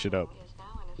make that shit up.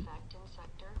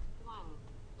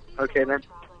 Okay, then.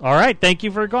 All right. Thank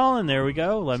you for calling. There we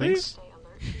go. Lemmings.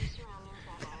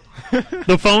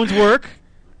 The phones work.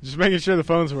 Just making sure the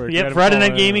phones work. Yep. Friday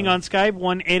Night Gaming on Skype.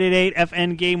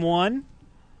 1-888-FN-GAME-1.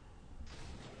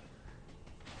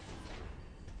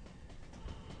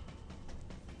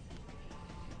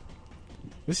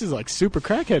 This is like super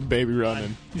crackhead baby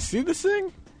running. You see this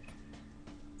thing?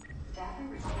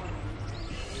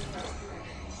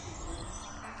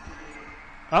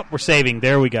 Oh, we're saving.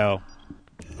 There we go.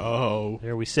 Oh.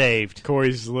 There we saved.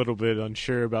 Corey's a little bit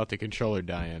unsure about the controller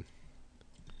dying.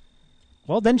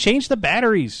 Well, then change the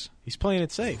batteries. He's playing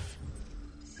it safe.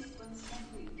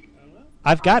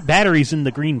 I've got batteries in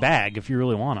the green bag if you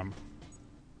really want them.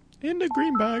 In the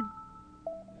green bag.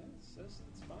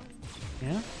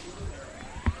 Yeah.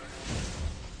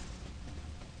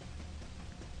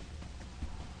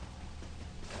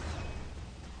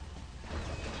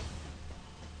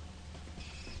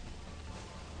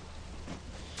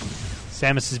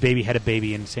 Samus's baby had a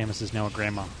baby, and Samus is now a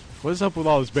grandma. What's up with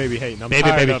all this baby hating? I'm Baby,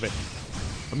 tired baby. of it.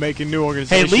 I'm making new Hey,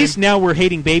 organization. at least now we're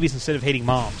hating babies instead of hating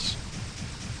moms.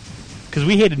 Because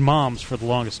we hated moms for the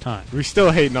longest time. We're still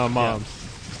hating on moms.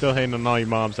 Still hating on all you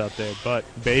moms out there. But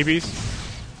babies,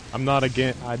 I'm not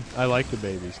against. I like the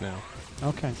babies now.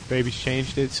 Okay. Babies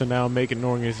changed it, so now I'm making an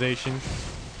organization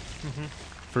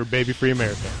for Baby Free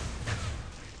America.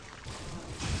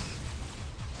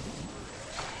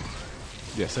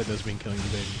 Yes, that does mean killing the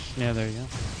babies. Yeah, there you go.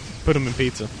 Put them in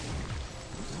pizza.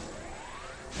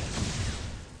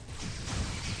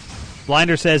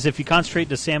 Blinder says, if you concentrate,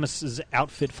 does Samus's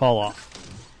outfit fall off?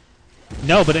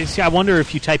 No, but see, I wonder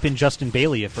if you type in Justin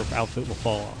Bailey if her outfit will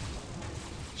fall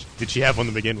off. Did she have one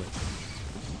to begin with?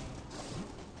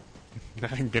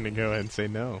 I'm going to go ahead and say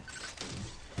no.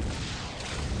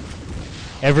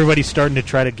 Everybody's starting to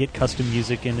try to get custom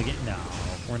music in the game. No,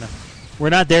 we're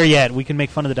not there yet. We can make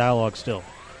fun of the dialogue still.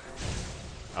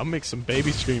 I'll make some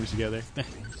baby screams together.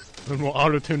 And we'll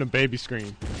auto-tune a baby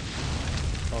scream.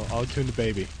 I'll auto-tune the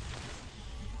baby.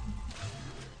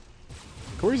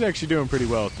 Corey's actually doing pretty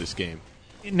well at this game.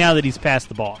 Now that he's past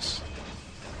the boss.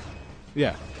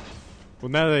 Yeah. Well,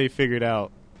 now that he figured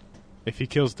out if he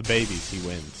kills the babies, he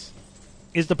wins.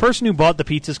 Is the person who bought the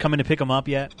pizzas coming to pick them up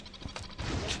yet?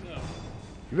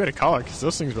 You better call her, because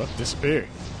those things are about to disappear.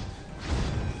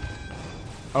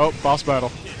 Oh, boss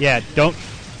battle. Yeah, don't...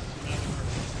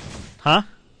 Huh?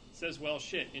 It says, well,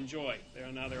 shit, enjoy.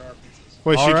 Now there are pizzas.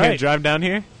 Wait, All she right. can't drive down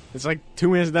here? It's like 2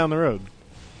 minutes down the road.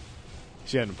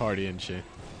 She had a party, didn't she?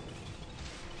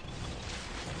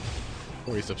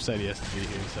 Corey's upset he has to be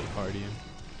here instead of partying.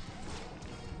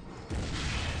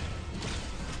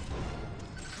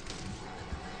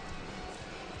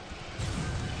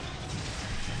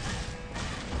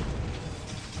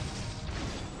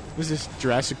 Is this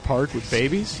Jurassic Park with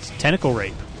babies? It's tentacle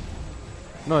rape.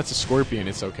 No, it's a scorpion.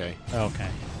 It's okay. Okay.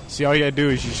 See, all you gotta do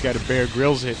is you just gotta Bear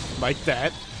Grylls it like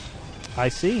that. I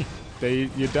see.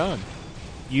 You're done.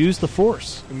 Use the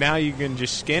force. Now you can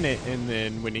just skin it, and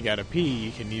then when you gotta pee,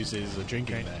 you can use it as a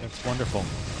drinking bag. That's wonderful.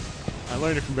 I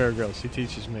learned it from Bear Grylls. He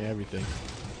teaches me everything.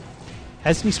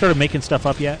 Hasn't he started making stuff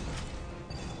up yet?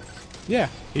 Yeah,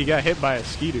 he got hit by a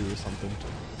skidoo or something.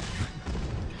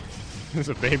 There's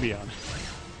a baby on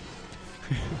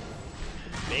it.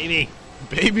 Baby.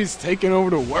 Baby's taking over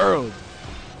the world.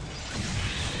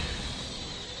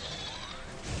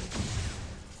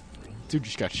 Dude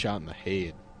just got shot in the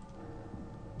head.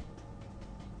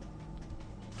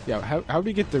 Yeah, how do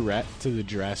we get the rat to the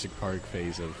Jurassic Park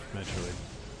phase of Metroid?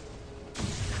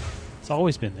 It's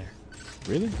always been there.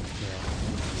 Really? Yeah.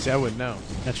 See, I wouldn't know.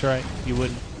 That's right. You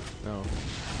wouldn't. No.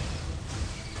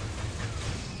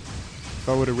 If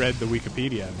I would have read the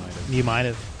Wikipedia, I might have. You might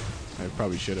have. I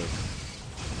probably should have.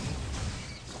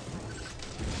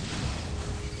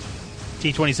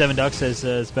 T27 Duck says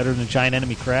it's better than a giant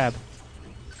enemy crab.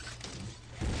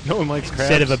 No one likes crabs.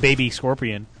 Instead of a baby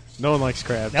scorpion. No one likes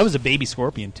crabs. That was a baby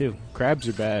scorpion, too. Crabs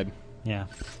are bad. Yeah.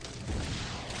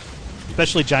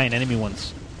 Especially giant enemy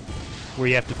ones, where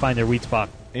you have to find their weak spot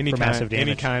for massive damage.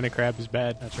 Any kind of crab is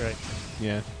bad. That's right.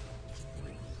 Yeah.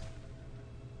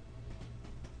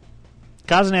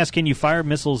 Kazan asks, can you fire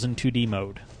missiles in 2D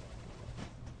mode?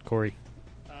 Corey?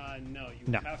 No,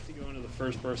 you have to go into the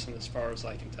first person as far as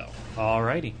I can tell.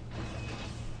 Alrighty.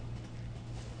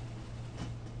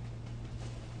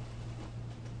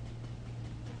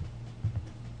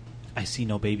 I see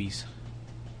no babies.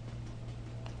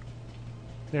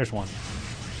 There's one.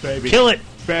 Baby. Kill it!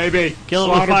 Baby. Kill it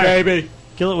Slaughter with fire. baby.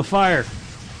 Kill it with fire.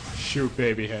 Shoot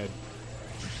baby head.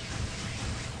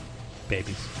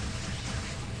 Babies.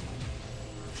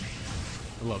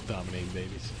 I love dominating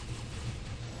babies.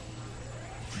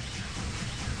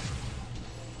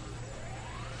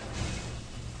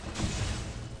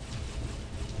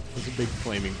 There's a big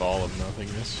flaming ball of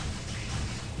nothingness.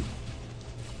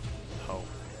 Oh.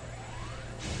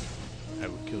 I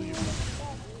would kill you.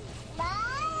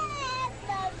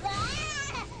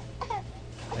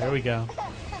 There we go.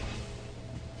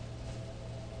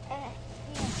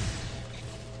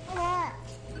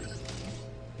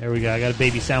 There we go. I got a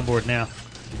baby soundboard now.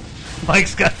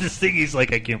 Mike's got this thing. He's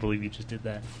like, I can't believe you just did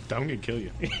that. I'm gonna kill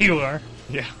you. You are?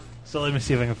 Yeah. So let me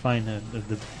see if I can find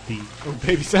the Oh,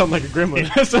 baby sound like a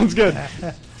gremlin. That sounds good.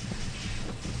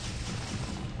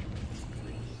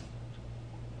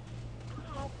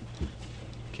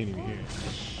 Can't even hear it.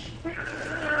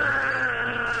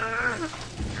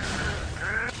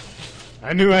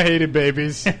 I knew I hated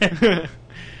babies.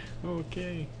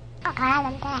 Okay.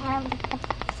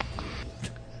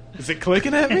 Is it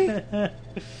clicking at me?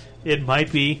 It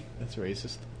might be. That's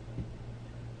racist.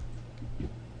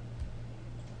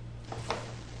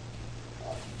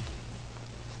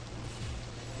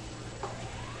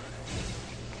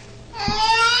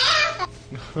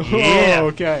 Yeah. Oh,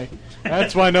 okay.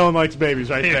 That's why no one likes babies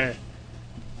right there.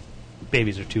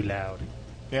 Babies are too loud.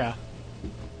 Yeah.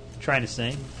 Trying to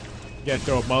sing. You gotta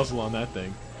throw a muzzle on that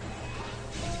thing.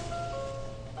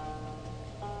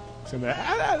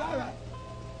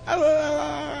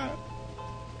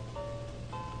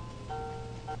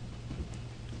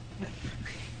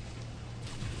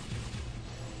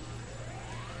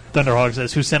 Thunderhog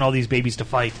says, who sent all these babies to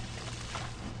fight?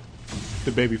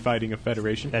 The baby fighting a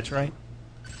federation. That's right.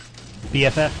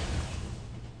 BFF.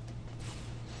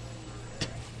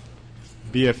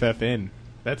 BFFN.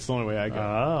 That's the only way I go.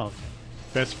 Oh. Okay.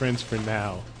 Best friends for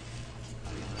now.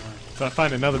 So I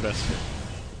find another best friend.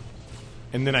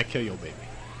 And then I kill your baby.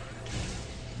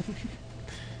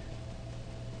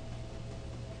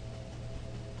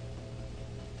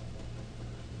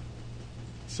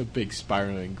 It's a big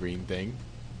spiraling green thing.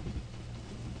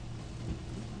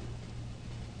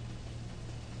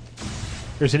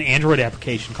 There's an Android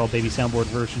application called Baby Soundboard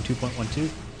version 2.12.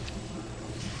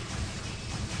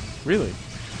 Really?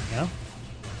 Yeah.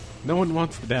 No one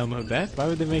wants to download that. Why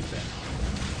would they make that?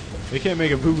 They can't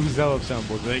make a Boo Boo Zellup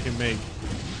soundboard, but they can make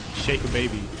Shake a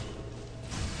Baby.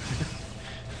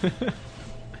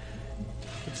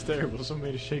 It's terrible. Someone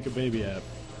made a Shake a Baby app.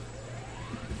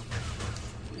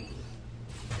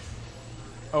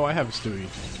 Oh, I have a Stewie.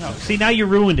 Oh, see, now you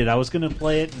ruined it. I was going to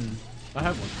play it, and I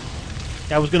have one.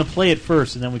 I was going to play it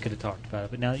first, and then we could have talked about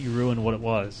it. But now that you ruined what it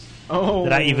was, oh,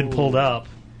 that I even pulled up.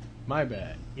 My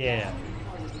bad. Yeah.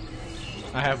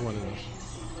 I have one of those.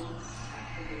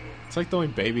 It's like the only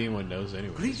baby anyone knows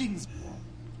anyway. Greetings.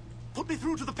 Put me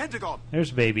through to the Pentagon.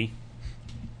 There's Baby.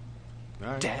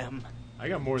 Right. Damn. I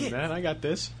got more than that. I got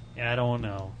this. Yeah, I don't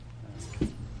know.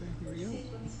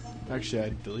 Actually,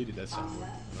 I deleted that soundboard.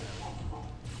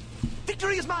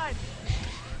 Victory is mine.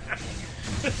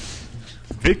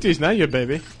 Victory's not your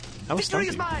baby. Victory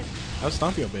is mine. I'll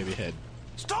stomp your baby head.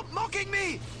 Stop mocking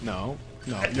me. No.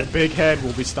 Your big head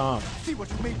will be stomped. See what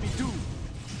you made me do.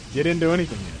 You didn't do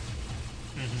anything yet.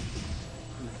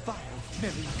 Vile,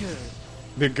 very good.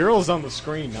 The girl's on the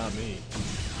screen, not me.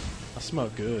 I smell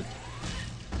good.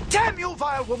 Damn you,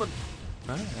 vile woman.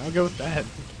 All right, I'll go with that.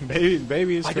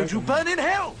 Baby is. Why don't you burn in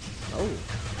hell? Oh.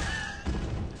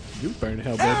 You burn in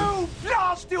hell, baby. Oh,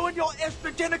 blast you and your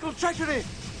estrogenical treachery!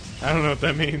 I don't know what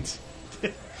that means.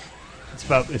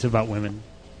 It's about women.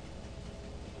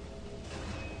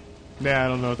 Yeah, I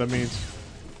don't know what that means.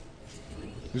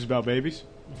 It's about babies?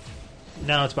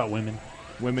 No, it's about women.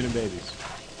 Women and babies.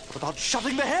 Without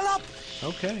shutting the hell up!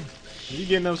 Okay. You're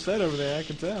getting upset over there, I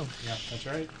can tell. Yeah, that's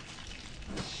right.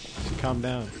 So calm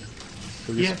down.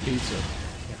 Go get some pizza.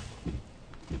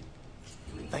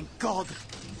 Thank God.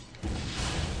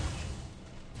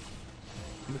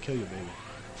 I'm gonna kill you, baby.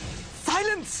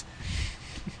 Silence!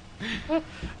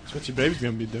 That's what your baby's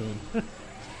gonna be doing.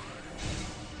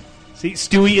 See,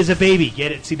 Stewie is a baby.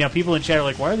 Get it? See, now people in chat are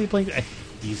like, why are they playing...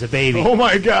 He's a baby. Oh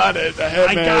my God!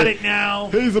 I got it now.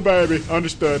 He's a baby.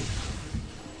 Understood.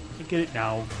 I get it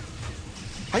now.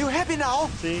 Are you happy now?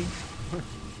 See?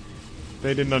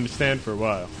 They didn't understand for a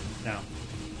while. No.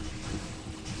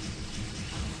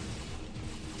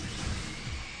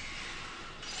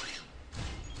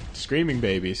 Screaming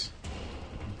babies.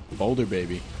 Boulder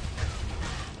baby.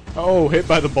 Oh, hit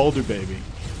by the boulder baby.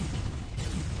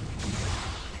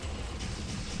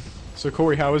 So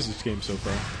Corey, how is this game so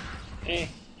far?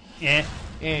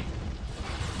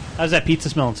 How's that pizza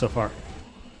smelling so far?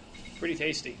 Pretty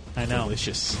tasty. I know.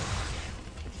 Delicious.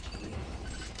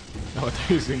 Oh, I thought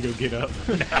he was gonna go get up.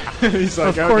 He's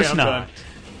like, of course okay, I'm not. done.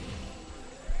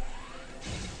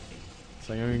 It's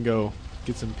like, I'm gonna go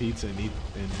get some pizza and eat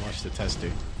and watch the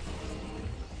tester.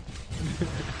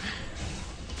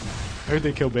 I heard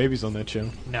they kill babies on that show.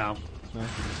 No. No?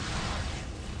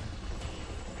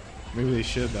 Maybe they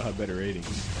should. They'll have better ratings.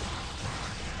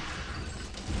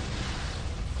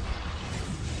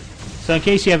 So in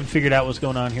case you haven't figured out what's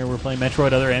going on here, we're playing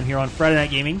Metroid Other M here on Friday Night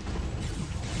Gaming.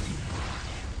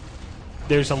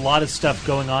 There's a lot of stuff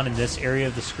going on in this area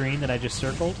of the screen that I just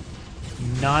circled.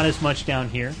 Not as much down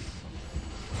here.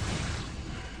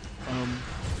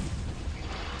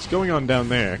 It's going on down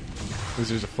there because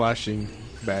there's a flashing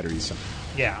battery sign.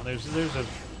 Yeah, there's a...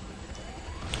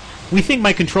 We think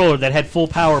my controller that had full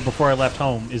power before I left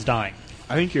home is dying.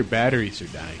 I think your batteries are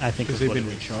dying. I think because that's they've what been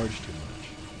it is. recharged too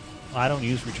much. I don't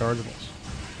use rechargeables.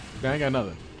 I got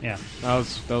nothing. Yeah. That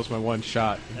was my one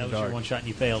shot. In That the was dark. your one shot and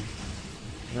you failed.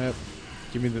 Yep.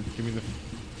 Give me the. You can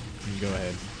go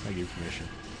ahead. I give you permission.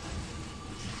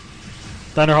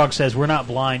 Thunderhawk says we're not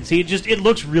blind. See, it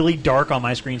looks really dark on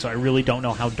my screen, so I really don't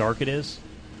know how dark it is.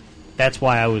 That's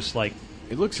why I was like.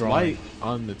 It looks drawing. light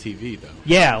on the TV though.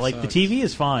 Yeah, It like sucks. the TV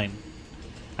is fine.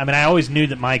 I mean, I always knew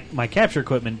that my capture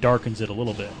equipment darkens it a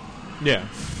little bit. Yeah.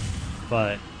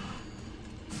 But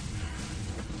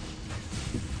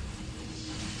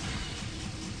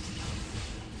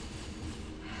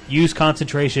use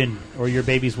concentration or your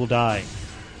babies will die.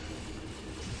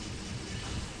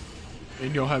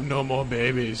 And you'll have no more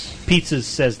babies. Pizzas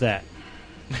says that.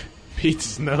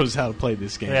 Pizzas knows how to play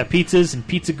this game. Yeah, Pizzas and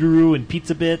Pizza Guru and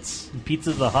Pizza Bits and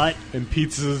Pizza the Hut. And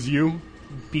Pizzas You.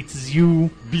 Pizzas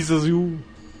You. Pizzas You.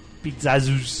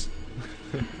 Pizzazus.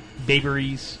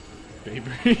 Baberies.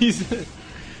 Baberies.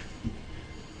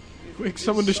 Quick,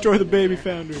 someone destroy the baby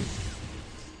foundry.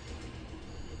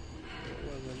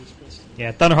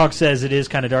 Yeah, Thunderhawk says it is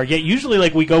kind of dark. Yeah, usually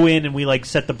like we go in and we like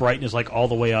set the brightness like all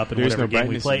the way up in There's whatever no game we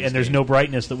brightness play, in this and there's game. no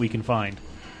brightness that we can find.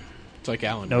 It's like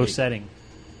Alan No Wake. setting.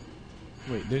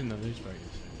 Wait, there's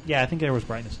brightness. Yeah, I think there was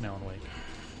brightness in Alan Wake.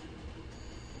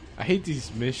 I hate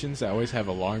these missions that always have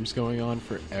alarms going on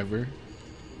forever.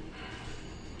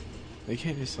 They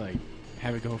can't just like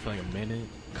have it going for like a minute.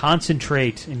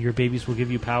 Concentrate, and your babies will give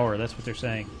you power. That's what they're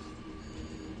saying.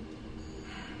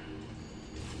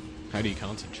 How do you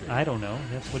concentrate? I don't know.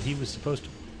 That's what he was supposed to.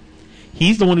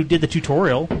 He's the one who did the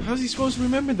tutorial. How's he supposed to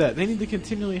remember that? They need to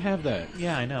continually have that.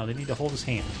 Yeah, I know. They need to hold his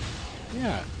hand.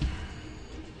 Yeah.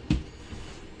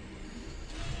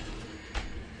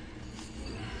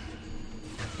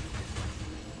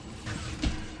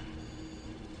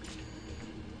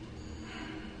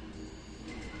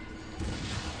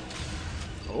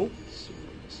 Oh.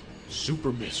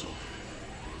 Super missile.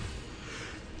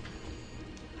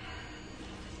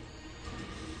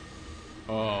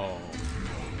 Oh.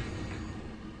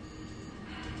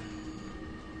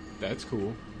 That's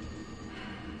cool.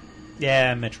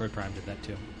 Yeah, Metroid Prime did that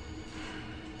too.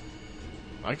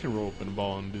 I can roll up in a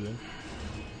ball and do that.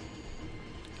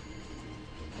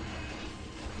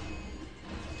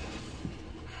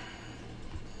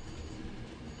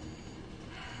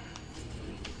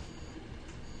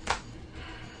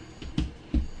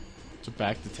 It's a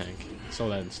back to tank. I saw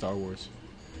that in Star Wars.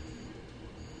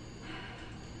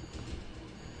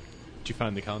 Did you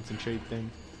find the concentrate thing?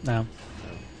 No.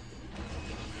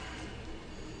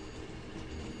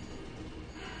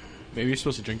 Maybe you're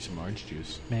supposed to drink some orange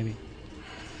juice. Maybe.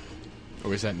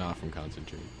 Or is that not from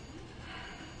concentrate?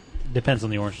 Depends on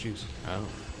the orange juice. Oh.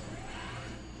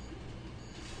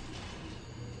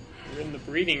 We're in the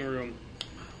breeding room.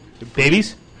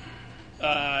 Babies?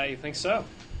 I think so.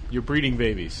 You're breeding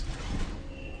babies.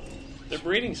 They're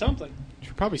breeding something. You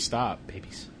should probably stop.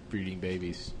 Babies. Breeding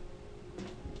babies.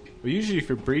 Well, usually if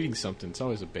you're breeding something, it's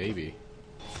always a baby.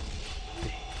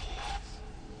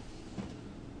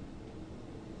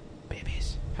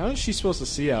 Babies. How is she supposed to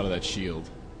see out of that shield?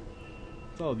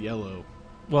 It's all yellow.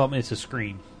 Well, I mean, it's a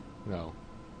screen. No.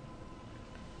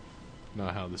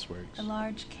 Not how this works. The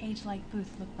large cage-like booth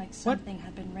looked like something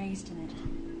had been raised in it.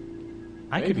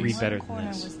 I could read better One than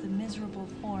corner this. was the miserable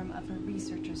form of a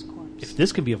researcher's corpse. If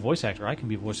this can be a voice actor, I can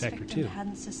be a voice actor Victim too.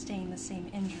 hadn't sustained the same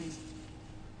injuries.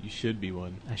 You should be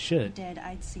one. I should. The dead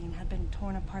I'd seen had been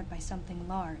torn apart by something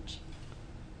large.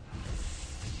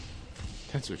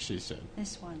 That's what she said.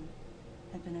 This one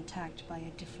had been attacked by a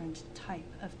different type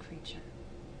of creature.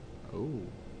 Oh.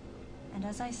 And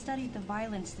as I studied the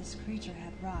violence this creature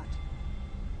had wrought,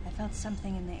 I felt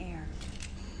something in the air.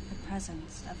 The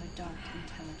presence of a dark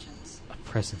intelligence. A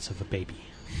presence of a baby.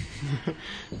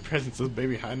 Presence of a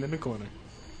baby hiding in the corner.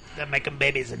 They're making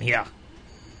babies in here.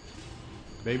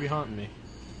 Baby haunting me.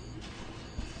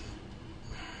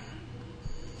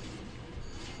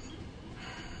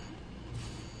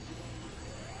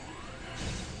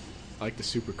 I like the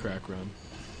super crack run.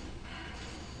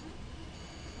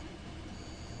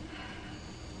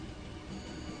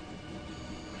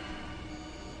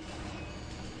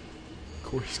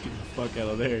 Corey's getting the fuck out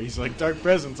of there. He's like, dark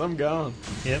presence, I'm gone.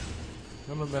 Yep.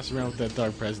 I'm gonna mess around with that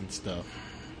dark presence stuff.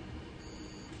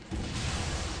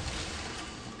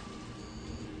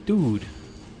 Dude,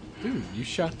 you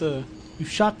shot the... you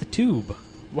shot the tube.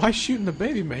 Why shooting the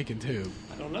baby making tube?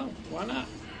 I don't know. Why not?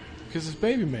 Because it's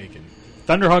baby making.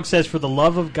 Thunderhog says, for the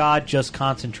love of God, just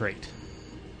concentrate.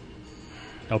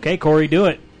 Okay, Corey, do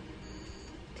it.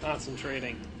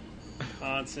 Concentrating.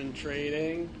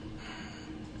 Concentrating.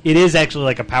 It is actually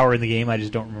like a power in the game. I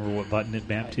just don't remember what button it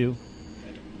mapped to.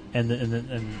 And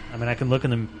I mean, I can look in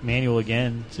the manual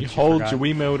again. You since hold forgot. your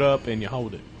Wiimote up and you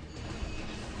hold it.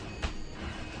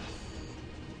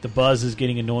 The buzz is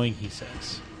getting annoying, he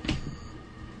says.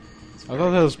 I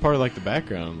thought that was part of like the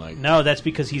background. Like, No, that's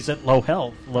because he's at low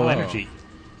health, low Oh. energy.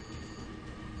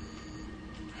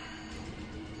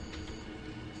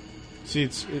 see,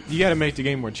 you got to make the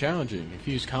game more challenging. If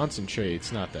you use concentrate,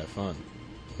 it's not that fun.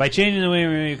 By changing the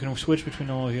way you can switch between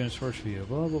normal view and source view.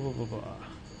 Blah, blah, blah, blah, blah.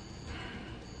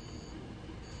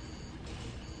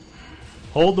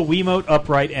 Hold the Wiimote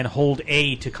upright and hold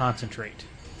A to concentrate.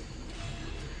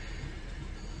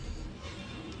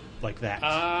 Like that.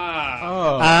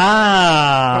 Oh.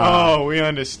 Ah. Oh, we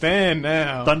understand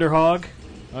now. Thunderhog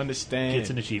Understand. gets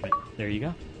an achievement. There you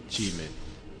go. achievement.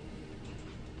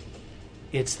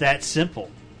 It's that simple.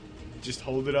 Just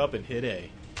hold it up and hit A.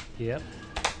 Yep.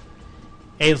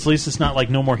 Hey, at least it's not like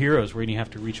No More Heroes where you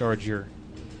have to recharge your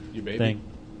baby thing.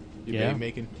 Your Yeah. baby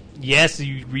making. Yes,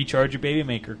 you recharge your baby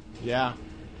maker. Yeah.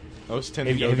 Those tend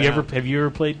Have, to go have you down. have you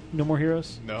ever played No More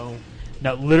Heroes? No.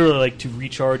 Now, literally, like to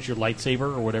recharge your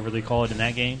lightsaber or whatever they call it in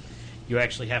that game, you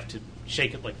actually have to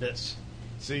shake it like this.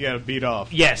 So you got to beat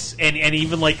off. Yes, and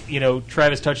even like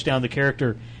Travis Touchdown, the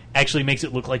character, actually makes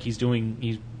it look like he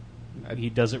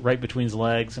does it right between his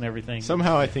legs and everything.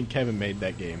 Somehow I think Kevin made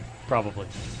that game. Probably.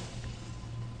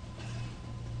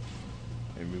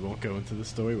 And we won't go into the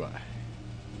story why.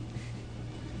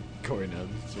 Corey knows.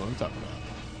 That's what I'm talking about.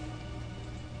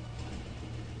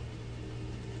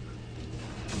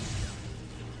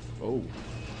 Oh.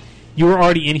 You were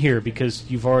already in here because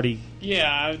you've already...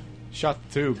 Yeah. Shot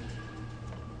the tube.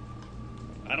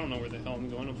 I don't know where the hell I'm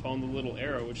going. I'm following the little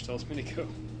arrow, which tells me to go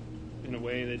in a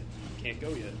way that can't go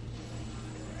yet.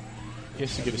 He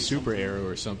has to get a super arrow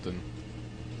or something.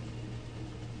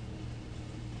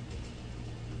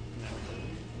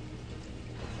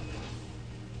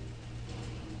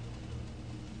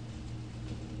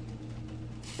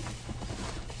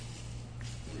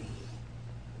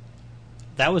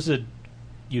 That was a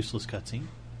useless cutscene.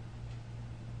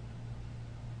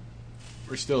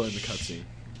 We're still in the cutscene.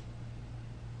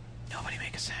 Nobody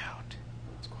make a sound.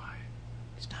 It's quiet.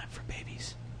 It's time for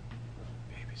babies.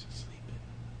 Babies are sleeping.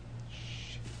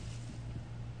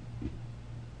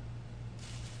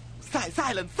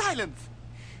 Silence! Silence!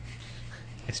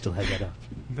 I still have that up.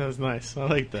 That was nice. I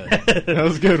like that. That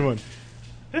was a good one.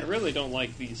 I really don't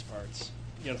like these parts.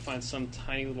 You gotta find some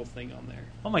tiny little thing on there.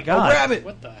 Oh my god. A rabbit!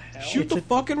 What the hell? Shoot the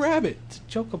fucking rabbit! It's a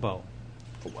chocobo.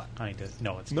 Kind of.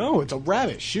 No, it's No, it's a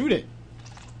rabbit. Shoot it.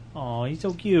 Oh, he's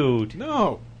so cute.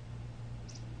 No.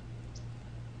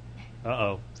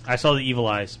 Uh-oh. I saw the evil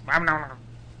eyes.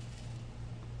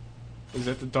 Is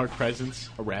that the Dark Presence?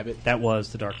 A rabbit? That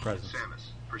was the Dark Presence. Samus,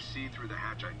 proceed through the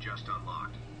hatch I just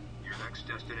unlocked. Your next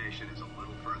destination is a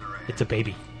little further ahead. It's a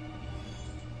baby.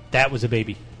 That was a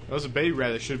baby. That was a baby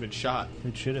rat that should have been shot.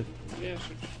 It should have. Yeah,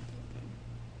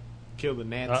 Kill the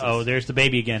Nazis. Uh-oh, there's the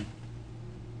baby again.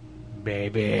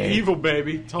 Baby. Evil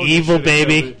baby. Told you Evil should've killed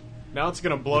baby. it. Now it's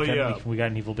going to blow you up. We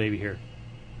got an evil baby here.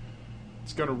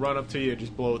 It's going to run up to you and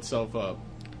just blow itself up.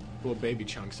 Little baby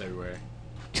chunks everywhere.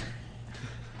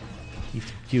 He's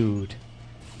cute.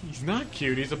 He's not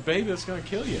cute. He's a baby that's going to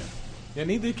kill you. You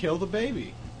need to kill the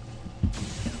baby.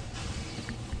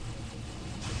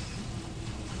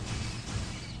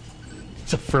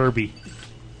 It's a Furby.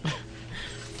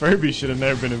 Furby should have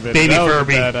never been invented. Baby that was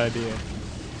Furby. a bad idea.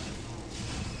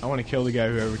 I want to kill the guy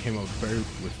who ever came up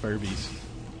with Furbies.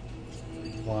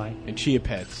 Why? And Chia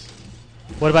Pets.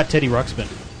 What about Teddy Ruxpin?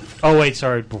 Oh, wait,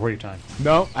 sorry, before your time.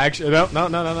 No, actually,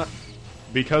 no.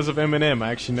 Because of Eminem,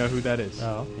 I actually know who that is.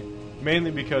 Oh, okay.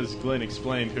 Mainly because Glenn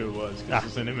explained who it was, because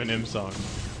it's an Eminem song.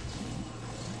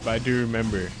 But I do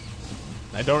remember.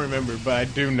 I don't remember, but I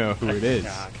do know who it is.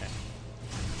 Ah, okay.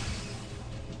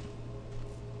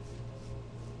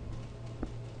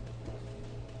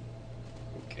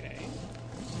 Okay.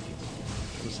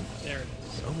 Listen, There it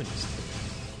is. so many stuff.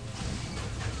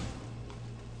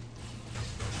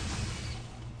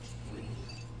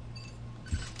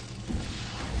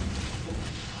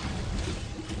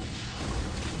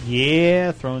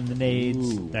 Yeah, throwing the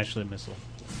nades. Ooh. Actually, a missile.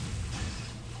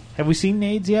 Have we seen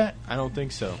nades yet? I don't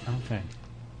think so. Okay.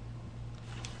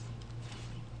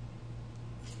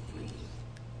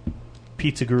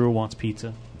 Pizza Guru wants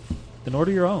pizza. Then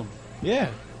order your own. Yeah.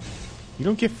 You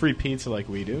don't get free pizza like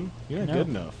we do. You're not No. good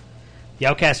enough. The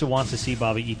outcast who wants to see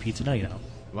Bobby eat pizza. No, you don't.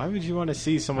 Why would you want to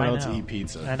see someone I else know. eat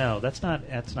pizza? I know. That's not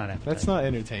appetizing. That's not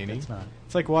entertaining. It's not.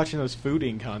 It's like watching those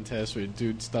fooding contests where a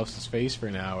dude stuffs his face for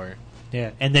an hour.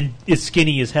 Yeah, and then is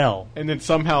skinny as hell. And then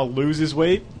somehow loses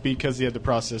weight because he had to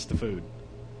process the food.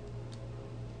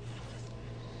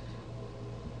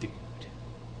 Dude.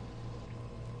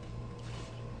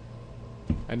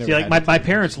 I never See, like had my it.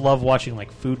 parents love watching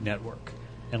like Food Network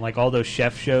and like all those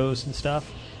chef shows and stuff.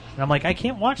 And I'm like, I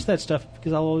can't watch that stuff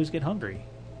because I'll always get hungry.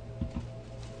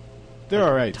 They're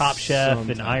all right. Top Chef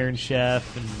sometimes. and Iron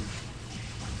Chef and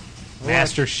Well,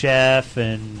 Master Chef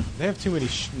and They have too many.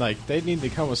 Like they need to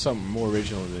come with something more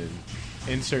original than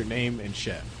insert name and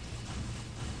chef.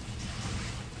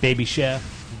 Baby Chef.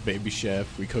 Baby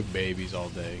Chef. We cook babies all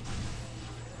day.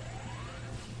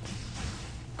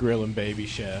 Grilling Baby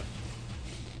Chef.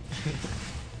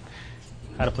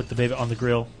 How to put the baby on the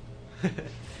grill.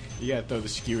 You gotta throw the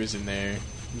skewers in there.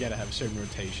 You gotta have a certain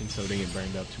rotation so they get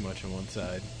burned up too much on one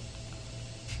side.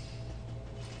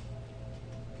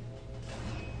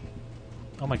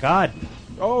 Oh my God!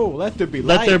 Oh, let there be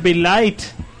Let light. there be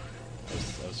light.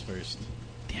 That was first.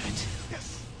 Damn it!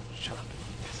 Yes. Shut up!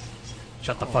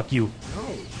 Shut the fuck you! No.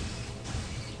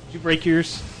 Did you break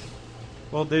yours?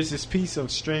 Well, there's this piece of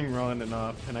string running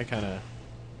off, and I kind of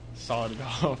sawed it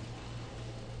off.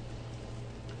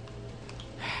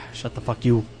 Shut the fuck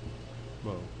you!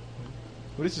 Whoa.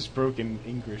 What is this broken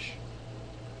English?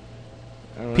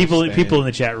 I don't People understand. in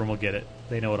the chat room will get it.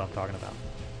 They know what I'm talking about.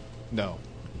 No.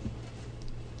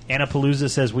 Anna Palooza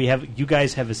says you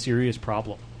guys have a serious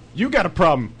problem. You got a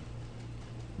problem.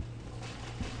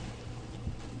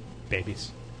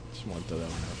 Babies. Just want to throw that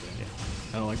one out there.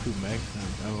 I don't like who Meg.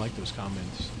 I don't like those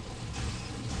comments.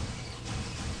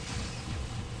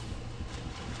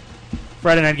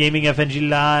 Friday Night Gaming,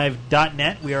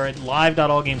 FNGLive.net. We are at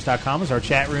live.allgames.com is our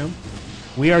chat room.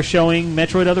 We are showing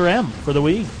Metroid Other M for the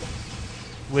Wii,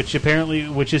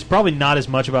 which is probably not as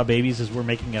much about babies as we're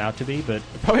making it out to be, but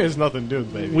It probably has nothing to do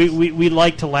with babies. we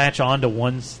like to latch on to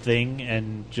one thing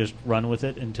and just run with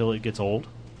it until it gets old,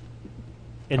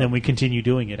 and then we continue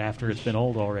doing it after it's been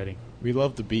old already. We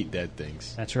love to beat dead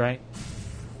things. That's right.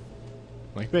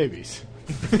 Like babies.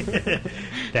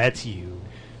 That's you.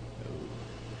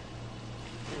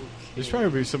 There's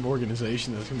probably some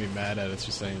organization that's going to be mad at us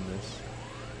for saying this.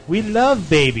 We love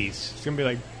babies. It's going to be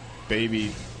like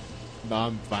baby,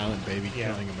 non-violent baby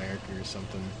killing America or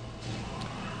something.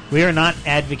 We are not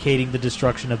advocating the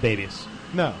destruction of babies.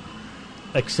 No.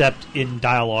 Except in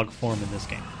dialogue form in this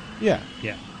game. Yeah.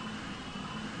 Yeah.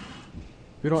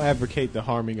 We don't advocate the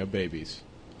harming of babies.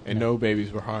 And no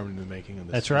babies were harmed in the making of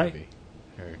this That's right. movie.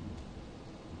 Or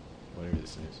whatever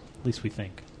this is. At least we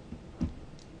think.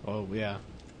 Oh, yeah.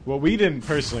 Well, we didn't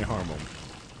personally harm them.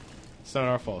 It's not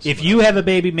our fault. If you have a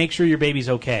baby, make sure your baby's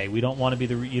okay. We don't want to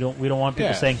be we don't want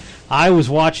people Yeah. saying, "I was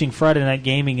watching Friday Night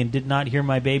Gaming and did not hear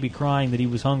my baby crying that he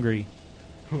was hungry."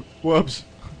 Whoops.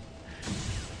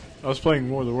 I was playing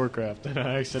World of Warcraft and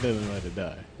I accidentally let it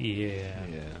die. Yeah.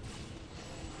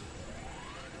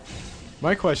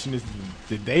 My question is,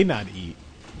 did they not eat?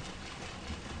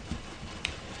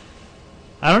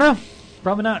 I don't know.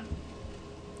 Probably not.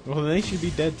 Well, then they should be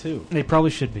dead too. They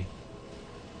probably should be.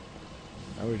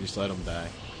 I would just let them die.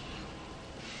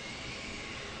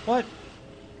 What?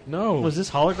 No. Was this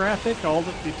holographic?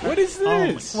 What is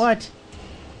this? What?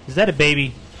 Is that a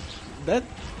baby? That.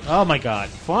 Oh my god.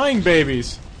 Flying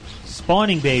babies.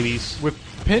 Spawning babies. With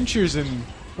pinchers and.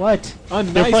 What?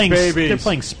 Unnice They're playing, babies. They're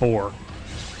playing Spore.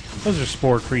 Those are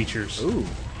Spore creatures. Ooh.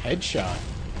 Headshot.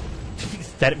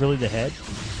 Is that really the head?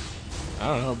 I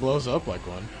don't know. It blows up like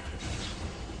one.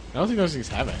 I don't think those things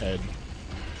have a head.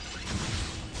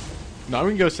 No, I'm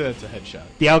going to go say that's a headshot.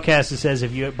 The Outcast says,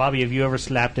 Bobby, have you ever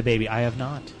slapped a baby? I have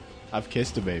not. I've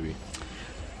kissed a baby.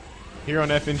 Here on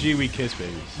FNG, we kiss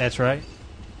babies. That's right.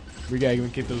 We got to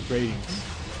get those ratings.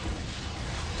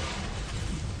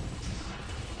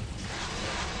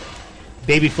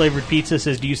 Baby Flavored Pizza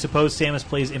says, do you suppose Samus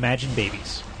plays Imagine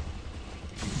Babies?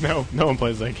 No one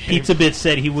plays that game. Pizza Bit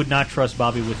said he would not trust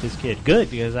Bobby with his kid. Good,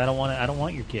 because I don't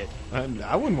want your kid.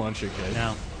 I wouldn't want your kid.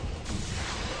 No.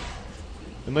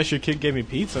 Unless your kid gave me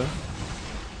pizza.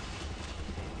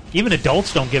 Even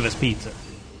adults don't give us pizza.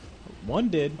 One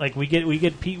did. Like we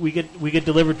get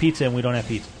delivered pizza and we don't have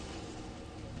pizza.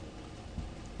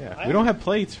 Yeah, we don't have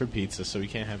plates for pizza, so we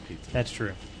can't have pizza. That's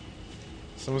true.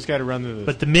 Someone's got to run the.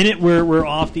 But the minute we're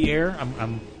off the air,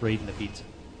 I'm raiding the pizza.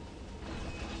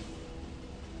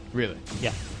 Really?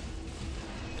 Yeah.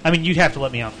 I mean, you'd have to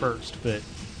let me out first, but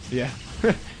yeah.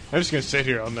 I'm just gonna sit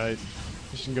here all night.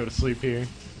 Just gonna go to sleep here.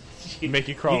 Make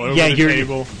you crawl over the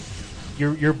table.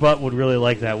 Your butt would really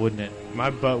like that, wouldn't it? My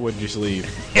butt would just leave.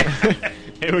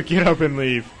 It would get up and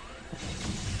leave.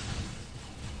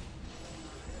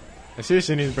 I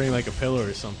seriously need to bring like a pillow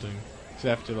or something. Because I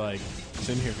have to like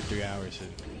sit in here for 3 hours.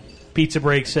 Pizza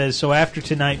Break says, so after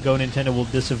tonight, Go Nintendo will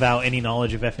disavow any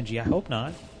knowledge of FNG. I hope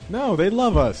not. No, they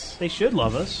love us. They should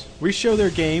love us. We show their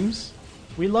games.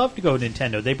 We love to Go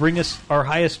Nintendo. They bring us our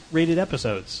highest rated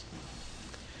episodes.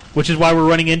 Which is why we're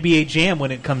running NBA Jam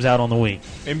when it comes out on the Wii.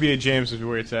 NBA Jams is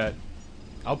where it's at.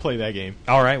 I'll play that game.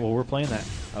 All right, well, we're playing that.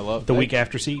 I love the week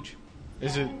after Siege.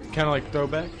 Is it kind of like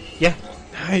Throwback? Yeah.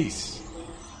 Nice.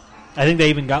 I think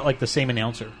they even got like the same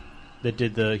announcer that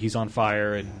did the He's on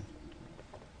Fire and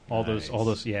all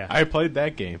those. Yeah, I played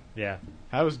that game. Yeah,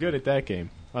 I was good at that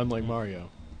game. Unlike Mario.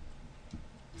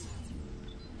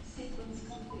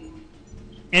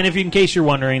 And if in case you're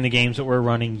wondering, the games that we're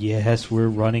running, yes, we're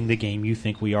running the game you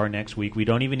think we are next week. We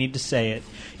don't even need to say it.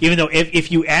 Even though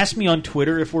if you ask me on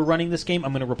Twitter if we're running this game,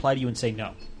 I'm going to reply to you and say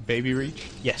no. Baby Reach?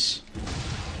 Yes.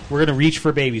 We're going to reach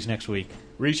for babies next week.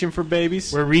 Reaching for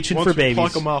babies? We're reaching for babies.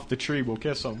 Once we pluck them off the tree, we'll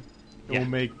kiss them. And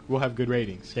we'll have good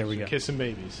ratings. There we go. Kissing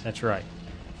babies. That's right.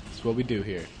 That's what we do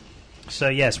here. So,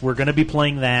 yes, we're going to be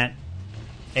playing that.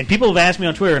 And people have asked me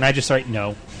on Twitter, and I just write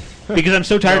no. Because I'm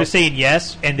so tired of saying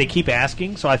yes, and they keep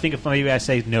asking. So I think if maybe I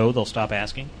say no, they'll stop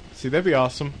asking. See, that'd be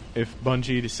awesome if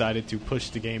Bungie decided to push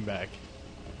the game back.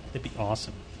 That'd be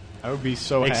awesome. I would be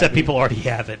so happy. Except people already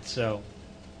have it, so.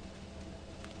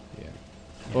 Yeah.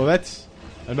 Well, that's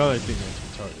another thing that's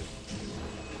retarded.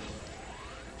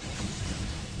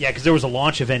 Yeah, because there was a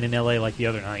launch event in LA like the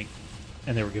other night,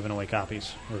 and they were giving away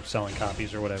copies, or selling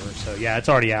copies, or whatever. So, yeah, it's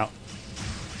already out.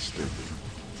 Stupid.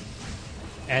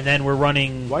 And then we're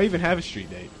running... Why even have a street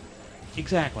date?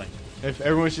 Exactly. If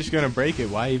everyone's just going to break it,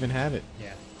 why even have it?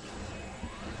 Yeah.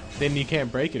 Then you can't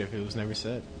break it if it was never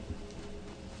said.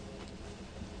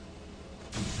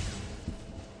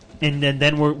 And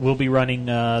then we'll be running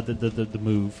the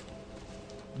move.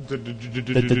 The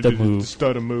move. The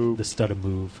Stutter Move. The Stutter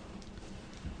Move.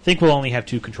 I think we'll only have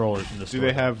 2 controllers in this. Do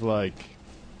they have, like,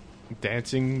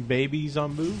 dancing babies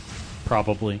on Move?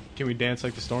 Probably. Can we dance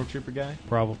like the Stormtrooper guy?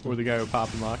 Probably. Or the guy who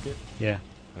pop and lock it? Yeah.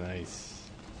 Nice.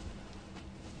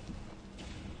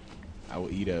 I will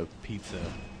eat a pizza.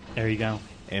 There you go.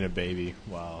 And a baby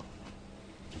while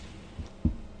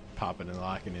popping and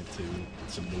locking it to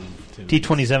some Move tunes.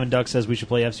 T27 Duck says we should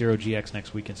play F-Zero GX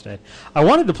next week instead. I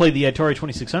wanted to play the Atari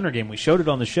 2600 game. We showed it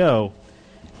on the show,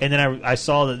 and then I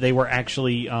saw that they were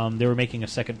actually they were making a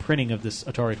second printing of this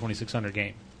Atari 2600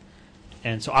 game.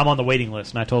 And so I'm on the waiting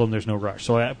list, and I told them there's no rush.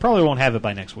 So I probably won't have it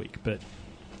by next week, but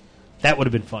that would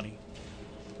have been funny.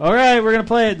 All right, we're going to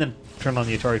play it, and then turn on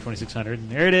the Atari 2600,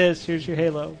 and there it is. Here's your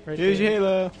Halo. Right Here's there. your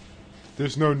Halo.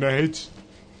 There's no nights.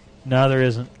 No, there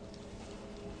isn't.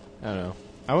 I don't know.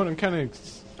 I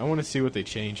want to see what they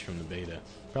changed from the beta.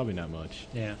 Probably not much.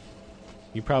 Yeah.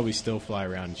 You probably still fly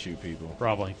around and shoot people.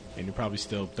 Probably. And you probably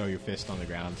still throw your fist on the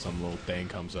ground, some little thing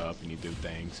comes up, and you do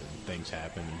things, and things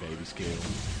happen, and babies kill.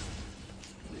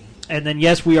 And then,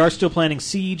 yes, we are still planning.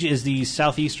 Siege is the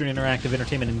Southeastern Interactive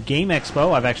Entertainment and Game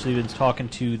Expo. I've actually been talking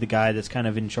to the guy that's kind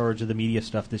of in charge of the media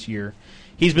stuff this year.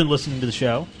 He's been listening to the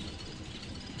show.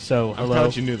 So, hello. I'm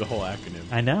glad you knew the whole acronym.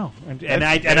 I know. And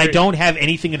I don't have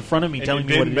anything in front of me telling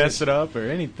me what it is. You didn't mess it up or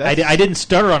anything. I didn't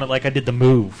stutter on it like I did the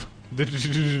Move. The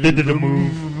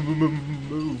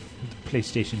Move.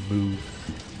 PlayStation Move.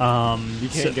 You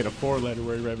can't get a 4-letter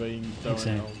word right by even throwing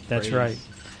exactly. out That's phrase. right.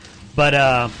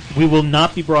 But we will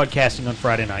not be broadcasting on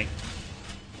Friday night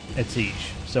at Siege.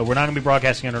 So we're not going to be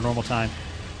broadcasting at our normal time.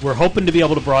 We're hoping to be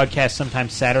able to broadcast sometime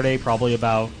Saturday, probably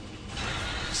about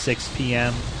 6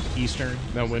 p.m. Eastern.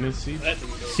 Now, when is Siege?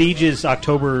 Siege is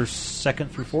October 2nd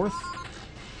through 4th.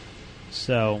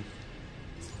 So...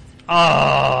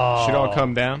 Oh! Should all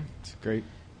come down. It's great.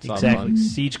 It's exactly.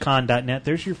 SiegeCon.net.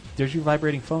 There's your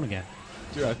vibrating phone again.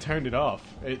 Dude, I turned it off.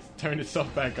 It turned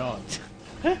itself back on.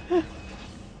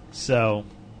 So,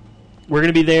 we're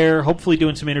going to be there, hopefully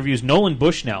doing some interviews. Nolan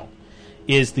Bushnell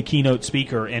is the keynote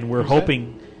speaker, and we're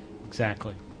hoping...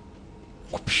 Exactly.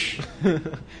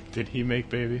 Did he make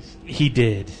babies? He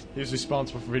did. He's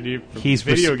responsible for video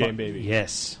game babies.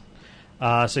 Yes.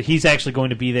 So he's actually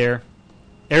going to be there.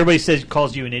 Everybody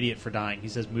calls you an idiot for dying. He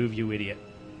says, "Move, you idiot."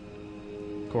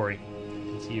 Corey,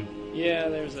 it's you. Yeah,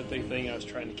 there's a big thing. I was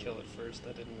trying to kill it first.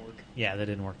 That didn't work. Yeah, that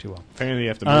didn't work too well. Apparently you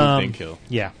have to move, then kill.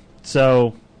 Yeah.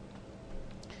 So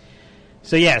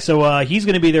he's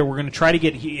going to be there. We're going to try to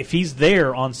get... if he's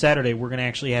there on Saturday, we're going to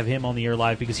actually have him on the air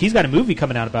live because he's got a movie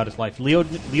coming out about his life.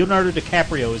 Leonardo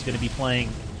DiCaprio is going to be playing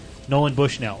Nolan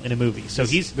Bushnell in a movie. So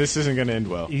this isn't going to end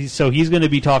well. He's going to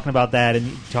be talking about that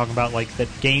and talking about like that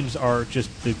games are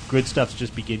just... the good stuff's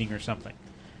just beginning or something.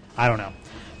 I don't know.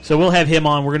 So we'll have him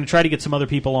on. We're going to try to get some other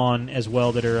people on as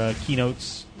well that are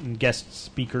keynotes and guest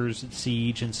speakers at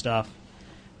Siege and stuff.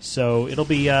 So it'll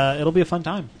be a fun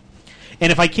time.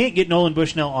 And if I can't get Nolan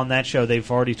Bushnell on that show, they've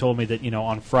already told me that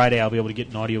on Friday I'll be able to get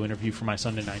an audio interview for my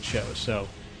Sunday night show. So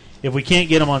if we can't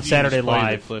get him on Saturday just play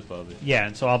live, the clip of it. Yeah,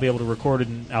 and so I'll be able to record it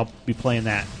and I'll be playing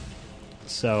that.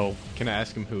 So can I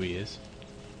ask him who he is?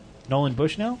 Nolan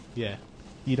Bushnell? Yeah.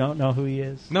 You don't know who he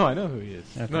is? No, I know who he is.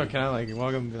 Okay. No, can I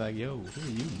walk up and be like, "Yo, who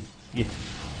are you?" Yeah,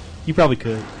 you probably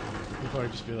could. He'd probably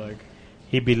just be like.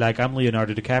 He'd be like, "I'm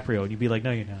Leonardo DiCaprio," and you'd be like,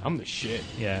 "No, you're not." I'm the shit.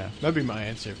 Yeah. That'd be my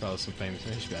answer if I was some famous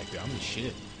man. She'd be like, "I'm the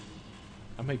shit.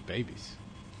 I make babies."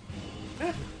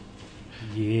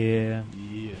 Yeah.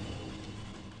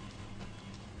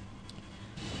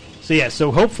 Yeah.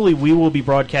 So hopefully we will be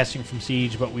broadcasting from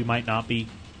Siege, but we might not be.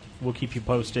 We'll keep you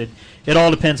posted. It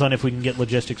all depends on if we can get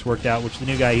logistics worked out, which the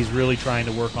new guy, he's really trying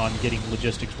to work on getting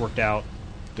logistics worked out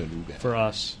for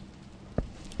us,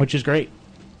 which is great.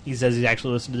 He says he's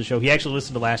actually listened to the show. He actually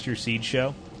listened to last year's Siege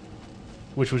show,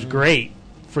 which was great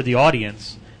for the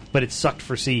audience, but it sucked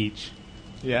for Siege.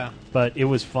 Yeah. But it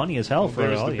was funny as hell for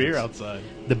the audience. There was the beer outside.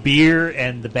 The beer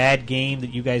and the bad game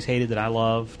that you guys hated that I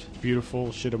loved. Beautiful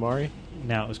Shidomari?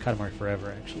 No, it was Katamari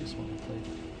Forever, actually, is what we played.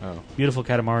 Oh. Beautiful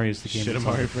Katamari is the game.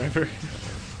 Shidomari Forever.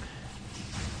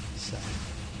 So,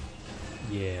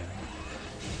 yeah.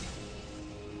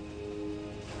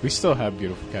 We still have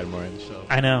Beautiful Katamari on the shelf.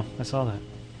 I know. I saw that.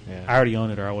 Yeah. I already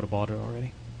own it, or I would have bought it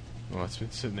already. Well, it's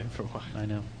been sitting there for a while. I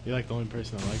know. You're like the only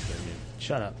person that likes that game.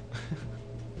 Shut up.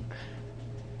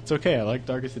 It's okay. I like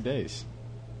Darkest of Days.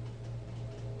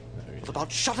 What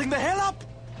about shutting the hell up?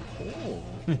 Oh.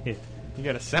 You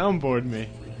got to soundboard me.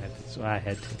 That's why I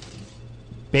had to.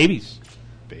 Babies.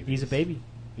 Babies. He's a baby.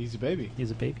 He's a baby.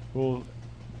 He's a baby. Well,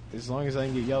 as long as I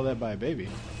can get yelled at by a baby.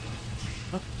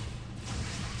 Huh.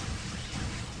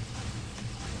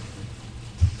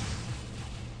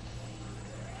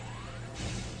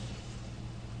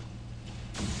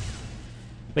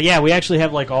 But yeah, we actually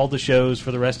have all the shows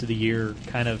for the rest of the year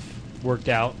kind of worked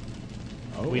out.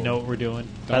 Oh. We know what we're doing.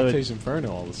 Dante's Inferno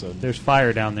all of a sudden. There's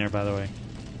fire down there, by the way.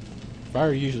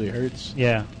 Fire usually hurts.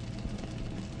 Yeah.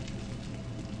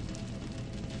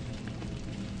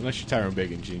 Unless you're Tyrone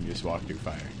Biggins, you can just walk through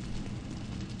fire.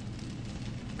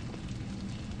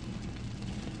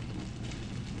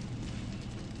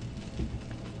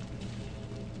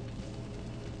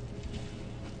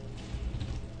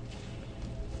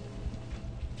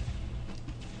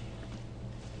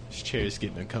 This chair is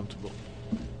getting uncomfortable.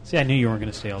 See, I knew you weren't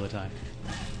going to stay all the time.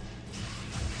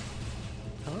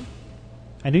 Huh?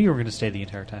 I knew you were going to stay the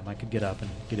entire time. I could get up and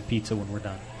get a pizza when we're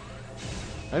done.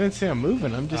 I didn't say I'm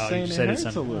moving. I'm just saying it hurts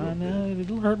a little. No,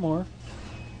 it'll hurt more.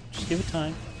 Just give it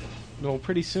time. No,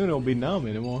 pretty soon it'll be numb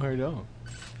and it won't hurt at all.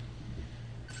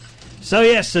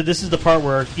 So so this is the part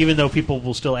where, even though people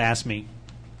will still ask me,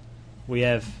 we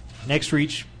have next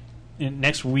week,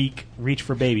 Reach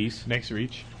for Babies. Next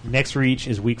Reach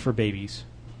is Week for Babies.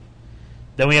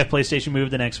 Then we have PlayStation Move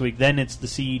the next week. Then it's the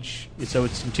Siege. So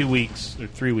it's in 2 weeks or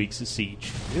 3 weeks. It's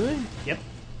Siege. Really? Yep.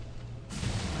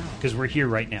 Because we're here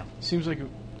right now. Seems like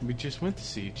we just went to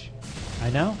Siege.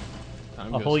 I know.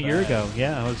 Time A goes whole year fast. ago.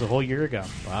 Yeah, it was a whole year ago.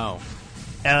 Wow.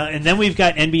 And then we've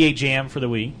got NBA Jam for the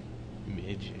Wii,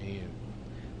 NBA Jam.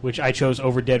 which I chose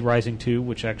over Dead Rising 2,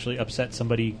 which actually upset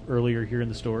somebody earlier here in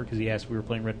the store because he asked if we were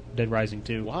playing Dead Rising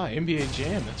 2. Why? NBA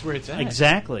Jam. That's where it's at.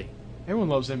 Exactly. Everyone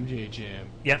loves NBA Jam.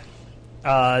 Yep.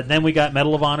 Then we got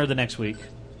Medal of Honor the next week,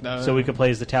 so we could play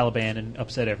as the Taliban and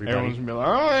upset everybody. Everyone's going to be like,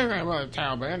 oh, they're going to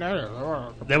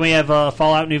Taliban. Then we have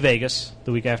Fallout New Vegas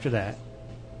the week after that.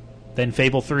 Then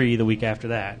Fable 3 the week after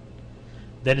that.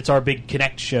 Then it's our big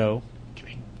Connect show.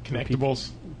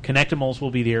 Connectables. Connectimals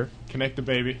will be there. Connect the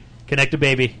baby. Connect a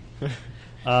baby.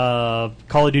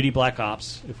 Call of Duty Black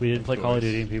Ops. If we didn't play Call of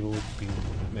Duty, people would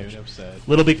be upset.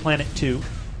 Little Big Planet 2,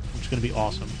 which is going to be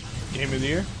awesome. Game of the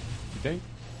year, you think?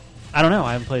 I don't know.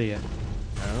 I haven't played it yet.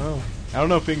 I don't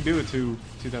know if we can do it two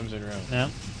times in a row. No.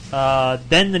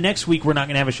 Then the next week we're not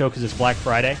going to have a show because it's Black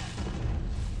Friday.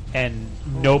 And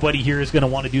nobody here is going to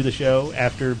want to do the show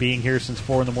after being here since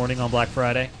 4 in the morning on Black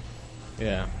Friday.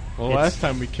 Yeah. Well, last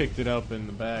time we kicked it up in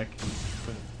the back,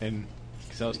 and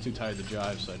because I was too tired to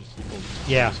drive, so I just pulled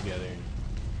the together.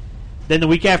 Then the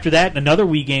week after that, another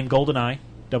Wii game, GoldenEye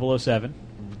 007.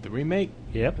 The remake?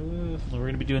 Yep. We're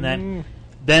going to be doing that.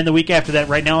 Then the week after that,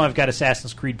 right now I've got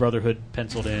Assassin's Creed Brotherhood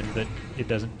penciled in, but it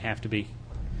doesn't have to be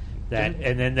that.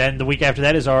 And then the week after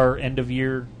that is our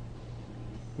end-of-year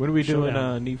When are we doing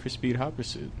showdown. Need for Speed Hot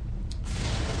Pursuit?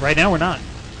 Right now we're not.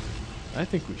 I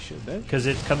think we should. Because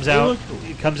it comes out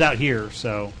it comes out here,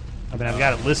 so I mean I've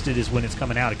got it listed as when it's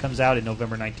coming out. It comes out in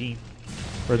November 19th,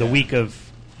 or the week of.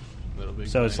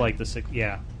 So it's like the 6th,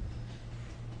 yeah.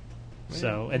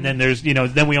 So and then there's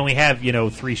then we only have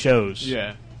 3 shows.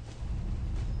 Yeah.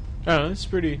 Oh, it's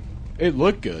pretty. It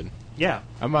looked good. Yeah,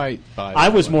 I might buy. I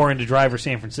was more into Driver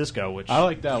San Francisco, which I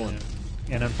like that one.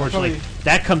 And unfortunately,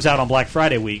 that comes out on Black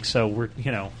Friday week, so we're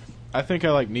I think I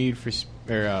like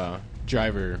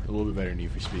Driver a little bit better than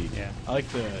Need for Speed. Yeah. I like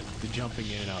the jumping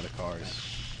in and out of cars.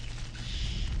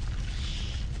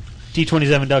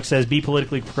 T27 Duck says, be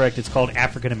politically correct, it's called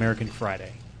African American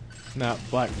Friday. Not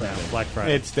Black Friday. No, Black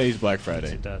Friday. It stays Black Friday.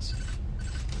 Yes, it does.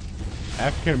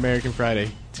 African American Friday,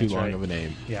 too That's long right. of a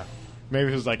name. Yeah.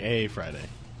 Maybe it was like AA Friday.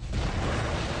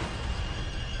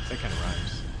 That kind of rhymes.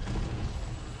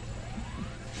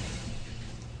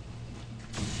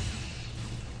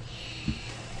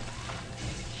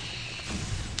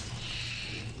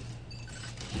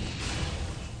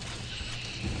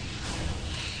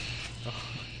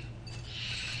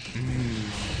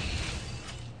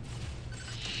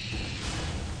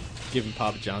 Giving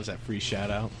Papa John's that free shout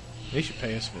out. They should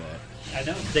pay us for that. I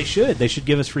know. They should. They should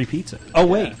give us free pizza. Oh,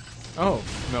 wait. Oh,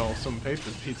 no. Someone pays for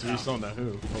the pizza. We just don't know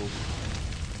who. Oh.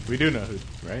 We do know who,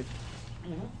 right?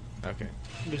 Mm-hmm. Okay.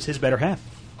 It was his better half.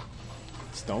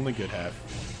 It's the only good half.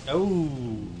 Oh.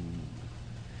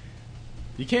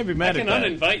 You can't be mad I at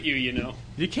can that. uninvite you,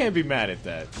 You can't be mad at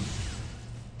that.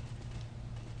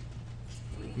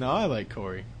 No, I like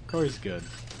Corey. Corey's good.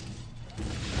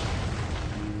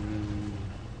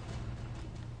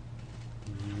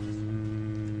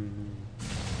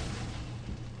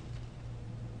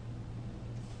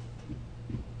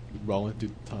 Rolling through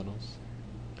the tunnels.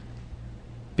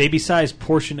 Baby-sized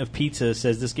portion of pizza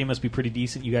says this game must be pretty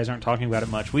decent. You guys aren't talking about it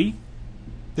much.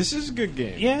 This is a good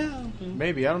game. Yeah.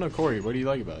 Maybe. I don't know, Corey. What do you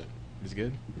like about it? Is it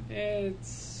good?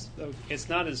 It's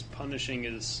not as punishing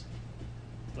as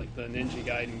like the Ninja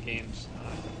Gaiden games.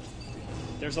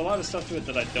 There's a lot of stuff to it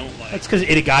that I don't like. That's because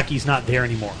Itagaki's not there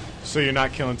anymore. So you're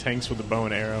not killing tanks with a bow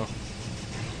and arrow?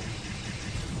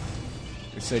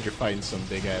 Instead you're fighting some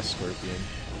big-ass scorpion.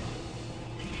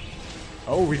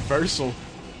 Oh, reversal.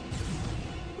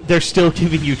 They're still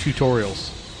giving you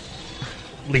tutorials.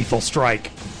 Lethal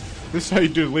strike. This is how you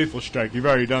do lethal strike. You've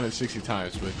already done it 60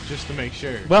 times, but just to make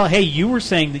sure. Well, hey, you were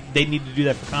saying that they need to do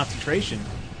that for concentration.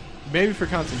 Maybe for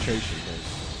concentration,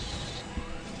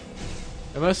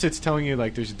 but unless it's telling you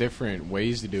like there's different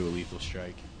ways to do a lethal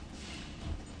strike.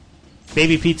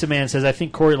 Baby Pizza Man says, I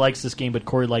think Corey likes this game, but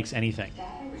Corey likes anything.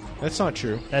 That's not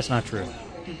true. That's not true.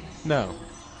 No.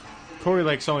 Corey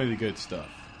likes only the good stuff.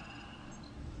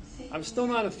 I'm still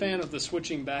not a fan of the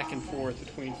switching back and forth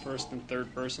between first and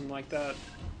third person like that.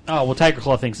 Oh, well, Tiger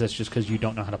Claw thinks that's just because you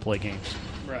don't know how to play games.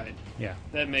 Right. Yeah.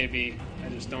 That may be. I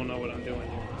just don't know what I'm doing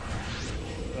here.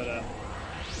 But,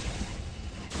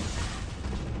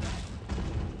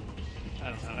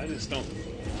 I just don't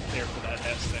care for that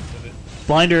aspect of it.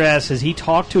 Blinder asks, has he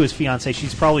talked to his fiancée?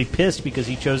 She's probably pissed because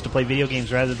he chose to play video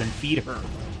games rather than feed her.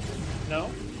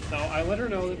 No, I let her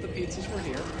know that the pizzas were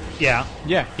here. Yeah.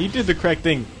 Yeah, he did the correct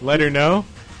thing. Let her know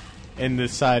and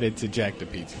decided to jack the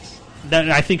pizzas.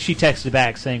 Then I think she texted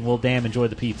back saying, well, damn, enjoy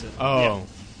the pizza. Oh. Yeah.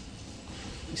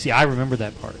 See, I remember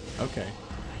that part. Okay.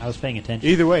 I was paying attention.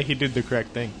 Either way, he did the correct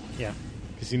thing. Yeah.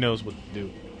 Because he knows what to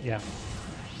do. Yeah.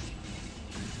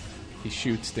 He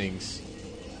shoots things.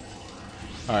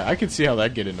 Alright, I can see how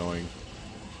that get annoying.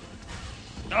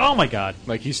 Oh my god.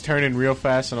 Like, he's turning real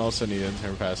fast and all of a sudden he doesn't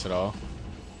turn fast at all.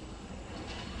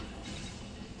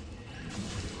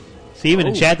 See, even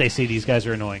in chat they see these guys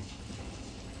are annoying.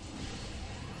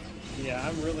 Yeah,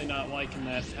 I'm really not liking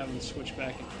that, having to switch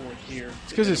back and forth here.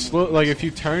 It's because it's slow. Like, if you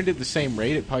turned at the same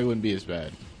rate, it probably wouldn't be as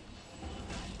bad.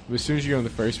 But as soon as you go in the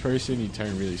first person, you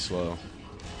turn really slow.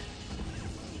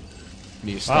 And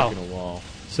you're stuck in a wall.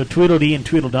 So Tweedledee and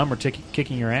Tweedledum are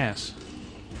kicking your ass.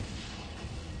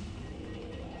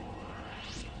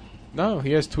 No,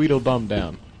 he has Tweedledum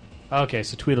down. Okay,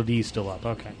 so Tweedledee's still up.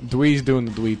 Okay. Dwee's doing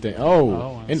the Dwee thing.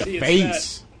 Oh, in the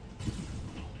face.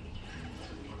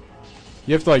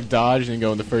 You have to, like, dodge and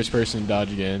go in the first person and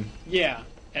dodge again. Yeah,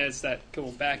 as that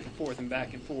going back and forth and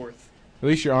back and forth. At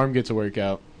least your arm gets a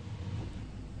workout.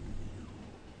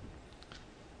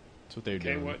 That's what they're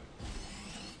doing. What?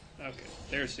 Okay,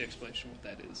 there's the explanation of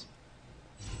what that is.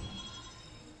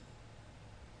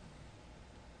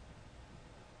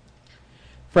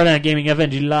 Friday Night Gaming,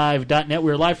 FNGLive.net.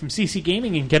 We're live from CC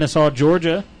Gaming in Kennesaw,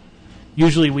 Georgia.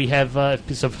 Usually we have,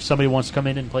 if somebody wants to come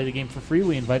in and play the game for free,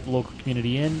 we invite the local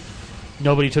community in.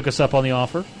 Nobody took us up on the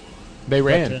offer. They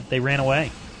ran. They ran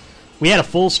away. We had a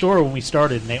full store when we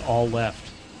started, and they all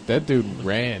left. That dude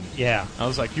ran. Yeah. I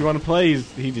was like, you want to play?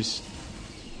 He just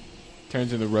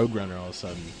turns into Roadrunner all of a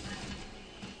sudden.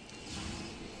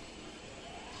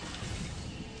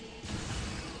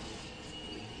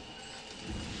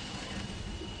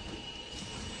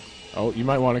 Oh, you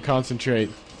might want to concentrate.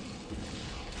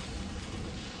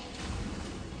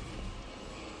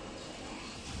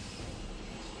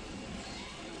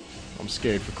 I'm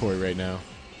scared for Corey right now.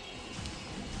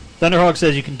 Thunderhawk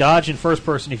says you can dodge in first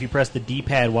person if you press the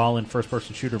D-pad while in first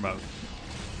person shooter mode.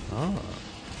 Oh.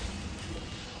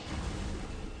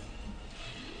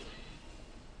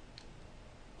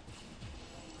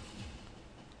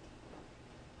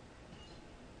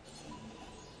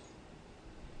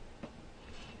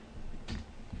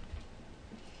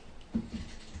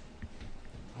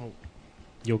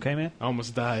 You okay, man? I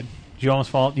almost died. Did you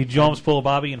almost fall? Did you almost pull a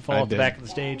Bobby and fall I off the did. back of the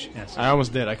stage? Yes. I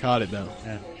almost did. I caught it, though.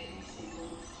 Yeah.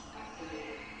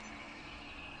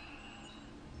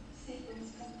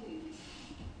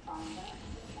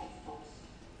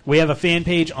 We have a fan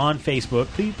page on Facebook.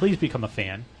 Please become a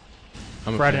fan.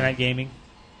 I'm a Friday fan. Night Gaming.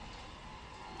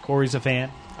 Corey's a fan.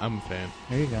 I'm a fan.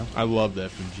 There you go. I love the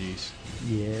FNGs.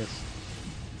 Yes.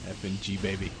 FNG,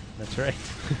 baby. That's right.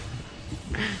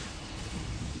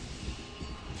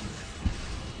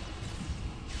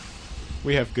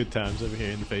 We have good times over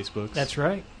here in the Facebooks. That's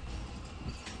right.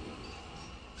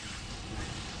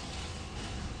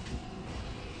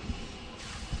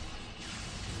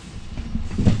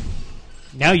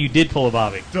 Now you did pull a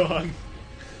Bobby. Dog.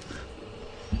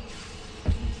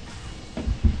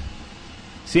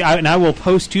 See, I will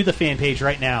post to the fan page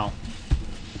right now.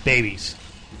 Babies.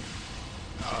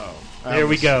 Oh. There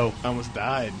we go. I almost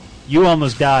died. You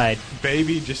almost died.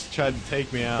 Baby just tried to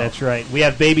take me out. That's right. We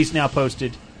have babies now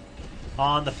posted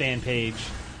on the fan page.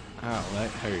 Ow, that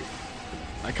hurt.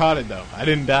 I caught it, though. I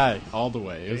didn't die all the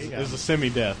way. There you It go. was a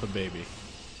semi-death, a baby.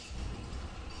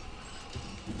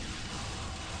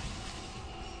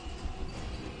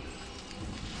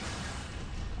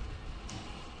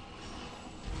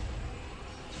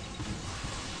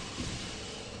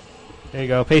 There you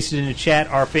go. Pasted in the chat,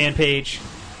 our fan page.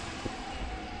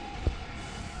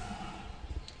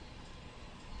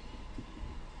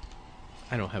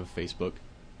 I don't have a Facebook.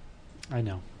 I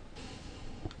know.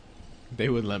 They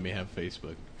wouldn't let me have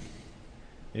Facebook.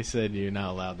 They said you're not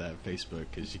allowed to have Facebook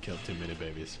because you killed too many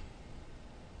babies.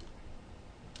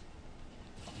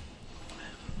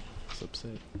 It's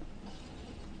upset.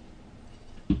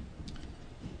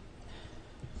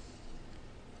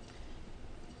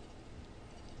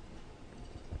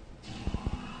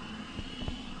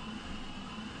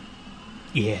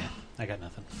 Yeah. I got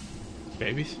nothing.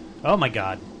 Babies? Oh, my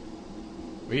God.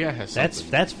 Well, yeah, has That's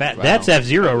something. fat. Wow. That's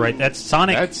F-Zero, right? That's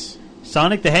Sonic. That's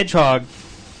Sonic the Hedgehog.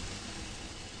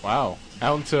 wow.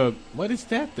 Out into what is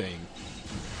that thing?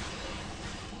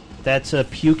 That's a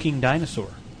puking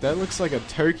dinosaur That looks like a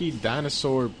turkey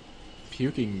dinosaur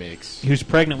puking mix. who's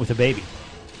pregnant with a baby.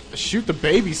 Shoot the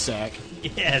baby sack.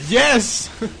 Yes. Yes!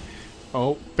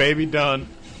 Oh, Baby Dunn.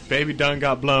 Baby Dunn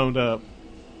got blown up.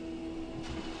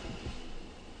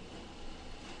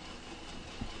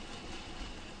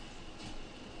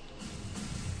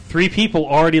 Three people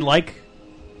already like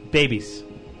babies.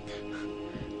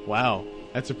 Wow.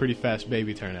 That's a pretty fast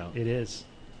baby turnout. It is.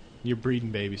 You're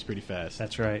breeding babies pretty fast.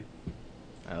 That's right.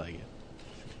 I like it.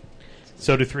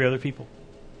 So do 3 other people.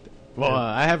 Well,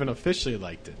 I haven't officially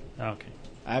liked it. Okay.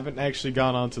 I haven't actually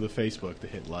gone onto the Facebook to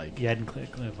hit like. You hadn't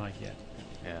clicked like yet.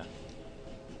 Yeah.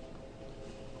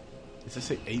 Does it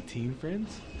say 18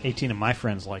 friends? 18 of my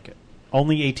friends like it.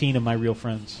 Only 18 of my real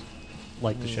friends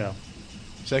like the show.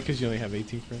 Is that because you only have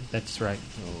 18 friends? That's right.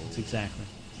 Oh. That's exactly.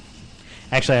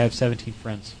 Actually, I have 17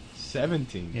 friends.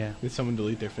 17? Yeah. Did someone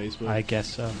delete their Facebook? I guess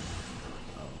so.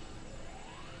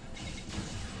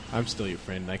 I'm still your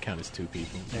friend, and I count as 2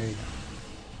 people. There you go.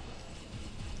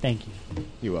 Thank you.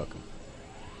 You're welcome.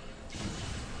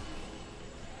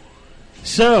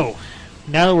 So,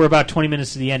 now that we're about 20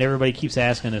 minutes to the end, everybody keeps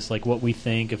asking us like what we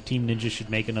think if Team Ninja should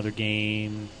make another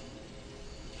game.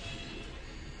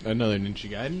 Another Ninja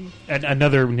Gaiden?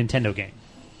 Another Nintendo game.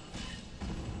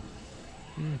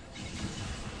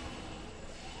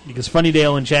 Because Funny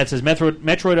Dale in chat says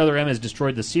Metroid Other M has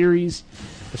destroyed the series.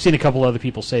 I've seen a couple other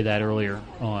people say that earlier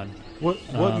on.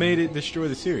 What made it destroy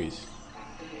the series?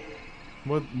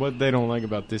 What they don't like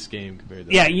about this game compared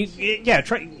to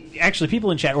actually, people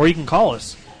in chat, or you can call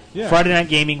us. Yeah. Friday Night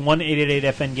Gaming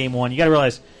 1-888-FN Game 1. You got to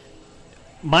realize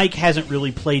Mike hasn't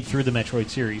really played through the Metroid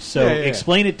series, so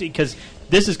explain it because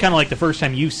this is kind of like the first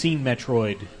time you've seen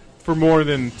Metroid for more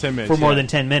than 10 minutes. For more than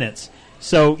 10 minutes.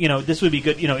 So, this would be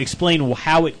good. Explain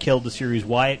how it killed the series,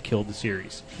 why it killed the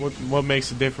series. What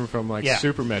makes it different from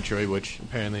Super Metroid, which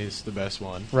apparently is the best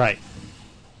one. Right.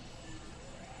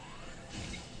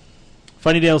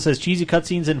 Funny Dale says cheesy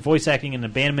cutscenes and voice acting and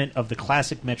abandonment of the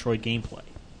classic Metroid gameplay,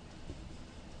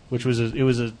 which was it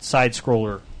was a side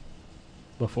scroller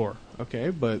before.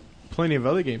 Okay, but plenty of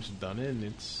other games have done it, and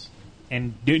it's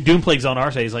Doom Plague's on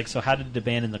our side. He's like, so how did it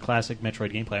abandon the classic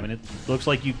Metroid gameplay? I mean, it looks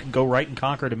like you can go right and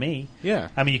conquer to me. Yeah.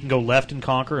 I mean, you can go left and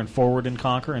conquer, and forward and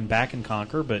conquer, and back and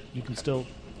conquer, but you can still.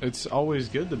 It's always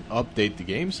good to update the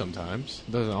game. Sometimes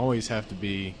it doesn't always have to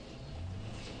be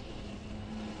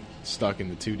stuck in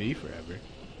the 2D forever.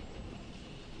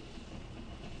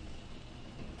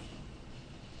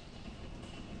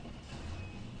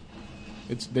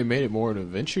 They made it more an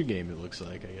adventure game, it looks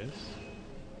like, I guess.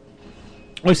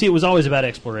 Well, see, it was always about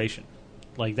exploration.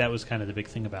 Like, that was kind of the big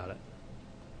thing about it.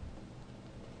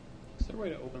 Is there a way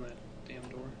to open that damn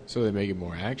door? So they make it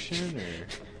more action, or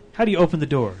how do you open the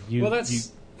door? Well,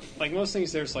 that's like most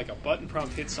things. There's like a button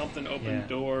prompt, hit something, open the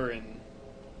door, and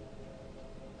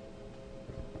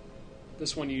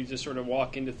this one you just sort of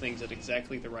walk into things at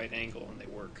exactly the right angle, and they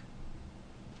work.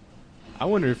 I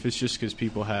wonder if it's just because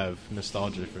people have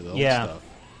nostalgia for the old stuff,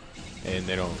 and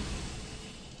they don't.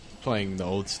 Playing the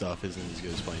old stuff isn't as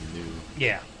good as playing new.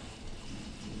 Yeah.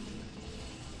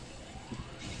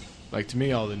 Like, to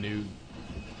me, all the new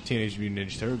Teenage Mutant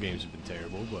Ninja Turtle games have been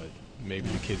terrible, but maybe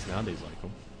the kids nowadays like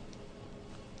them.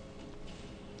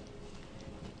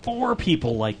 4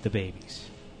 people like the babies.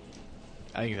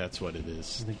 I think that's what it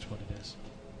is. I think that's what it is.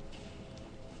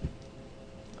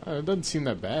 It doesn't seem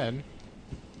that bad.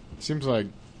 It seems like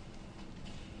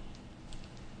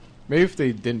maybe if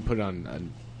they didn't put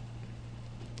on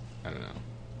I don't know.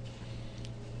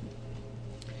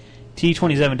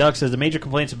 T27 Duck says the major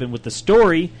complaints have been with the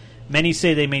story. Many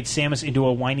say they made Samus into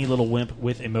a whiny little wimp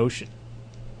with emotion.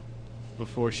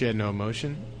 Before she had no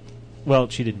emotion? Well,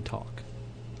 she didn't talk.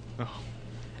 Oh.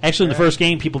 Actually, in the first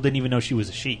game, people didn't even know she was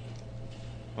a she.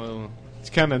 Well, it's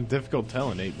kind of difficult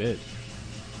telling 8-bit.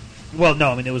 Well,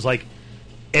 no, I mean, it was like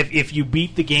if you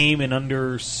beat the game in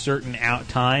under certain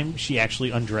time, she actually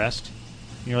undressed.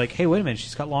 And you're like, hey, wait a minute,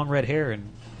 she's got long red hair and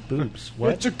boobs.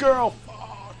 What? It's a girl.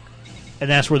 And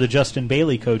that's where the Justin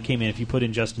Bailey code came in. If you put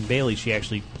in Justin Bailey, she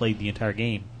actually played the entire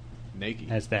game.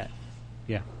 Naked. As that.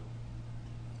 Yeah.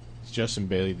 Is Justin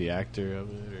Bailey the actor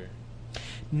of it? Or?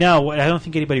 No, I don't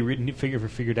think anybody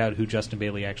figured out who Justin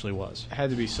Bailey actually was. It had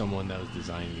to be someone that was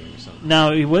designing it or something.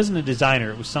 No, it wasn't a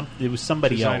designer. It was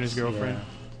somebody Designer's else. girlfriend?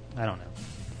 Yeah. I don't know.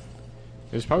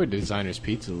 It was probably designer's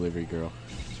pizza delivery girl.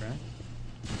 That's right.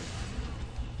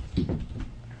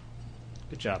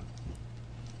 Good job.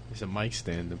 It's a mic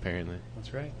stand, apparently.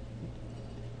 That's right.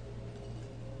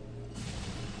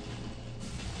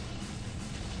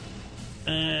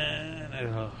 I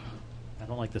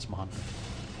don't like this monitor.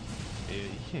 Yeah, you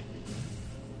can't do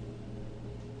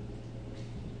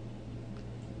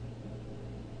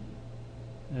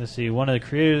that. Let's see. One of the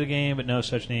creators of the game, but no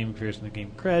such name appears in the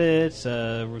game credits.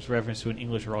 Was reference to an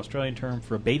English or Australian term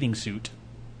for a bathing suit.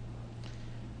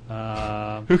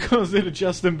 Who goes into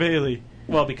Justin Bailey?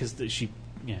 Well, because she...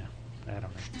 Yeah, I don't know.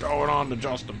 Going on to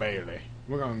Justin Bailey.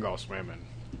 We're going to go swimming.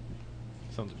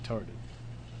 Sounds retarded.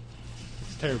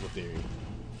 It's a terrible theory.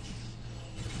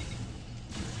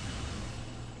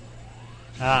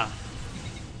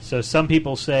 So some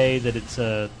people say that it's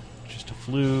just a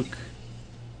fluke.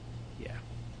 Yeah.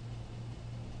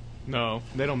 No,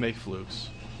 they don't make flukes.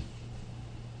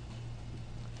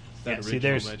 Yeah, see,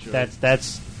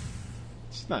 that's...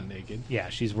 She's not naked. Yeah,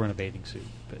 she's wearing a bathing suit.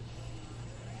 But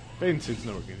bathing suit's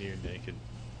never going to get naked.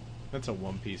 That's a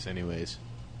one piece anyways.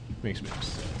 Makes me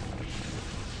upset.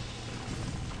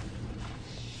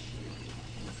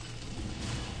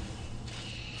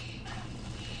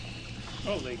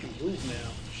 Oh, they can move now.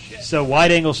 Shit. So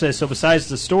Wide Angle says, so besides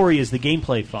the story, is the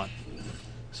gameplay fun?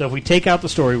 So if we take out the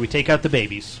story, we take out the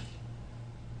babies,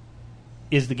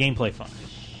 is the gameplay fun?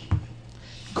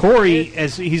 Corey,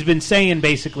 as he's been saying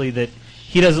basically that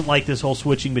he doesn't like this whole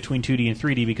switching between 2D and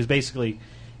 3D because basically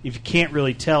if you can't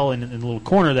really tell in the little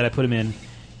corner that I put him in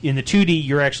the 2D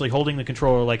you're actually holding the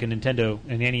controller like a Nintendo,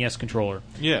 an NES controller.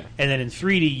 Yeah. And then in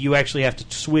 3D you actually have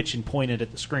to switch and point it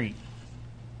at the screen.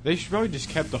 They should probably just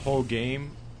kept the whole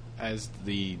game as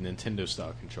the Nintendo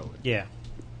style controller. Yeah.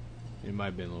 It might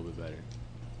have been a little bit better.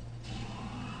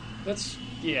 That's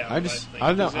yeah. I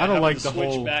don't like the switch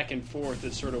whole back and forth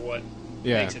is sort of what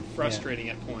Yeah. makes it frustrating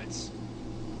at points.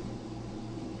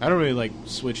 I don't really like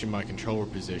switching my controller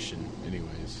position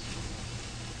anyways.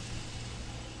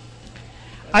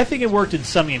 I think it worked in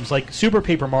some games. Like Super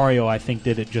Paper Mario, I think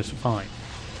did it just fine.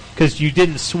 Because you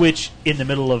didn't switch in the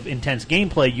middle of intense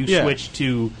gameplay. You switched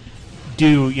to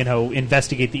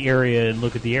investigate the area and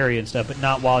look at the area and stuff, but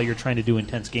not while you're trying to do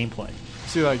intense gameplay.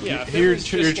 See, like,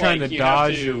 you're trying to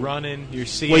dodge, you're running, you're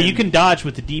seeing... Well, you can dodge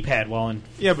with the D-pad while in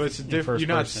Yeah, but it's a different... You're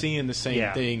not person. seeing the same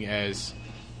Yeah. thing as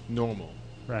normal.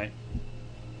 Right.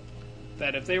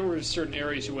 That if there were certain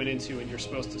areas you went into and you're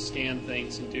supposed to scan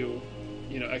things and do,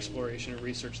 exploration and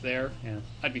research there,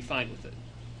 I'd be fine with it.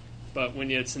 But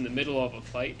when it's in the middle of a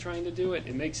fight trying to do it,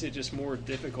 it makes it just more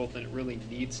difficult than it really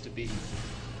needs to be.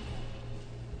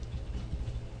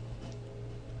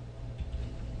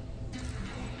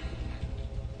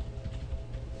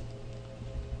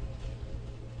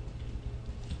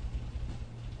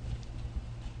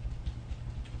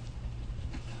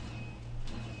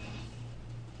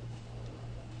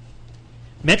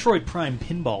 Metroid Prime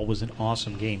Pinball was an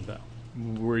awesome game, though.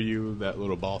 Were you that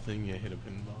little ball thing? You hit a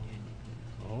pinball?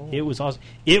 Oh. It was awesome.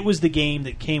 It was the game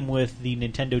that came with the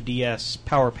Nintendo DS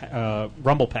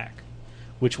Rumble Pack,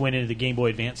 which went into the Game Boy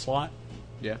Advance slot.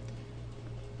 Yeah.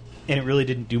 And it really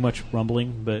didn't do much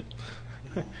rumbling, but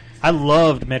I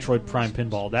loved Metroid Prime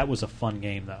Pinball. That was a fun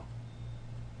game, though.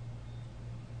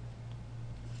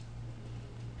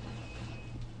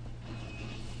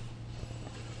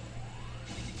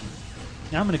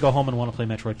 Now I'm going to go home and want to play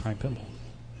Metroid Prime Pinball.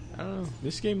 I don't know.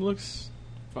 This game looks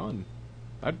fun.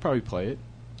 I'd probably play it.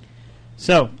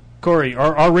 So, Corey,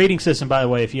 our rating system, by the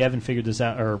way, if you haven't figured this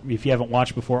out, or if you haven't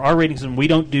watched before, our rating system, we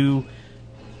don't do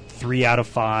 3 out of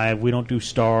 5. We don't do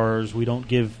stars. We don't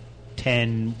give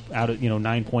 10 out of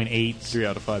 9.8. 3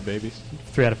 out of 5 babies.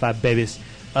 3 out of 5 babies.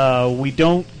 We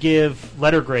don't give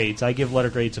letter grades. I give letter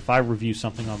grades if I review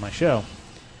something on my show.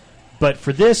 But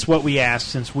for this, what we ask,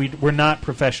 since we're not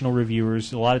professional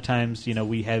reviewers, a lot of times,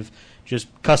 we have just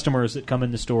customers that come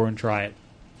in the store and try it.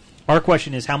 Our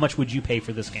question is, how much would you pay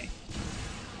for this game?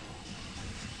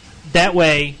 That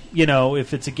way,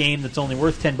 if it's a game that's only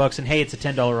worth $10 and, hey, it's a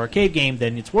 $10 arcade game,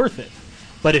 then it's worth it.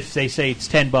 But if they say it's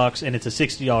 $10 and it's a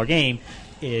 $60 game,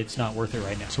 it's not worth it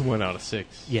right now. So 1 out of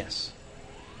 6. Yes.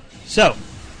 So,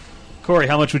 Corey,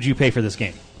 how much would you pay for this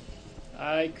game?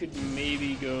 I could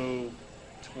maybe go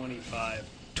 25.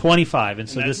 25, and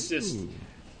so that's this just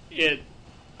it.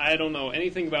 I don't know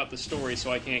anything about the story, so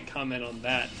I can't comment on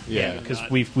that. Yeah, because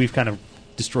we've kind of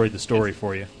destroyed the story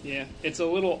for you. Yeah, it's a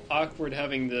little awkward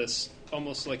having this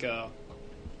almost like a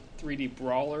 3D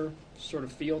brawler sort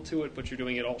of feel to it, but you're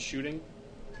doing it all shooting.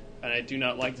 And I do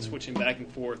not like the switching back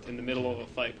and forth in the middle of a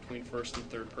fight between first and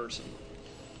third person.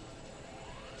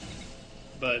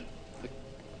 But the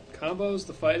combos,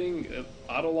 the fighting,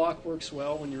 auto lock works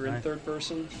well when you're in third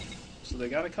person. So they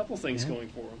got a couple things going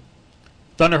for them.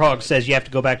 Thunderhog says you have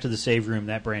to go back to the save room.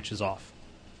 That branches off.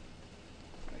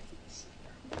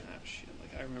 Ah, shit.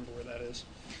 I remember where that is.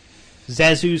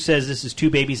 Zazu says this is 2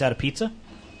 babies out of pizza.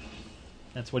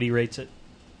 That's what he rates it.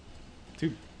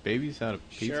 2 babies out of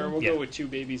pizza? Sure, we'll go with 2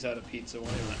 babies out of pizza.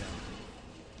 Why not?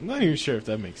 I'm not even sure if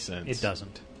that makes sense. It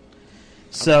doesn't.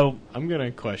 So I'm going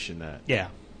to question that. Yeah.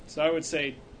 So I would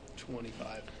say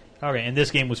 25. Okay, and this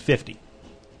game was 50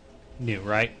 new,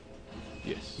 right?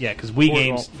 Yes. Yeah, because Wii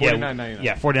games... $49.99.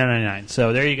 Yeah, $49.99.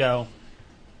 So there you go.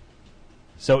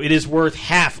 So it is worth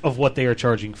half of what they are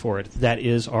charging for it. That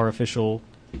is our official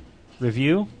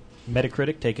review.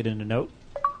 Metacritic, take it into note.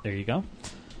 There you go.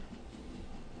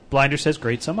 Blinder says,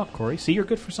 great sum up, Corey. See, you're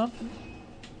good for something.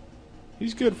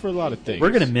 He's good for a lot of things.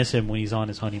 We're going to miss him when he's on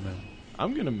his honeymoon.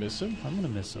 I'm going to miss him. I'm going to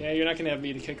miss him. Yeah, you're not going to have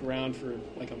me to kick around for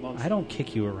like a month. I don't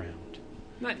kick you around.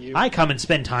 Not you. I come and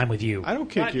spend time with you. I don't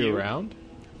kick Not you you. around.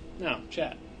 No,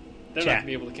 chat. They're not Chat. going to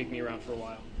be able to kick me around for a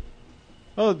while.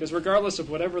 Oh, Because regardless of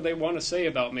whatever they want to say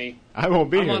about me, I won't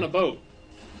be I'm here. on a boat.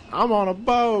 I'm on a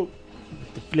boat.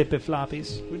 The flippy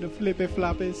floppies. With the flippy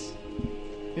floppies.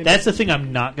 That's the thing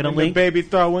I'm not going to And the link. baby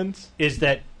throw-ins. Is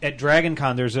that at Dragon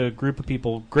Con there's a group of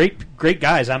people, great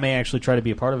guys. I may actually try to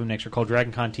be a part of them next year, called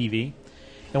Dragon Con TV.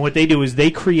 And what they do is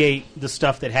they create the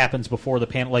stuff that happens before the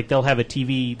panel. Like they'll have a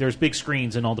TV. There's big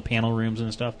screens in all the panel rooms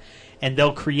and stuff, and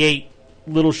they'll create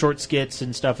little short skits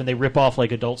and stuff. And they rip off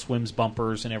like Adult Swim's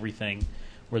bumpers and everything,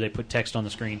 where they put text on the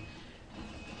screen.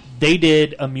 They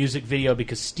did a music video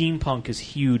because steampunk is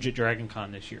huge at Dragon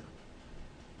Con this year.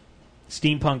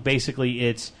 Steampunk, basically,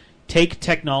 it's take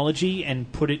technology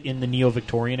and put it in the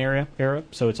Neo-Victorian era.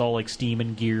 So it's all like steam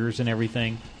and gears and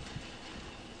everything.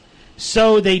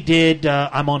 So they did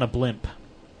I'm on a Blimp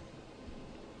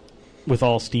with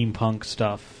all steampunk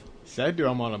stuff. So I'd do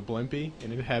I'm on a blimpy,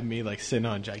 and it'd have me like sitting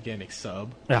on a gigantic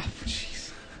sub. Ah,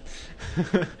 jeez.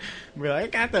 Be like, I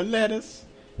got the lettuce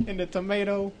and the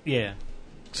tomato. Yeah.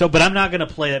 So, but I'm not going to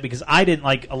play that because I didn't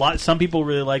like a lot. Some people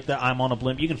really like that I'm on a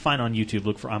Blimp. You can find on YouTube.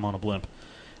 Look for I'm on a Blimp.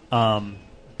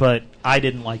 But I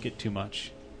didn't like it too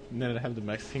much. And then I'd have the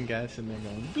Mexican guy sitting there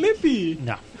going, Blimpy!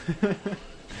 No.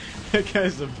 That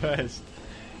guy's the best.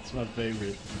 It's my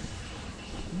favorite.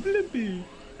 Blimpy!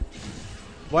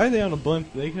 Why are they on a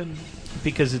blimp? They couldn't...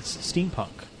 Because it's steampunk.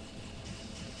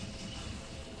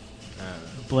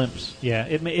 Blimps. Yeah,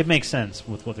 it makes sense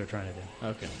with what they're trying to do.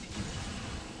 Okay.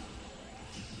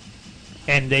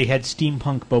 And they had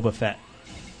steampunk Boba Fett.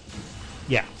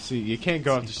 Yeah. See, you can't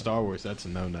go after Star Wars. That's a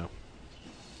no-no.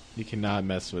 You cannot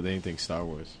mess with anything Star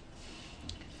Wars.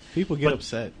 People get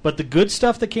upset. But the good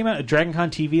stuff that came out at Dragon Con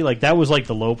TV, like that was like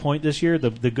the low point this year.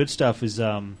 The good stuff is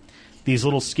these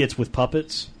little skits with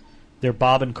puppets. They're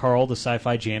Bob and Carl, the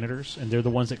sci-fi janitors, and they're the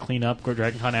ones that clean up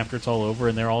Dragon Con after it's all over,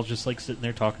 and they're all just like sitting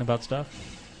there talking about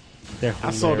stuff. They're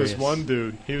hilarious. I saw this one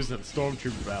dude. He was in a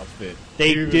stormtrooper outfit.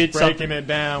 They he was did breaking something- it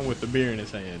down with the beer in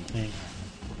his hand.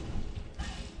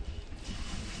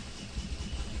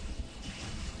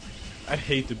 I'd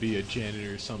hate to be a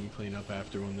janitor or something, clean up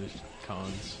after one of those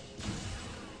cons.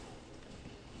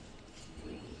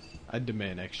 I'd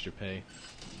demand extra pay.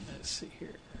 Let's see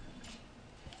here.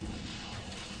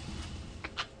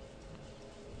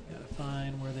 Gotta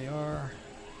find where they are.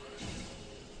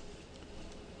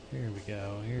 Here we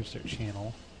go. Here's their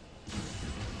channel.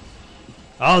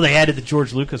 Oh, they added the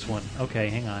George Lucas one. Okay,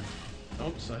 hang on.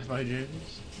 Oh, sci-fi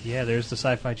janitors. Yeah, there's the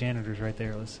sci-fi janitors right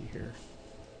there. Let's see here.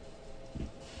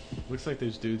 Looks like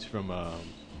those dudes from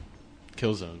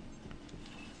Killzone.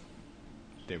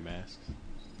 Their masks.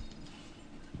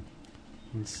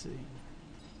 Let's see.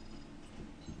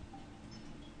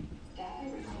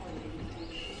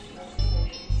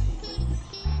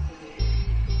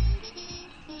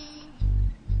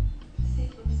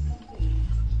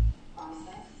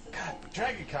 God,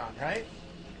 DragonCon, right?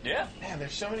 Yeah. Man,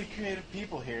 there's so many creative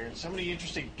people here and so many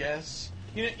interesting guests.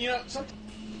 You know, something.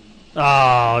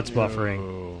 Oh, it's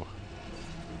buffering.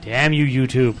 Damn you,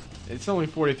 YouTube. It's only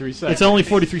 43 seconds. It's only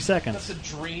 43 seconds. That's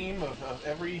a dream of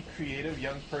every creative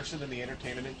young person in the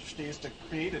entertainment industry is to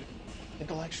create an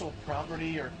intellectual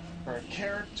property or a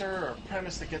character or a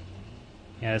premise that gets.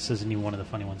 Yeah, this isn't even one of the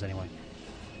funny ones anyway.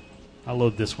 I'll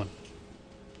load this one.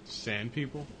 Sand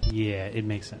people? Yeah, it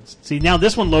makes sense. See, now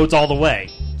this one loads all the way.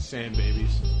 Sand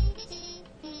babies.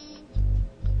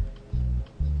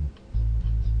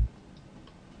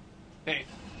 Hey.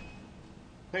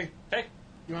 Hey. Hey.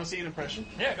 You want to see an impression?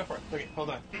 Yeah, go for it. Okay,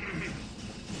 hold on.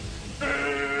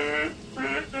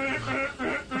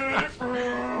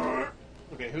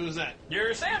 Okay, who's that? You're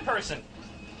a sand person.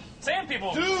 Sand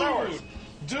people. Dude! Star Wars.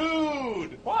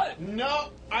 Dude! What?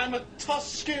 No, I'm a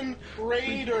Tusken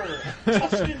Raider.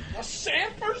 Tusken, a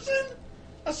sand person?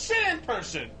 A sand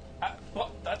person.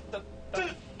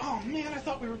 Dude, oh man, I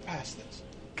thought we were past this.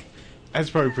 That's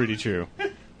probably pretty true.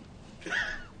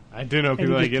 I do know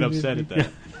people that get upset at that.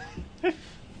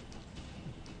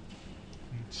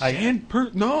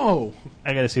 No.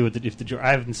 I gotta see what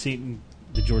I haven't seen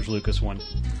the George Lucas one.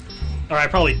 Or I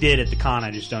probably did at the con.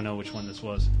 I just don't know which one this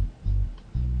was.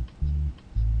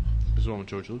 This is one with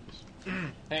George Lucas.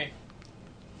 Hey.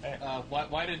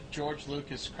 Why did George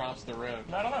Lucas cross the road?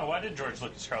 I don't know. Why did George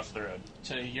Lucas cross the road?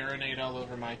 To urinate all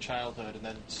over my childhood and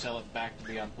then sell it back to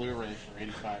me on Blu-ray for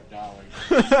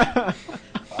 $85.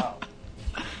 Wow.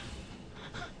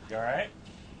 You alright?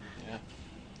 Yeah.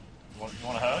 You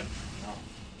want a hug? No.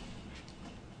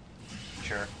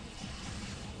 Sure.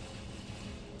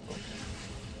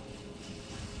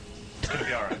 It's gonna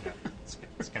be alright.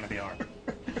 It's gonna be alright.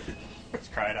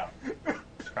 Just cry it out.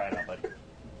 Just cry it out, buddy.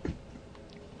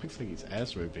 Looks like he's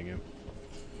ass raping him.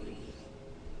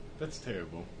 That's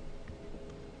terrible.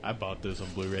 I bought this on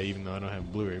Blu-ray even though I don't have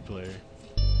a Blu-ray player.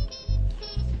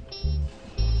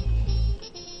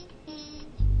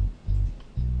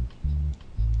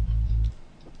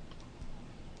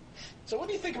 So what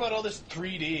do you think about all this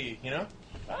 3D, you know?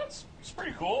 It's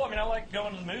pretty cool. I mean, I like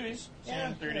going to the movies, seeing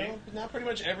 3D. You know, now pretty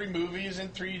much every movie is in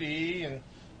 3D, and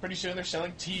pretty soon they're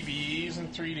selling TVs in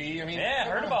 3D. I mean, Yeah, I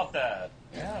heard about that.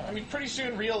 Yeah, I mean, pretty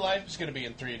soon real life is going to be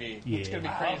in 3D. It's going to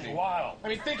be Wow, crazy. wild. I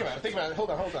mean, think about it. Hold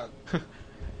on.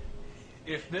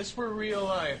 If this were real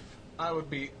life, I would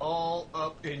be all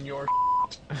up in your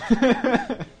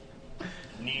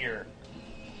Near.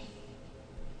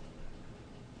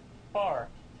 Far.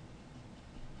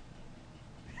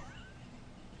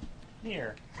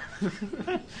 Near.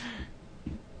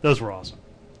 Those were awesome.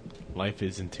 Life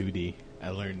is in 2D. I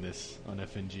learned this on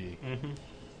FNG. Mm-hmm.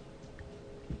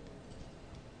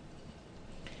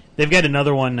 They've got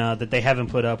another one that they haven't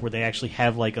put up where they actually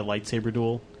have like a lightsaber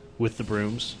duel with the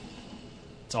brooms.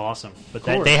 It's awesome, but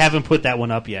they haven't put that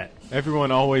one up yet.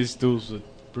 Everyone always duels with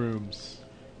brooms.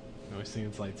 I always think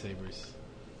it's lightsabers.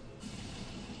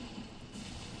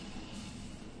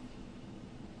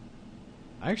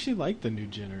 I actually like the new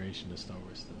generation of Star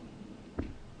Wars stuff.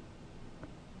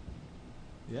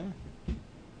 Yeah.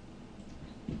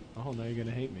 Oh, now you're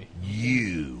gonna hate me.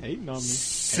 You hating on me?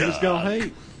 suck. Who's gonna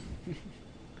hate?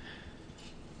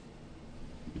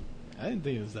 I didn't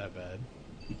think it was that bad.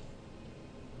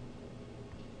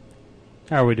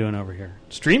 How are we doing over here?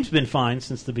 Stream's been fine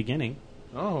since the beginning.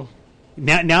 Oh.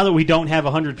 Now that we don't have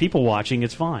 100 people watching,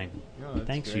 it's fine. Oh, that's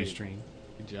Thanks, great. Ustream.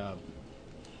 Good job.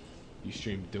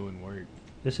 Ustream doing work.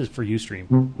 This is for Ustream.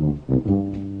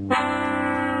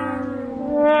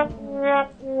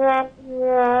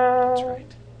 That's right.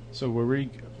 So were we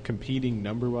competing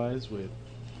number-wise with...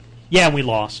 Yeah, and we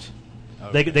lost.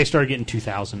 Okay. They started getting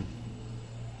 2,000.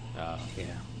 Yeah.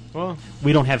 Well,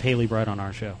 we don't have Haley Bright on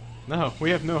our show. No,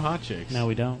 we have no hot chicks. No,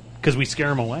 we don't. Because we scare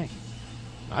them away.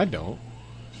 I don't.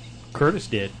 Curtis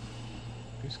did.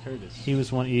 Who's Curtis? He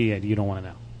was one... Yeah, you don't want to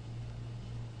know.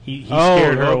 He Oh,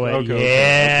 scared her okay, away. okay,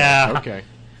 Yeah. okay.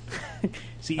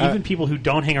 See, even people who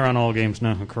don't hang around all games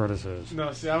know who Curtis is.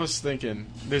 No, see, I was thinking,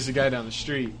 there's a guy down the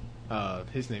street.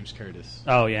 His name's Curtis.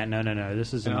 Oh, yeah, no.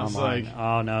 This is an And I was online. like,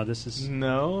 Oh, no, this is...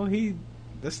 No,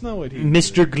 that's not what he...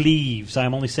 Mr. Gleaves.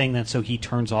 I'm only saying that so he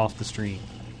turns off the stream.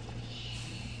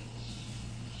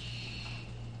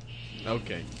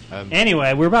 Okay.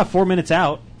 Anyway, we're about 4 minutes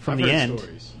out from I've the heard end.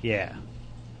 stories. Yeah.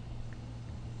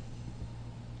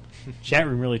 Chat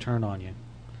room really turned on you.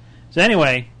 So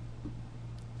anyway,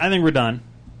 I think we're done.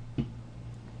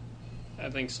 I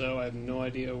think so. I have no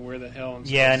idea where the hell I'm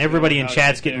supposed Yeah, and to everybody go, in how to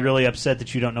chat's get getting there. really upset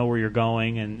that you don't know where you're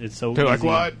going, and it's so They're like, easy.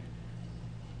 what?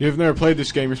 You've never played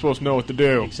this game, you're supposed to know what to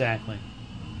do. Exactly.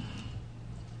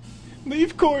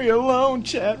 Leave Corey alone,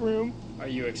 chat room. Are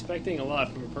you expecting a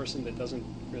lot from a person that doesn't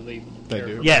really They care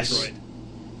do. for Yes. Metroid?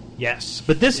 Yes.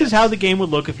 But this is how the game would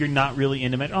look if you're not really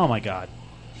into it. Oh, my God.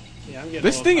 Yeah, I'm getting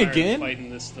This a little thing tired of again? fighting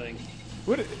this thing.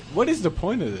 What is the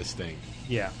point of this thing?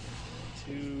 Yeah.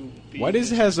 To be Why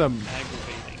does it has a...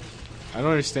 aggravating. I don't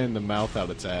understand the mouth out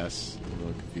its ass. I'm a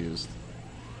little confused.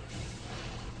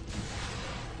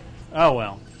 Oh,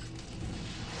 well.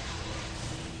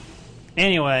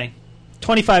 Anyway,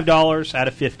 $25 out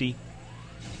of 50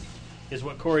 is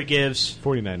what Corey gives.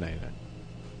 $49.99.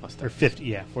 Or 50,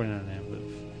 yeah,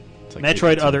 $49.99. It's like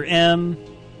Metroid 52. Other M.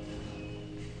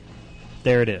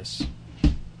 There it is.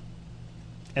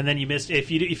 And then you missed...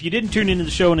 If you didn't tune into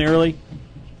the show in the early,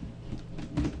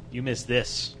 you missed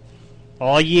this.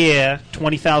 Oh, yeah.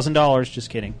 $20,000. Just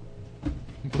kidding.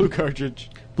 Blue cartridge.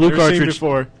 Blue Never seen cartridge.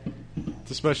 before.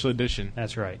 It's a special edition.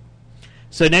 That's right.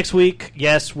 So next week,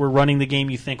 yes, we're running the game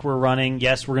you think we're running.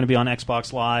 Yes, we're going to be on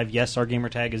Xbox Live. Yes, our gamer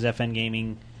tag is FN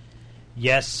Gaming.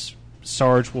 Yes,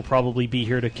 Sarge will probably be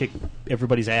here to kick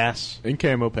everybody's ass. In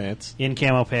camo pants. In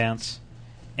camo pants.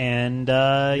 And,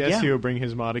 Yes, yeah. he'll bring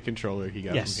his modded controller he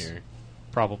got Yes. from here.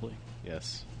 Probably.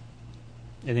 Yes.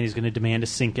 And then he's going to demand to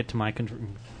sync it to my controller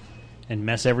and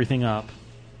mess everything up.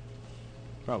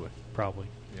 Probably.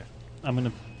 Yeah. I'm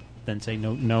going to then say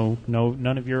no,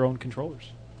 none of your own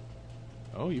controllers.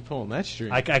 Oh, you pulling that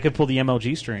string? I could pull the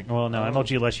MLG string. Well, no,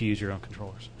 MLG lets you use your own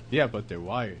controllers. Yeah, but they're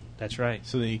wired. That's right.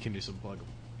 So then you can just unplug them.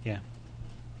 Yeah.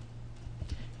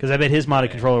 Because I bet his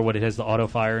modded controller, it has the auto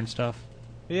fire and stuff.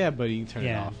 Yeah, but you can turn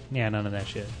it off. Yeah, none of that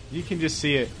shit. You can just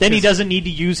see it. Then he doesn't need to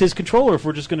use his controller if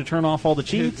we're just going to turn off all the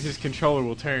cheats. His controller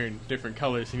will turn different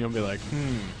colors, and you'll be like,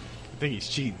 I think he's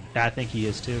cheating. I think he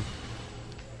is, too.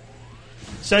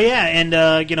 So, yeah, and,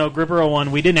 Gripper01,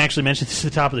 we didn't actually mention this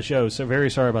at the top of the show, so very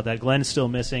sorry about that. Glenn's still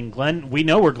missing. Glenn, we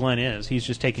know where Glenn is. He's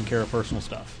just taking care of personal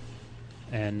stuff.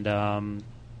 And,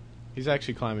 he's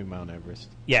actually climbing Mount Everest.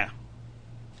 Yeah.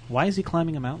 Why is he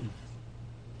climbing a mountain?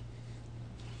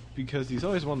 Because he's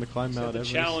always wanted to climb Mount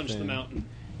Everest. Challenge the mountain.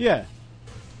 Yeah.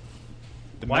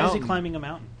 Why is he climbing a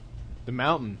mountain? The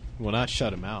mountain will not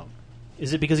shut him out.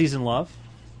 Is it because he's in love?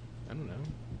 I don't know.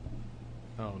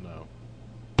 Oh, no.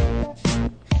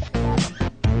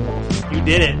 You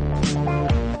did it.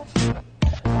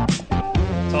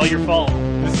 It's all your fault.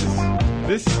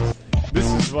 This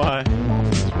is why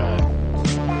this is bad.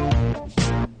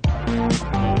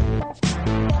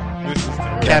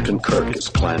 Captain Kirk is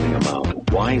climbing a mountain.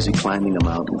 Why is he climbing a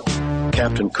mountain?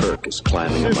 Captain Kirk is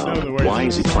climbing a mountain. Why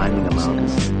is he climbing a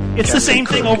mountain? It's the same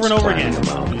thing over and over again.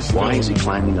 Why is he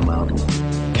climbing a mountain?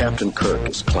 Captain Kirk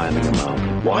is climbing a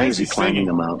mountain. Why is he climbing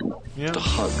a mountain? To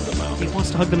hug the mountain. He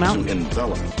wants to hug the mountain. To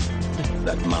envelop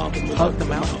that mountain with hug the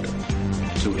mountain.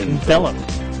 To envelop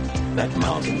that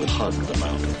mountain with hug the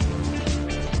mountain.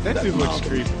 That dude looks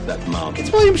creepy. That mountain.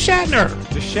 It's William Shatner.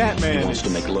 The Shatman. He wants to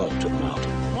make love to the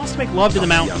mountain. He wants to make love to the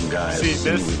mountain. Young guys. See,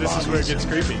 this is where it gets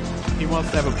creepy. He wants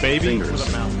to have a baby with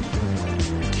a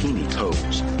mountain. Teeny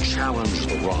toes. Challenge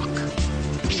the rock.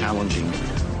 Challenging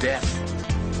death.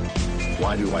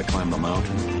 Why do I climb the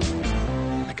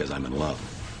mountain? Because I'm in love.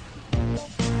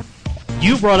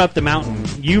 You brought up the mountain.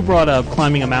 You brought up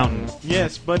climbing a mountain.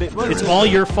 Yes, but it's all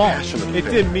your fault. It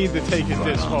didn't mean to take it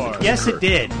this far. Yes, it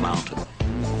did. Mountain.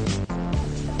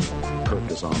 Kirk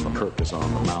is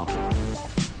on the mountain.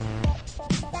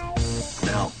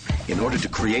 Now, in order to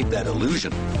create that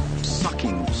illusion,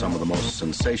 sucking some of the most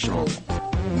sensational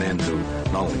men who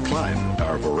not only climb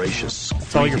are voracious.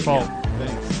 It's all your fault.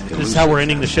 This is how we're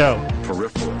ending the show.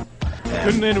 Peripheral.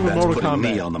 Couldn't end it with Mortal Kombat.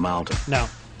 Me on the mountain. No.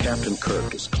 Captain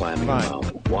Kirk is climbing a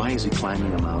mountain. Why is he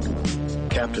climbing a mountain?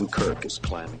 Captain Kirk is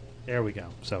climbing. There we go.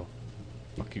 So,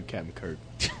 fuck you, Captain Kirk.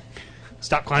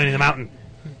 Stop climbing the mountain.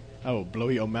 I will blow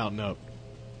your mountain up.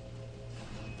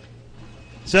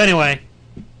 So anyway.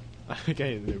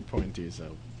 Okay, they're pointing to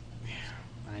yourself. Yeah,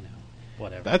 I know.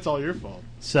 Whatever. That's all your fault.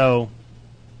 So,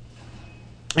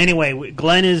 anyway,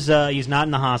 Glenn is, he's not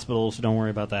in the hospital, so don't worry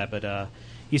about that, but,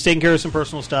 he's taking care of some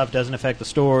personal stuff. Doesn't affect the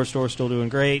store. Store's still doing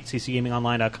great.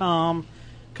 ccgamingonline.com.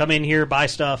 Come in here, buy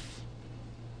stuff.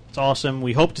 It's awesome.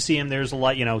 We hope to see him. There's a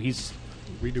lot,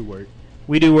 We do work.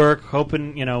 We do work.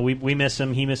 Hoping, we miss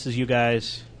him. He misses you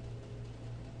guys.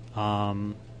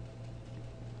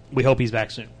 We hope he's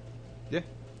back soon. Yeah.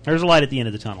 There's a light at the end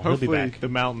of the tunnel. Hopefully He'll be back. The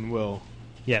mountain will.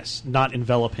 Yes, not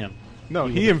envelop him. No,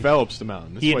 he envelops the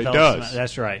mountain. That's what he envelops does.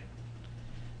 That's right.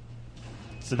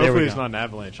 So hopefully there we there's go. not an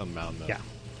avalanche on the mountain, though. Yeah.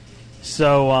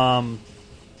 So,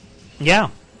 yeah.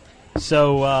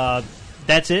 So,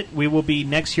 that's it. We will be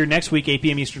here next week, 8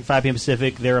 p.m. Eastern, 5 p.m.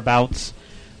 Pacific, thereabouts,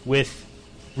 with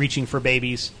Reaching for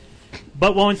Babies.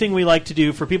 But one thing we like to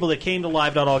do for people that came to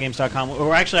live.allgames.com,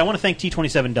 or actually, I want to thank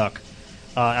T27 Duck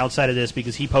outside of this,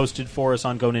 because he posted for us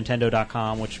on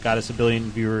GoNintendo.com, which got us 1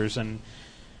 billion viewers, and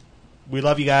we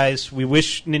love you guys. We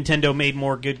wish Nintendo made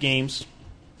more good games,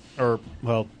 or,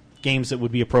 well, games that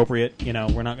would be appropriate.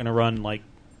 We're not going to run, like,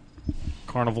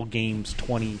 Carnival Games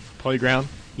 20. Playground?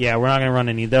 Yeah, we're not going to run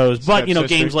any of those. But, Stepsister.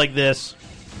 games like this.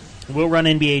 We'll run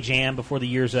NBA Jam before the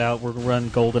year's out. We're going to run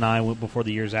GoldenEye before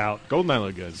the year's out. GoldenEye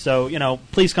look good. So,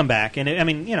 please come back. And,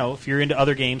 if you're into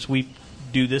other games, we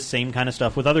do this same kind of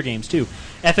stuff with other games, too.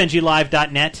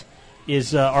 FNGLive.net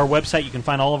is our website. You can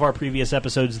find all of our previous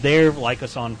episodes there. Like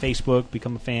us on Facebook.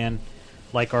 Become a fan.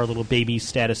 Like our little baby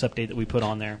status update that we put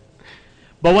on there.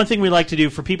 But one thing we like to do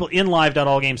for people in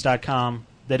live.allgames.com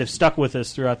that have stuck with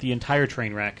us throughout the entire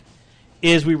train wreck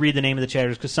is we read the name of the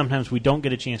chatters, because sometimes we don't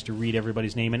get a chance to read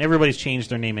everybody's name, and everybody's changed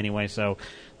their name anyway, so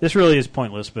this really is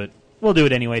pointless, but we'll do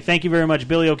it anyway. Thank you very much,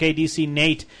 Billy OK, DC,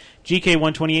 Nate,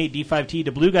 GK128, D5T,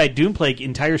 the Blue Guy, Doomplague.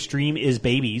 Entire stream is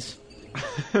babies.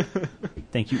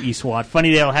 Thank you, eSWAT,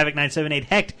 Funnydale, Havoc978,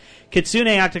 Hecht, Kitsune,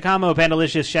 Octocamo,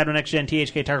 Pandalicious, Shadow Next Gen,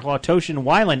 THK, Tigerclaw, Toshin,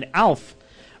 Wyland, Alf,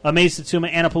 Amaze Satsuma,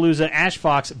 Annapalooza, Ash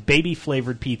Fox, baby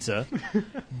flavored pizza,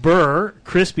 Burr,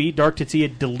 Crispy, Dark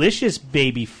Tetsuya, delicious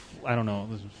baby. I don't know.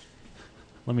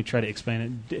 Let me try to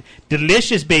explain it.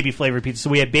 Delicious baby flavored pizza. So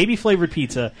we have baby flavored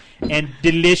pizza and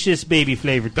delicious baby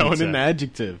flavored pizza. Throwing an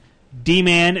adjective.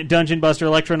 D-Man, Dungeon Buster,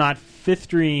 Electronaut, Fifth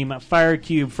Dream, Fire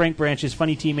Cube, Frank Branches,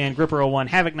 Funny T-Man, Gripper01,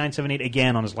 Havoc978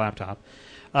 again on his laptop.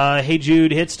 Hey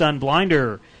Jude, Hitstun,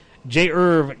 Blinder, J.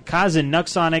 Irv, Kazan,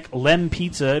 Nuxonic, Lem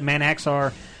Pizza,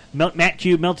 Manaxar, Matt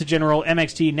Cube, Melted General,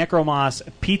 MXT, Necromoss,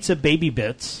 Pizza Baby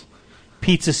Bits,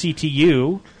 Pizza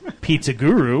CTU, Pizza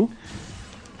Guru,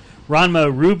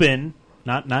 Ranma, Ruben,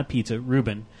 not Pizza,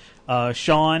 Ruben,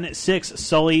 Sean, 6,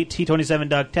 Sully, T27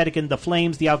 Duck, Tedekin, The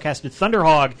Flames, The Outcasted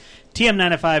Thunderhog,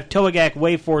 TM95, Toagak,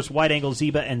 Waveforce, Wide Angle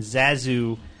Zeba, and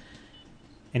Zazu,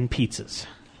 and pizzas.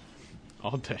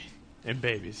 All day. And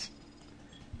babies.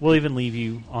 We'll even leave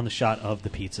you on the shot of the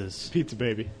pizzas. Pizza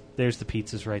baby. There's the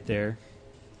pizzas right there.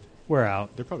 We're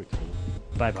out. They're probably cool.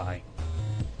 Bye-bye.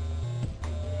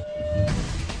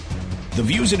 The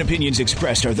views and opinions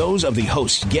expressed are those of the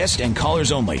host, guest, and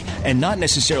callers only, and not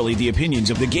necessarily the opinions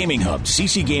of the Gaming Hub,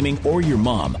 CC Gaming, or your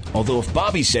mom. Although if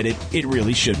Bobby said it, it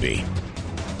really should be.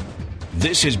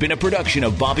 This has been a production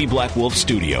of Bobby Black Wolf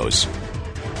Studios.